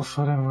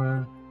sulfur, and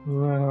we're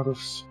running out of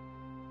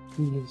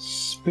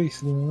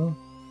space there.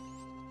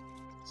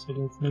 So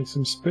let's make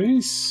some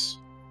space.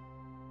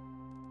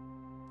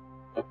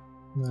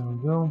 There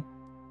we go.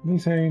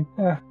 Methane.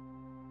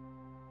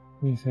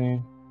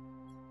 Methane.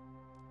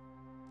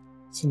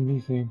 Some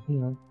methane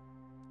here.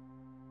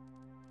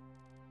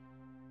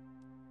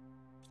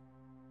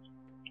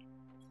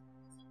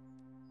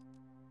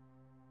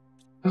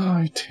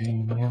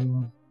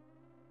 Titanium.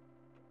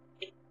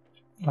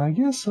 I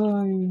guess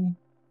I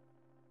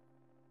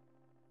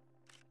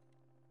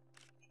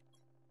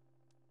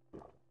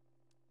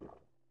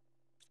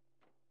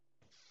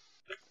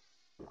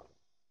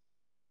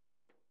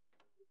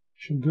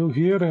should go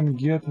here and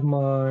get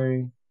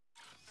my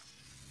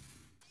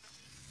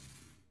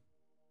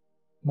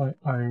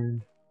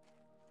iron.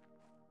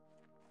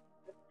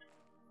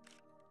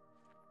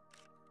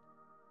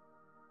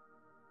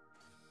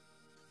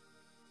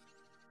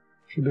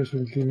 Should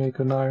definitely make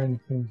an iron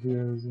thing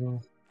here as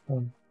well.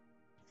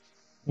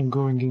 I'm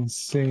going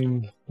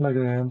insane like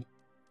I am.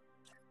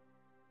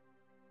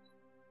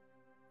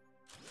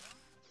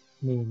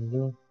 There we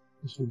go.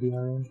 This will be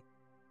iron.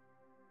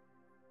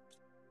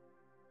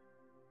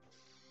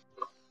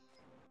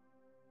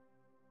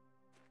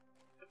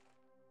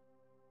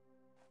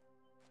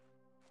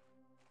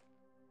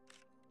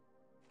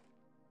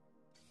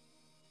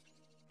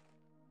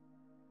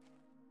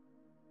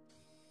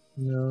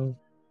 No.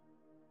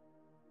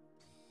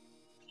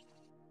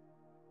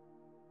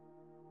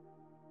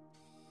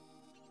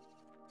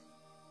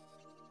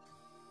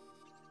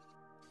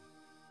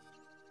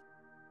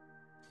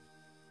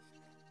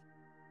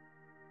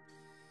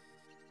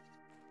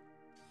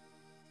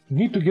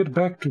 need to get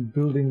back to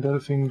building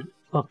that thing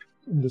up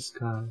in the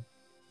sky.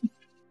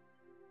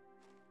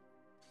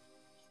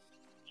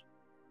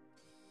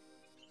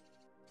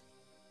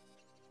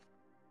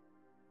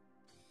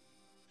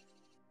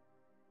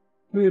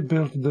 We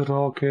built the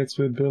rockets,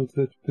 we built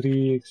the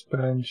 3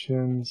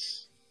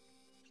 expansions.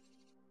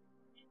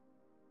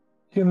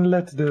 Can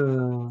let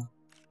the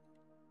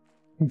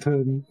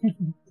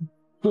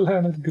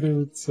planet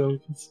grow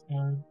itself, it's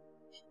fine.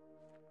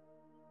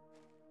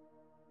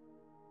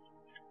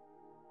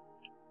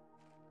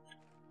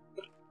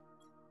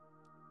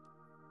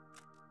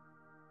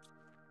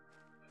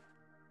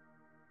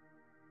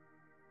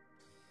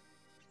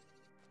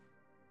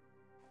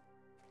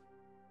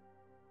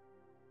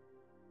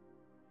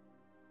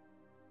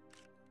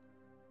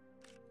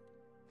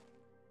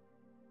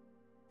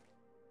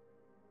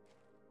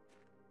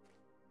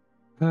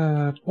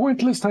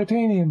 Pointless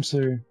titanium,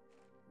 sir.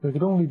 I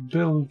could only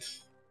build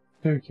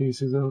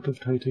staircases out of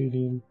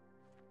titanium.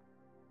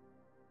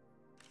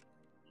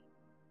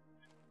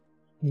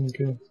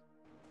 Okay.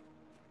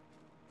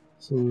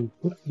 So we'll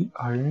put the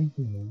iron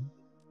here.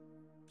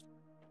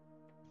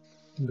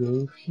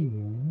 Go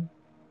here.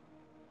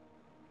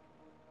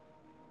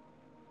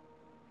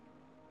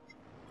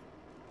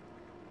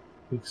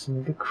 Take some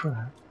of the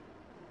crap.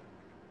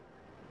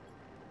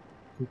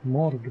 Take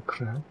more of the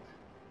crap.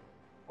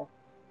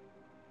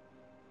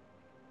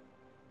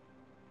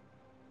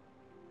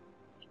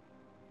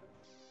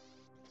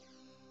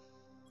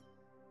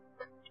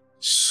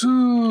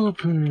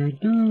 Super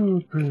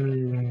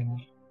duper.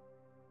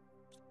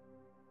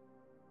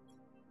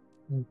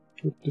 I'll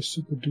put the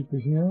super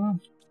duper here.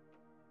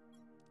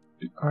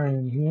 The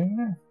iron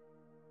here.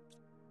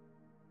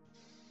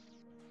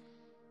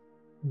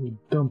 We'll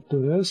dump the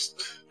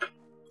rest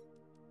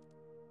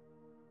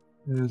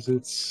as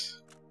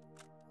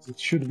it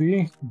should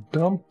be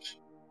dumped.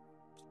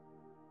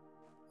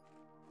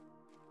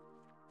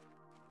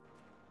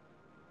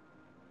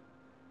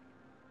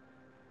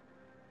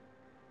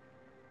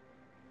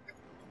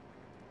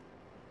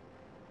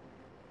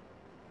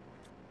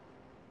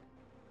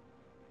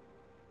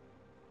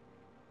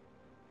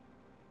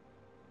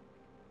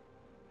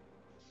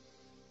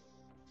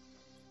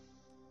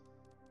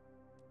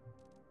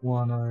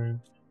 One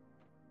iron.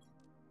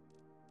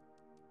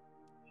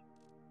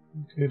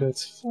 Okay,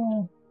 that's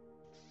 4.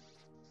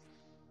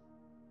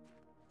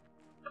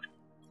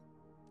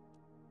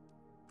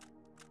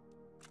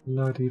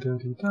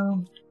 La-di-da-di-da.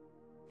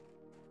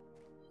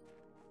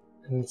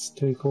 Let's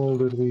take all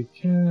that we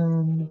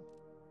can.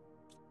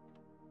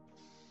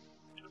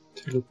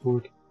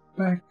 Teleport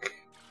back.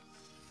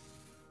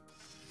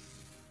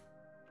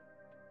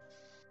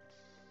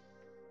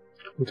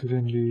 Put it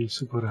in the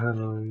super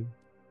alloy.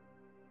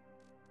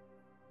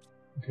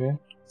 Okay,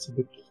 it's a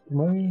bit of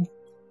money.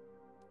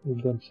 We'll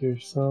dump here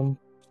some.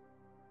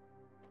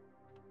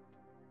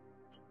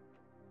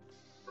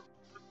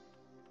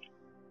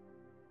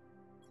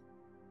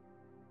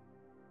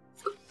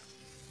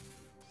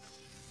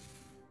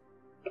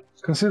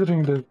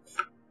 Considering that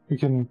we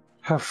can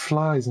have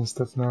flies and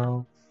stuff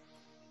now,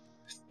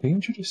 it's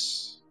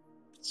dangerous.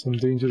 Some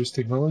dangerous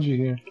technology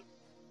here.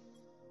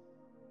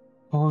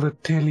 All the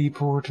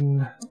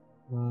teleporting.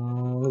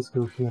 Let's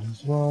go here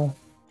as well.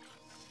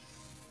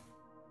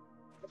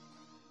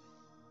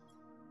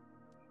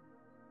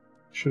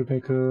 Should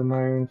make an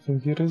iron thing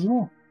here as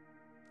well.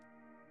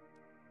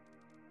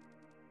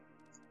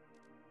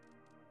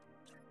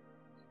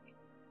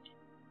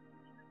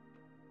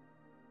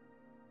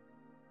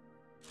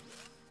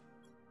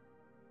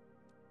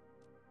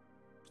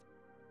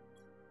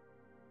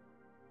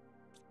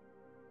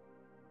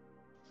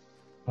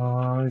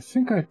 I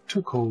think I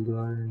took all the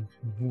iron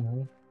from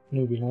here.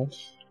 Maybe not.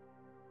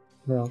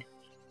 No.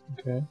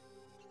 Okay.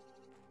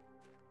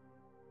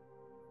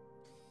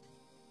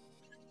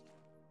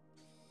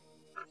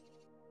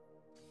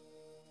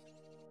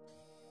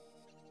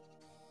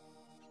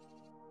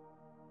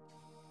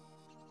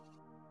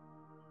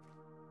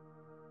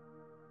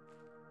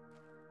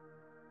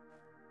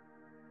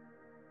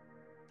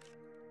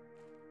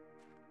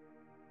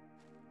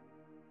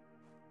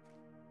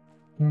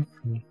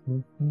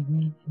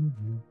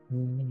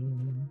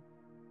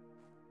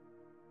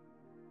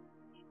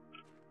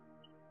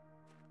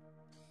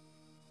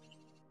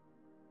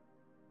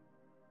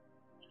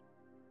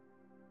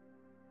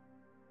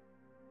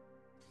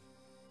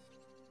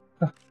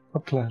 A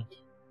plant.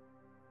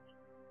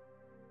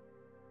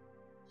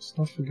 Let's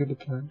not forget the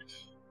plant.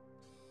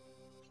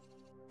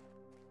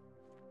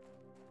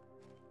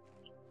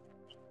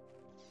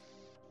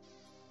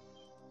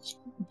 Let's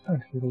put the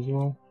plant here as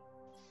well.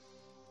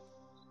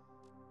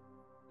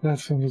 That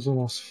thing is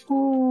almost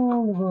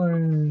full of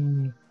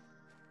iron.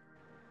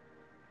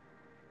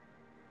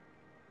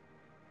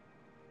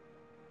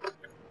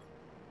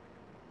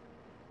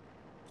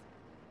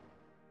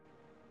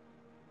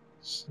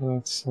 So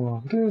that's some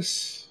of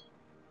this.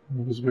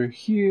 Because we're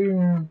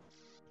here.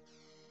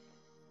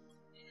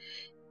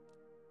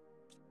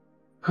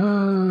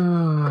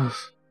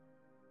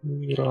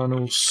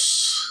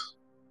 Uranus.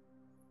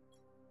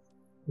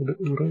 The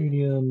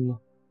uranium.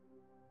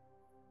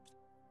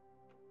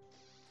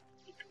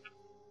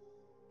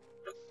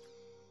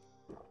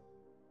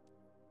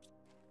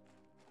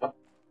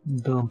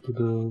 dump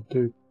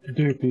the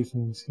dirty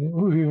things here.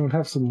 Oh, we even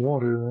have some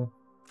water there.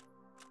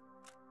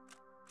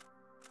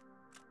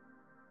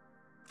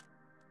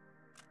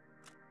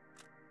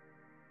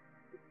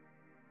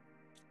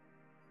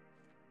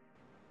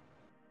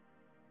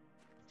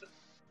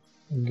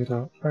 And get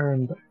our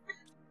iron back.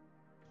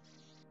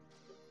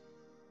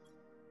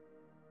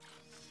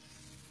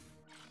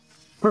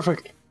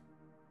 Perfect!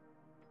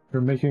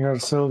 We're making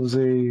ourselves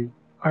a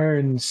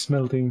iron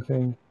smelting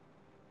thing.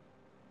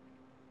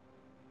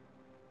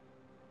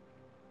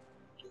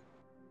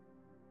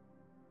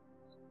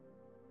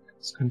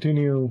 Let's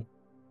continue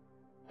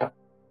to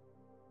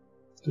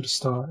the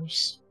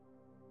stars.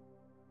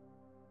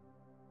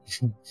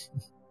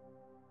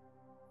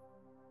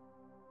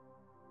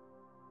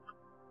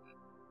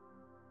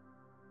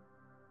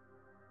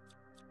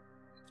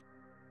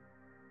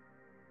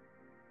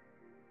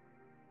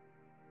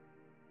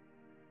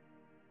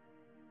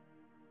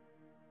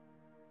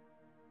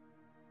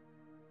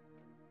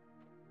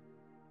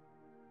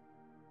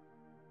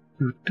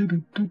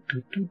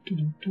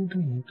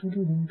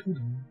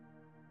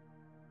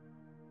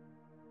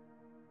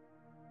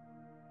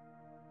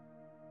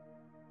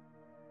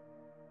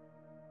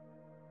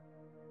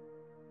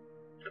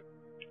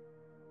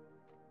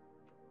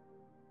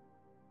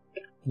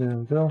 There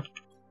we go.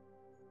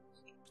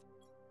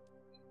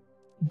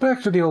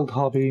 Back to the old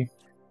hobby.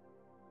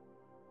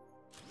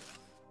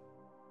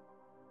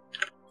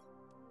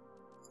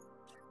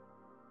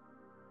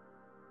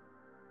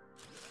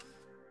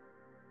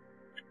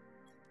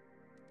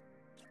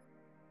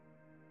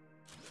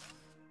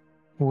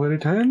 Where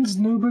it ends,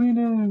 nobody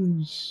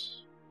knows.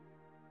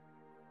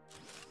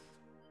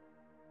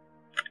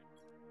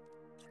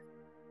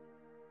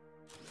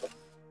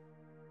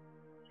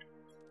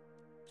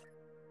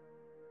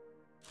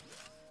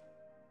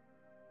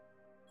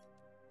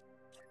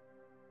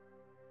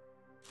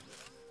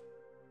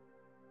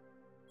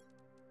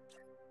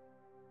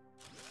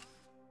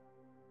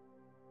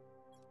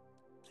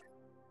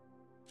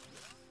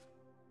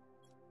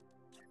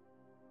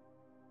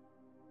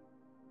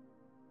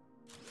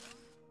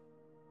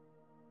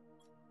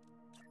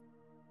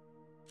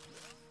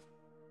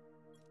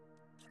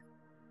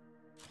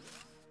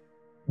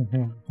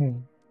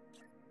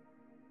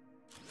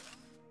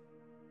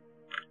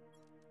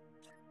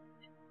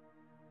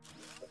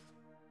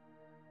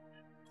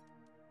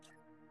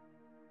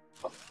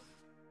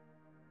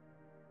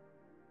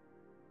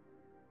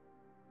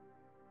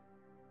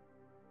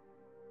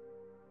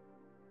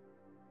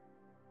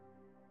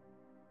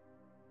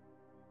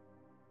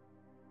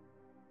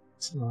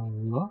 It's a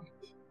lot.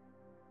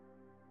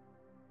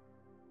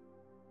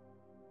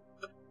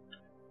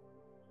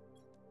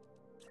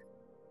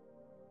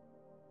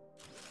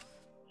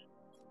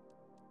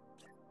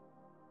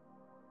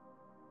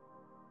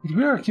 But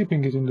we are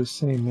keeping it in the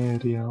same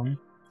area.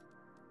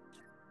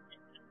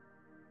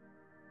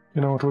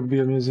 You know what would be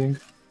amusing?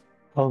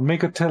 I'll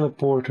make a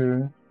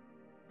teleporter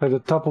at the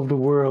top of the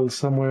world,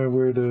 somewhere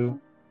where the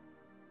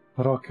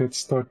rockets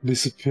start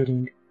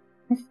disappearing.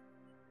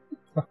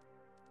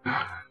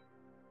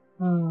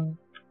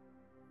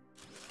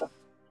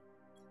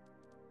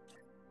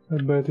 I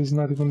bet it's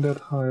not even that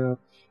high up.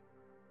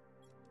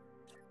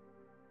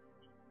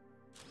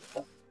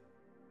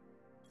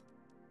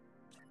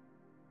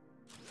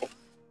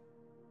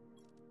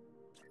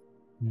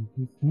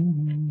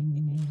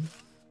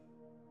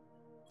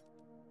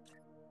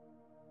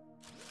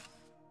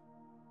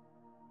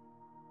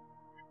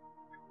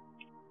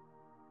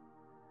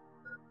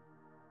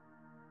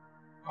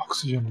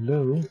 Oxygen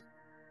low.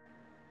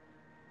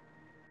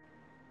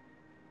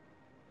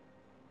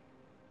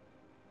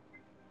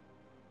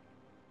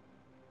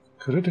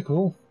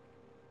 Critical.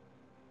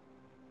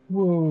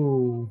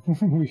 Whoa,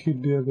 we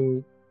hit the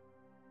other.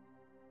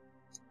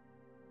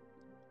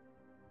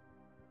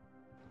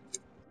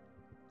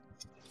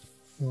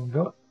 There we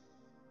go.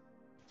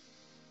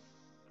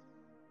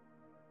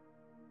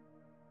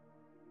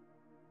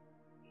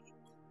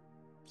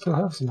 Still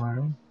have some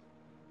iron.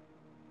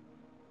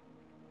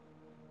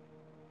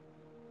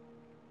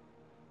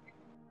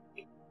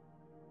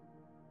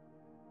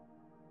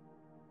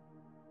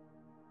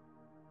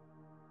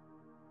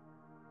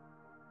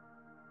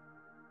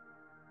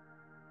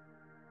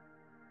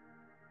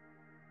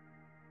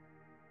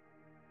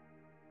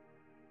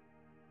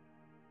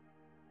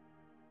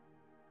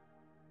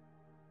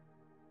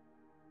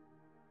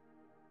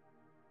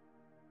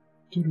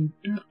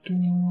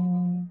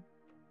 Do-do-do-do.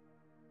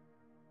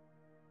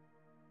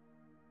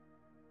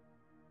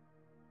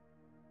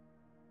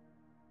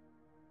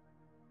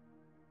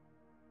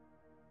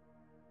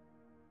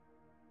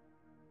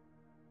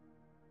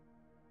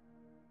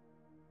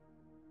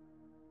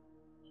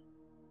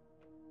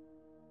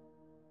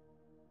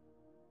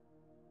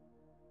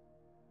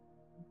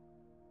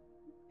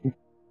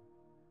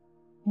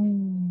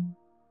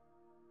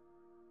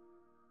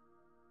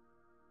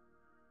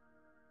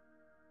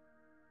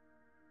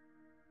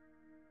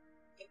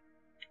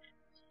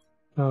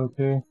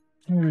 Okay,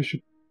 maybe we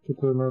should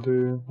put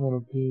another one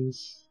of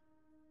these.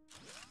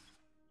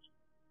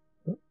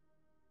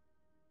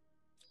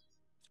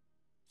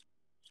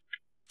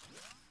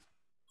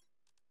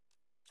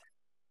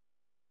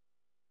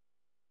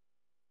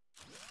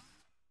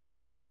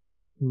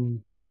 How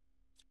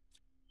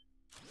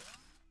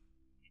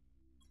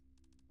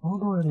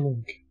do I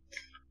link?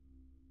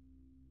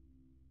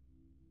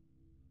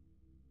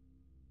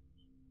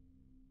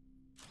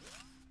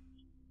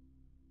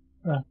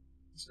 Ah,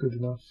 it's good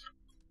enough.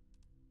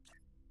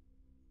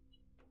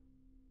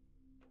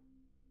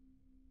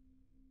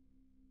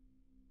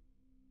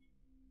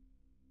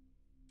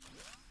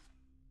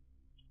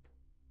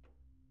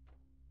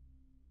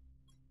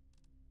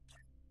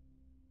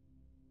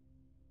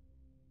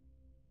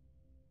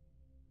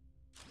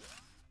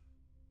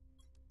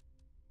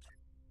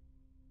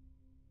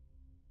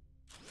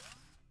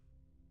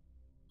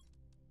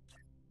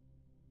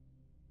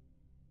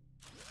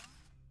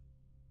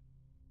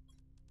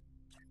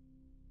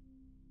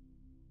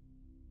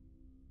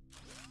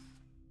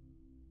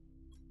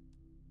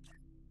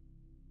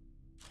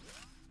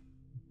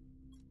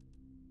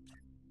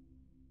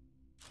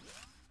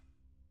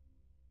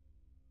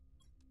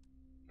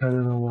 I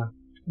don't know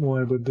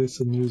why, but this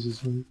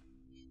amuses me.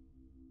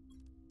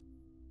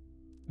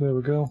 There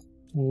we go.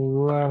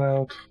 Ran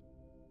out.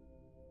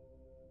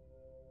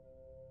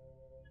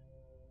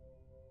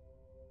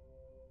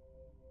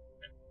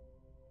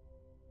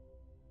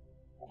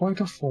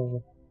 Quite a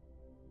fall.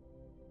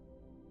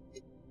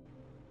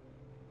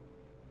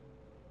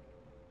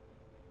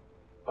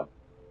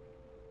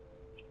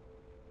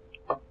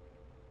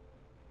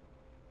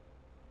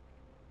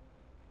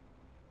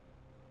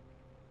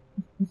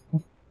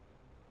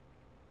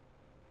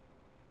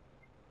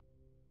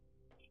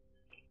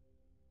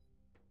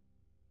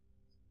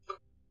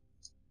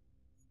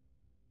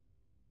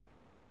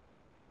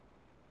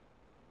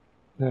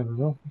 There we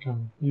go.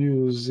 Can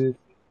use it.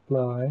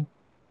 Fly.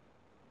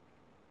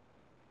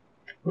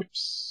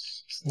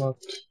 Oops. It's not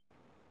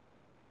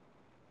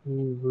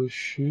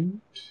overshoot.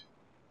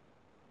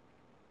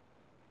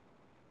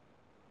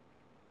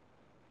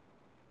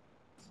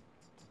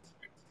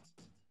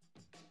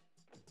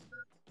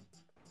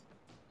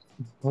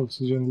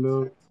 Oxygen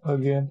low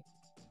again.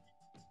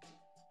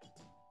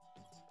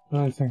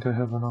 I think I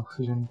have an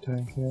oxygen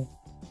tank here.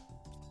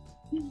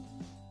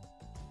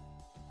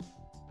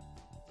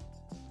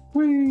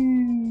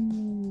 Whee!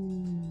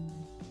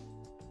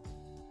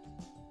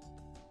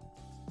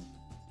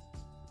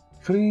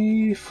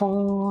 Free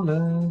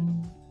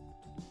falling.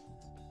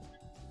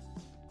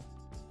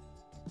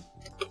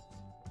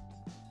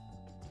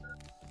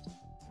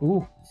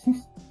 Ooh.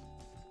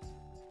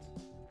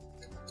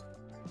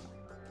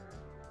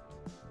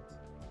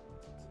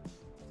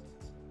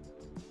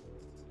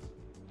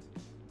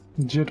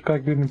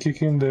 Jetpack didn't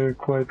kick in there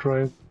quite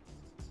right.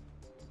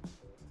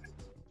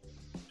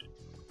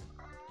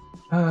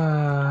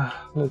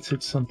 Let's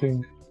hit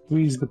something.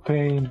 Ease the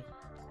pain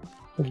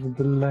of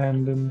the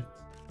landing.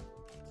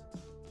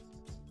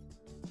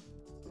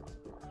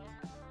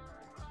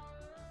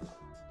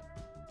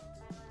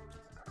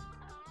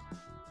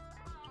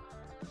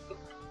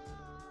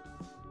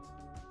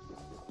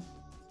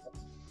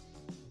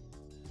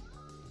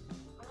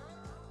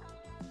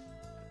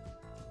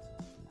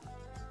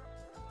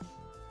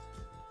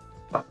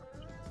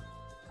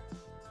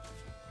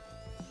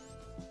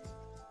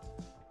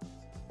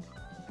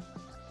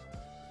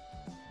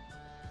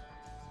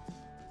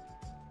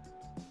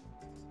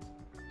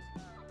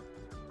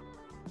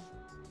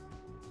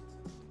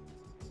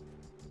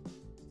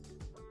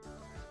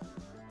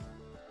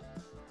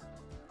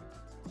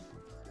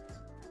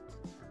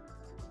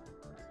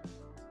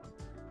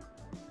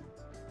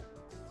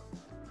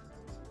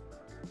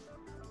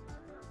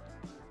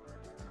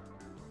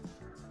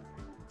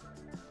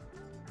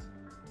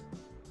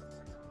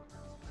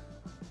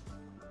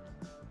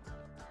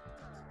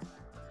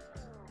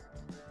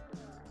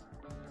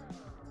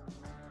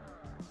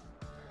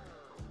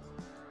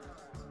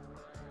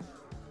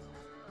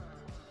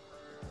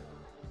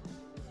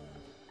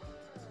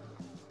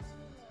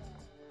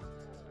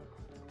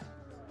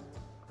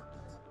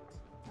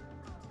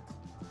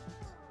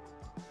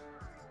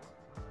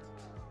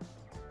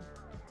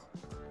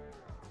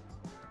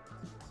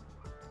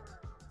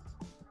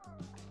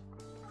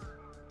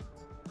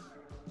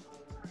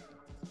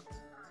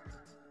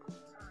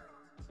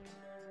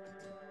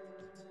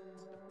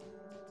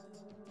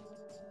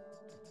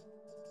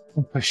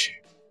 Push.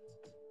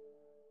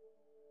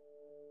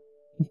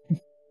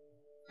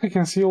 I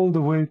can see all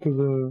the way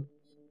to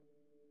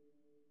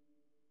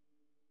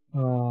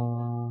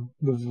the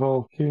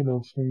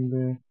volcano thing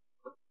there.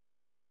 I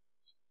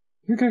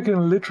think I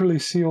can literally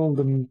see all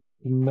the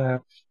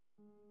map.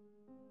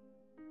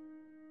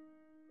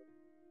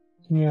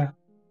 Yeah,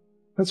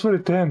 that's where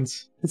it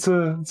ends. It's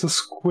a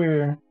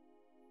square.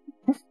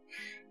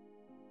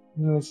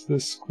 That's the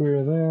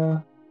square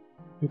there.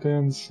 It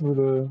ends with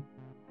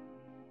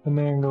an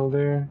angle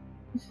there.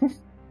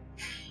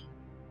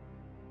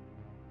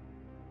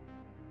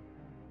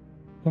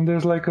 And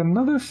there's like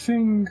another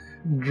thing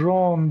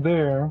drawn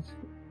there.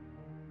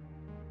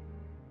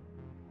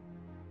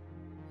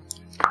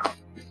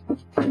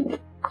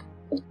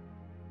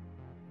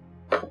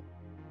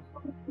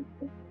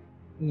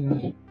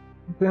 Yeah.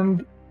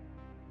 And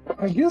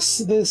I guess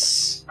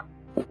this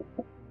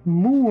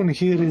moon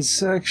here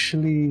is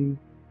actually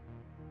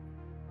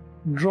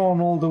drawn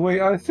all the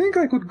way. I think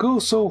I could go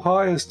so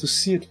high as to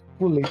see it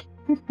fully.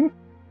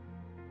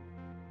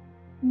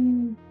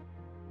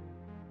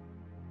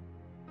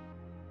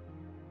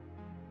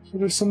 So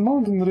there's some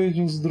mountain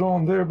regions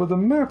drawn there, but the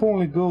map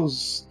only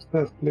goes to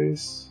that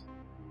place.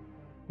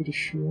 Pretty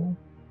sure.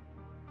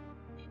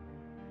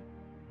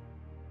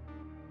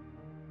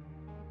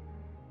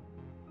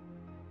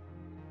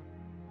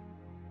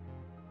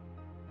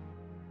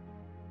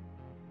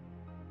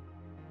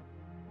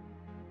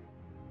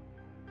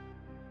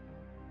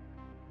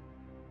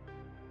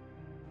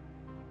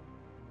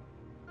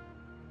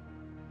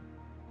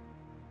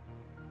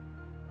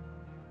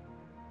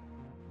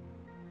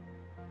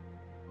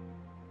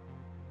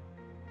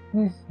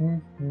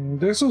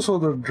 There's also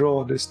the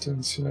draw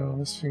distance, you know,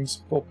 as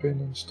things pop in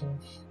and stuff.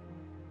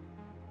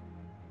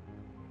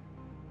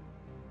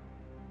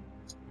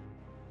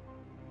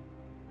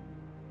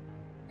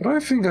 But I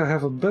think I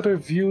have a better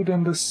view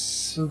than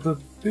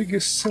the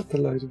biggest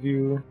satellite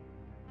view.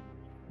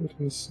 Let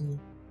me see.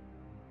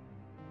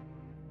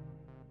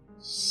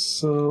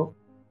 So,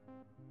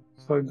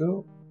 if I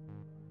go...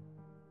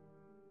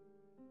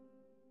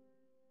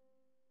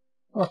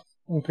 Oh,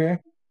 okay.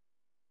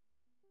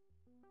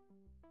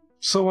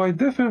 So I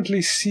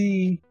definitely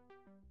see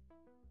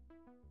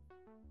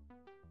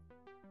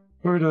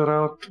further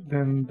out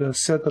than the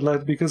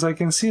satellite because I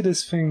can see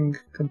this thing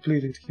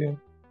completed here.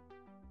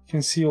 You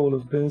can see all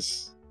of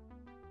this.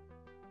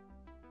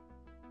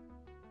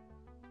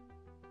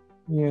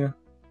 Yeah.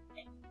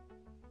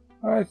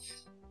 I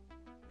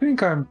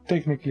think I'm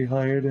technically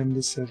higher than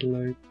the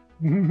satellite.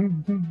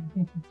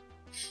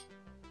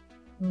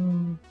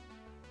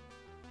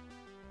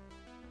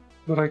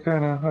 But I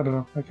kinda, I don't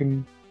know, I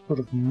can sort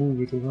of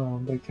move it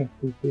around. I can't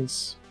do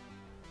this.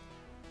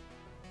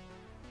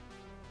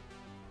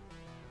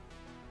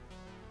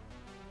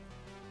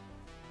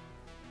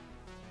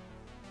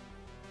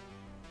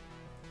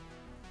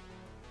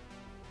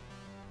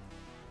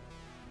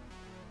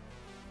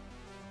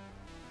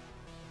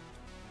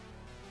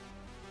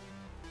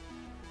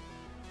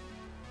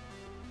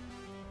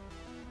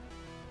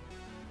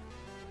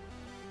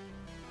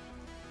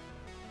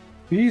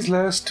 These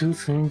last two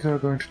things are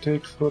going to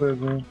take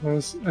forever,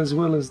 as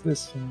well as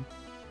this thing.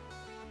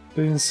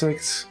 The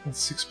insects at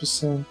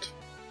 6%.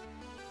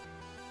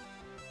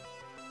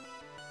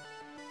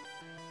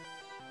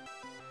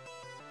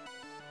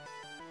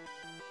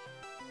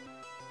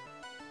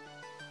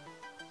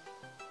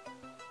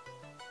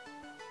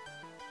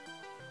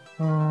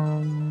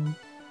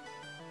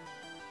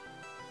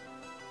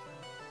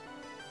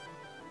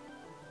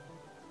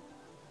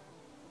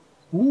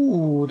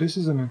 Ooh, this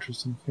is an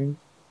interesting thing.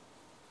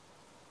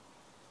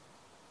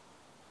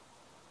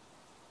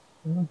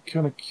 I'm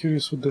kind of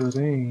curious with the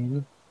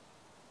rain.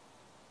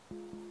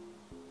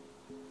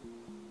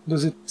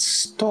 Does it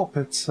stop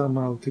at some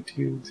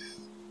altitude?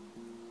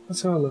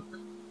 Let's have a look.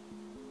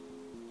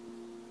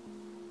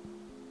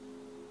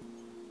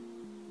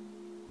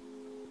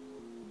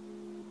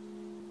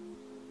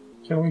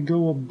 Can we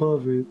go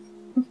above it?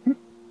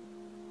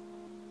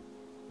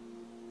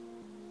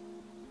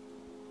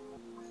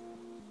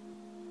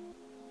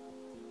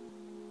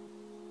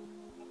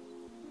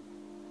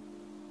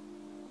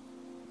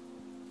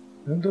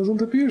 It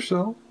doesn't appear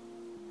so.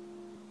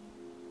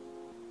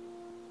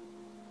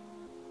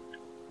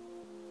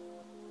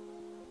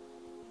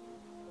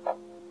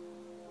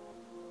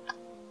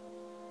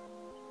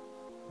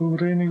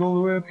 It's raining all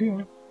the way up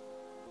here.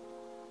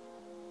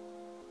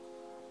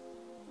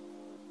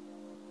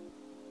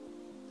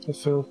 I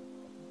fell.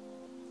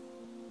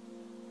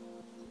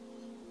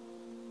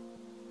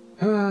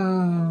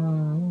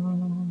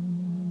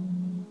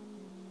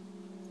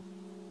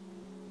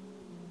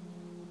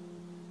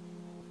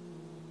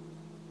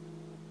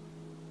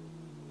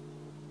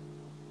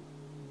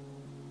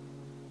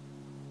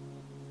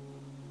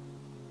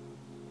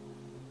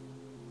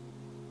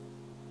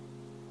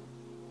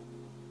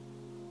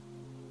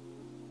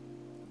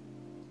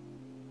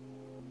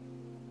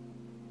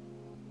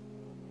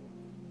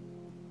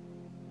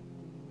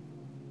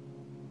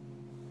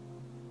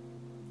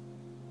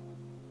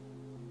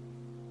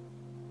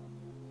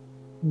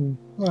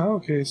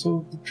 Okay,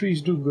 so the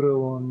trees do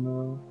grow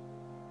on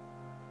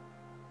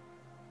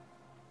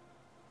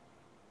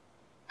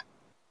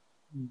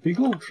big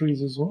old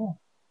trees as well.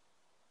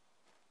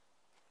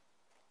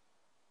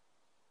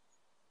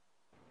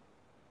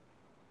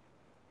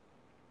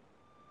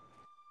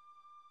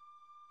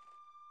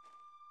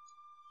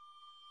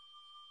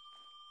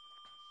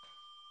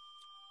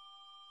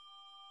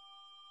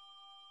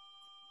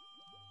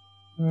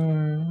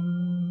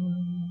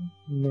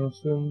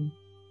 Nothing.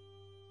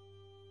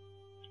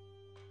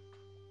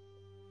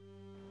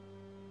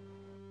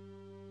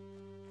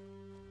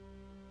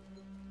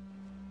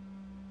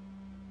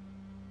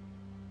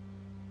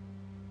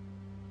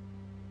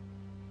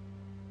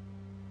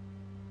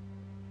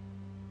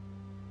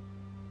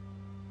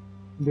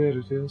 There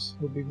it is,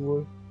 the big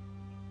boy.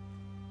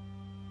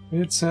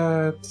 It's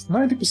at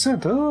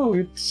 90%. Oh,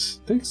 it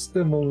takes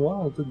them a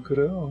while to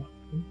grow.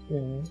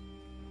 Okay.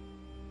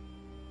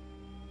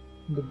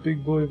 The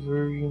big boy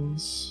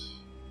variants.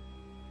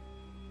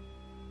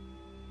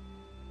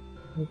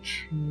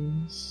 Which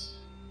means...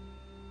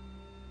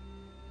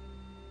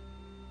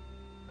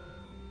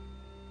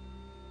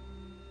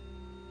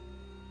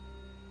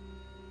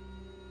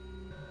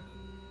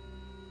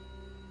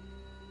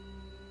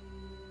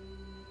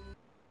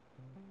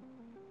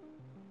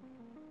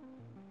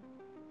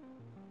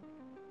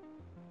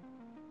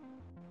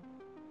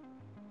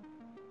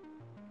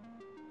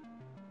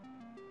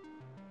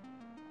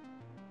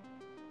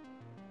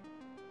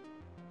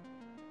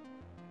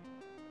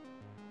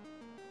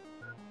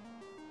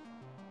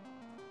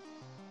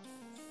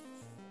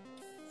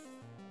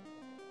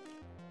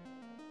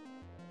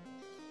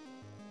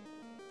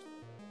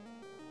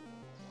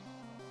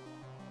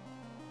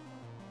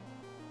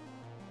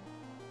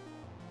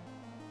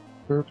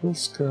 Purple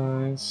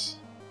skies.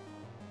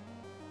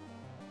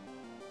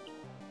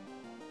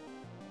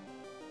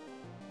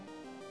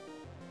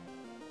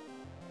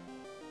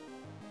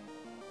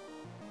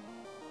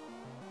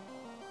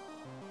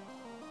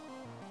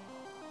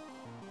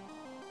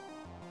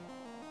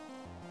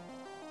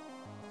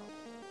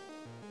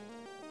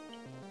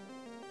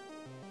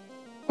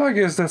 I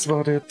guess that's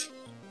about it.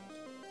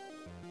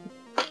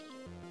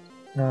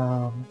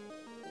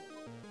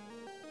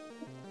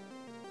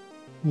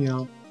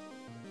 Yeah.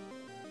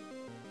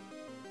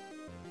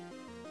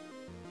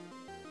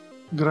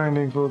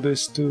 Grinding for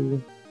this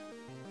to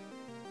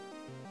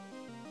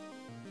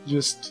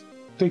just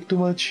take too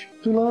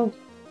long.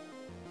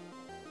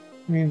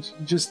 Means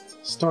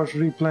just start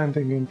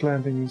replanting and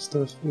planting and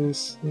stuff.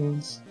 This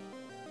means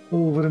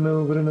over and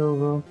over and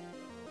over.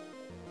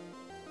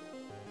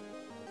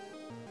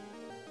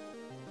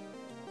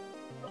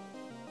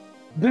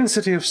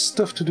 Density of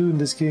stuff to do in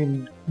this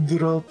game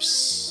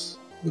drops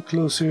the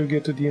closer you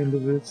get to the end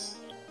of it.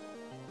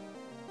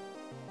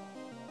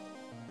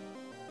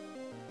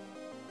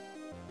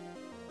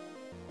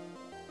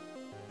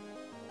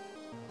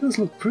 It does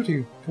look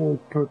pretty, all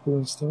purple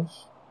and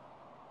stuff.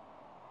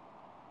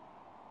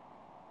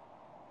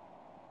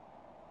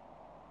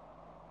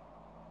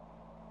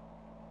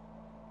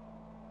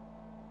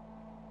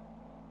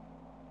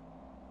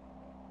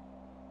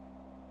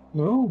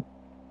 No.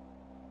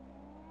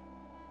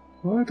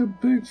 Quite a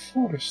big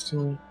forest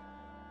here.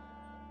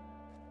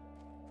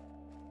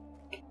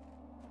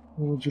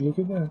 Would you look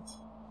at that?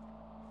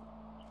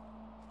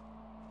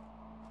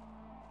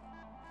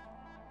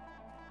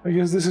 I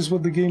guess this is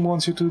what the game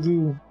wants you to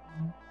do.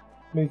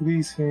 Make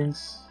these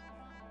things.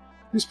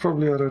 These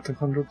probably are at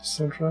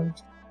 100%,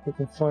 right? If I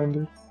can find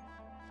it.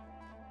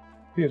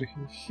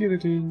 Here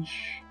it is.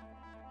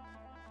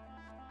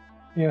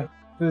 Yeah,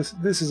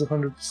 this is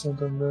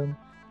 100% on them.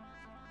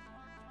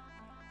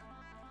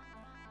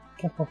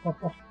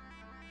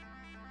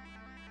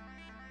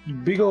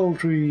 Big old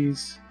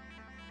trees.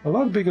 A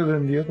lot bigger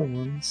than the other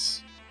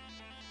ones.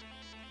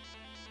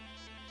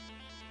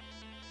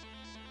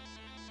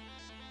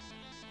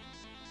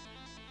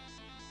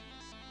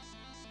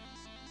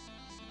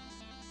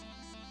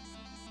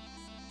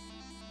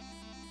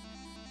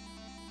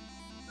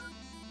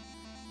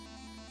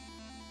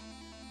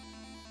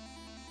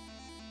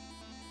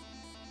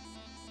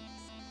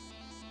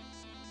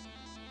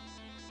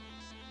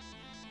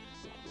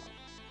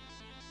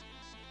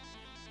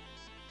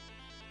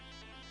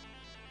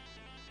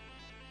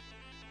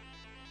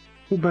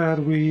 Too bad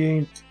we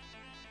ain't...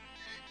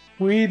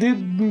 We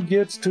didn't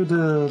get to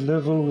the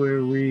level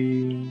where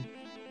we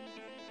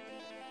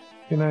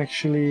can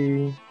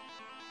actually...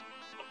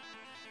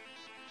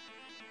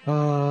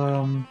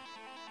 you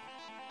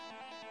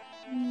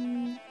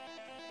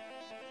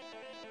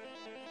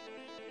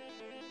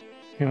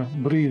know,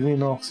 breathe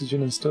in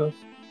oxygen and stuff.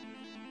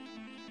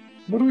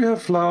 But we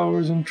have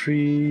flowers and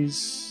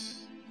trees.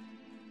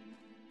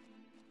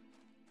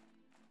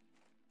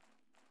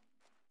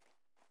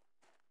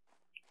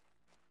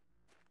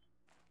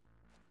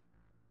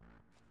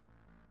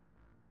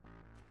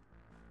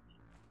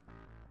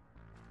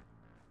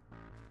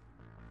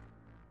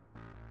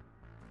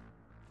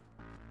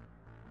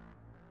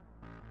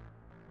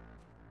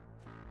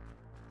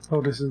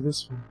 Oh, this is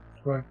this one.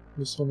 Right,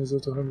 this one is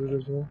at 100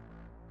 as well.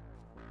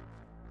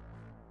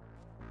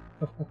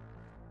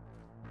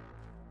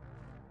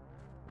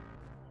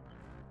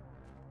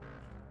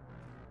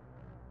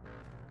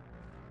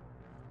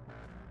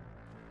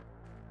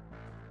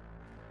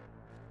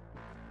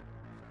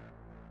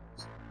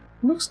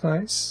 Looks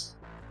nice.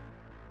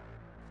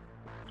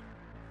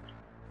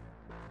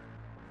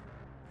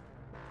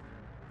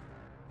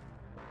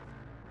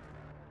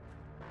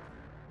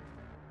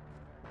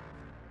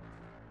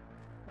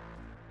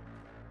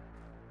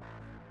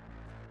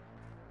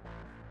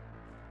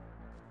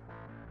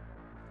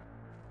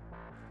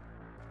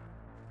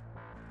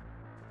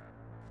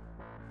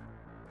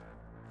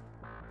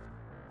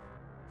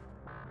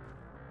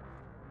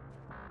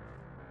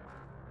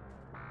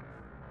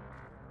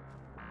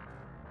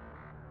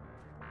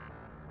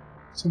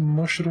 Some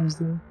mushrooms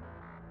there.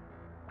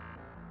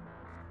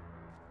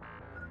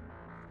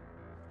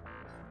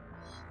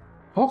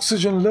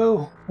 Oxygen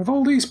low! With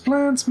all these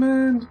plants,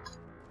 man!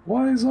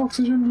 Why is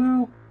oxygen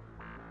low?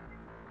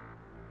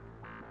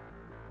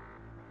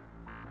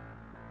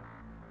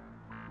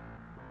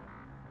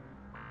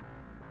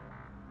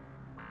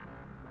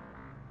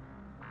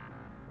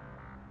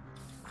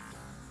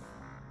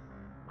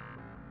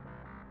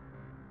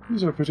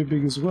 These are pretty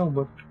big as well,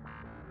 but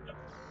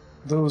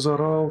those are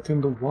out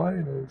in the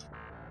wild.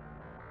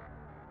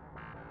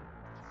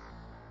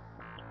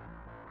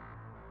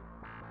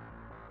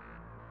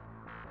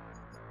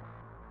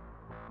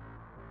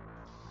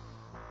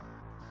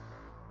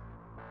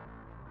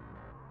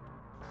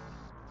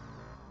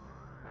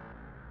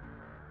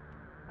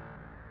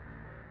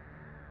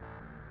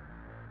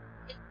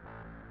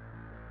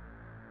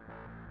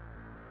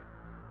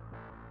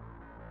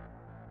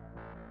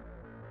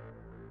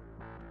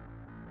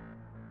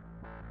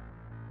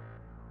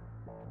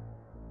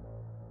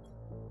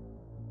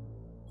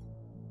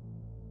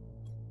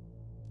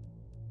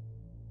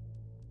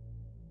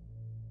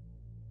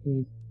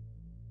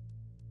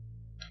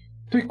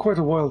 Take quite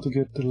a while to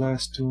get the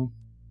last two,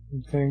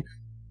 I think.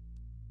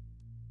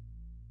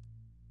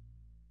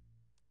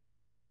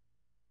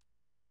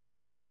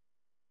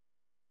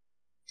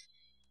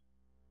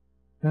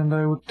 And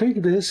I would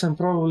take this and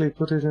probably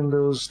put it in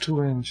those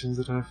 2 engines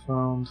that I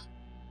found.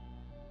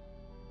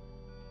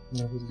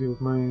 That would give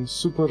my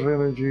super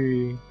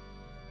energy.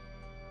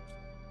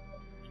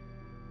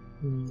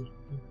 And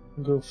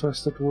go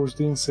faster towards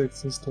the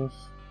insects and stuff.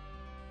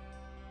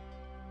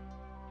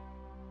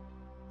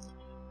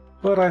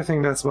 But I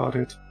think that's about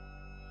it.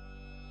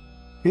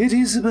 It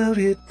is about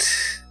it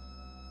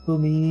for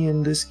me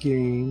in this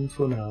game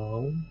for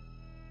now.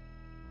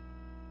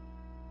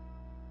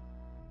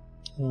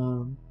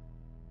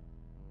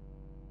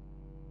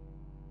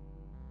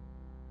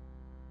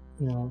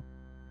 Yeah.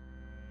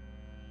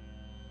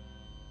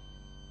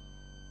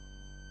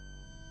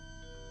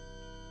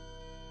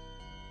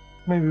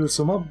 Maybe with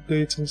some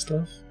updates and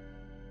stuff.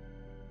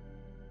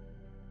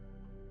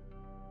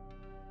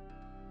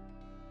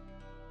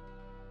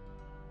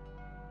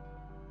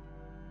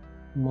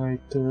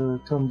 Might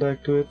come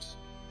back to it.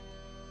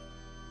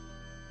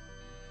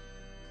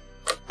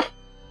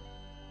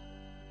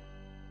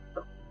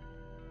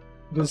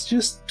 It's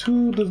just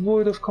too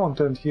devoid of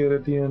content here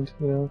at the end,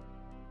 you know.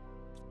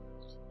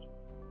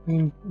 I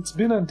mean, it's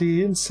been at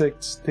the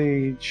insect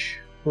stage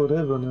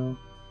forever now.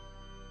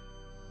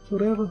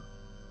 Forever.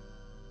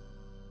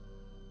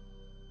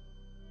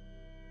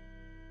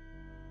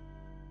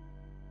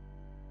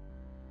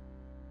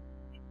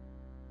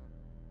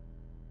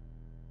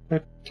 I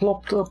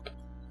plopped up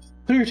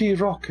 30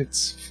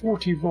 rockets,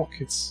 40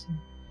 rockets,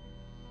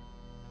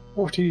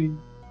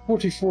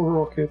 44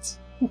 rockets.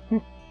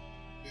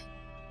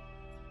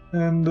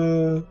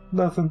 And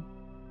nothing.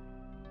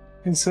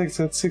 Insects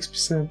at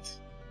 6%.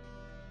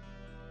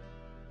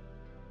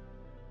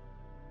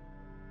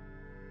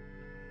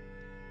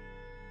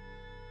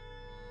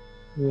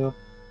 Yeah,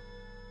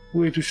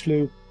 way too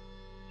slow.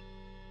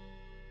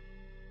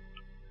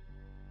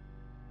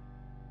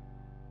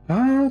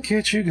 I'll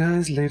catch you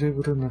guys later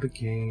with another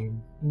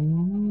game.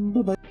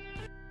 Bye-bye.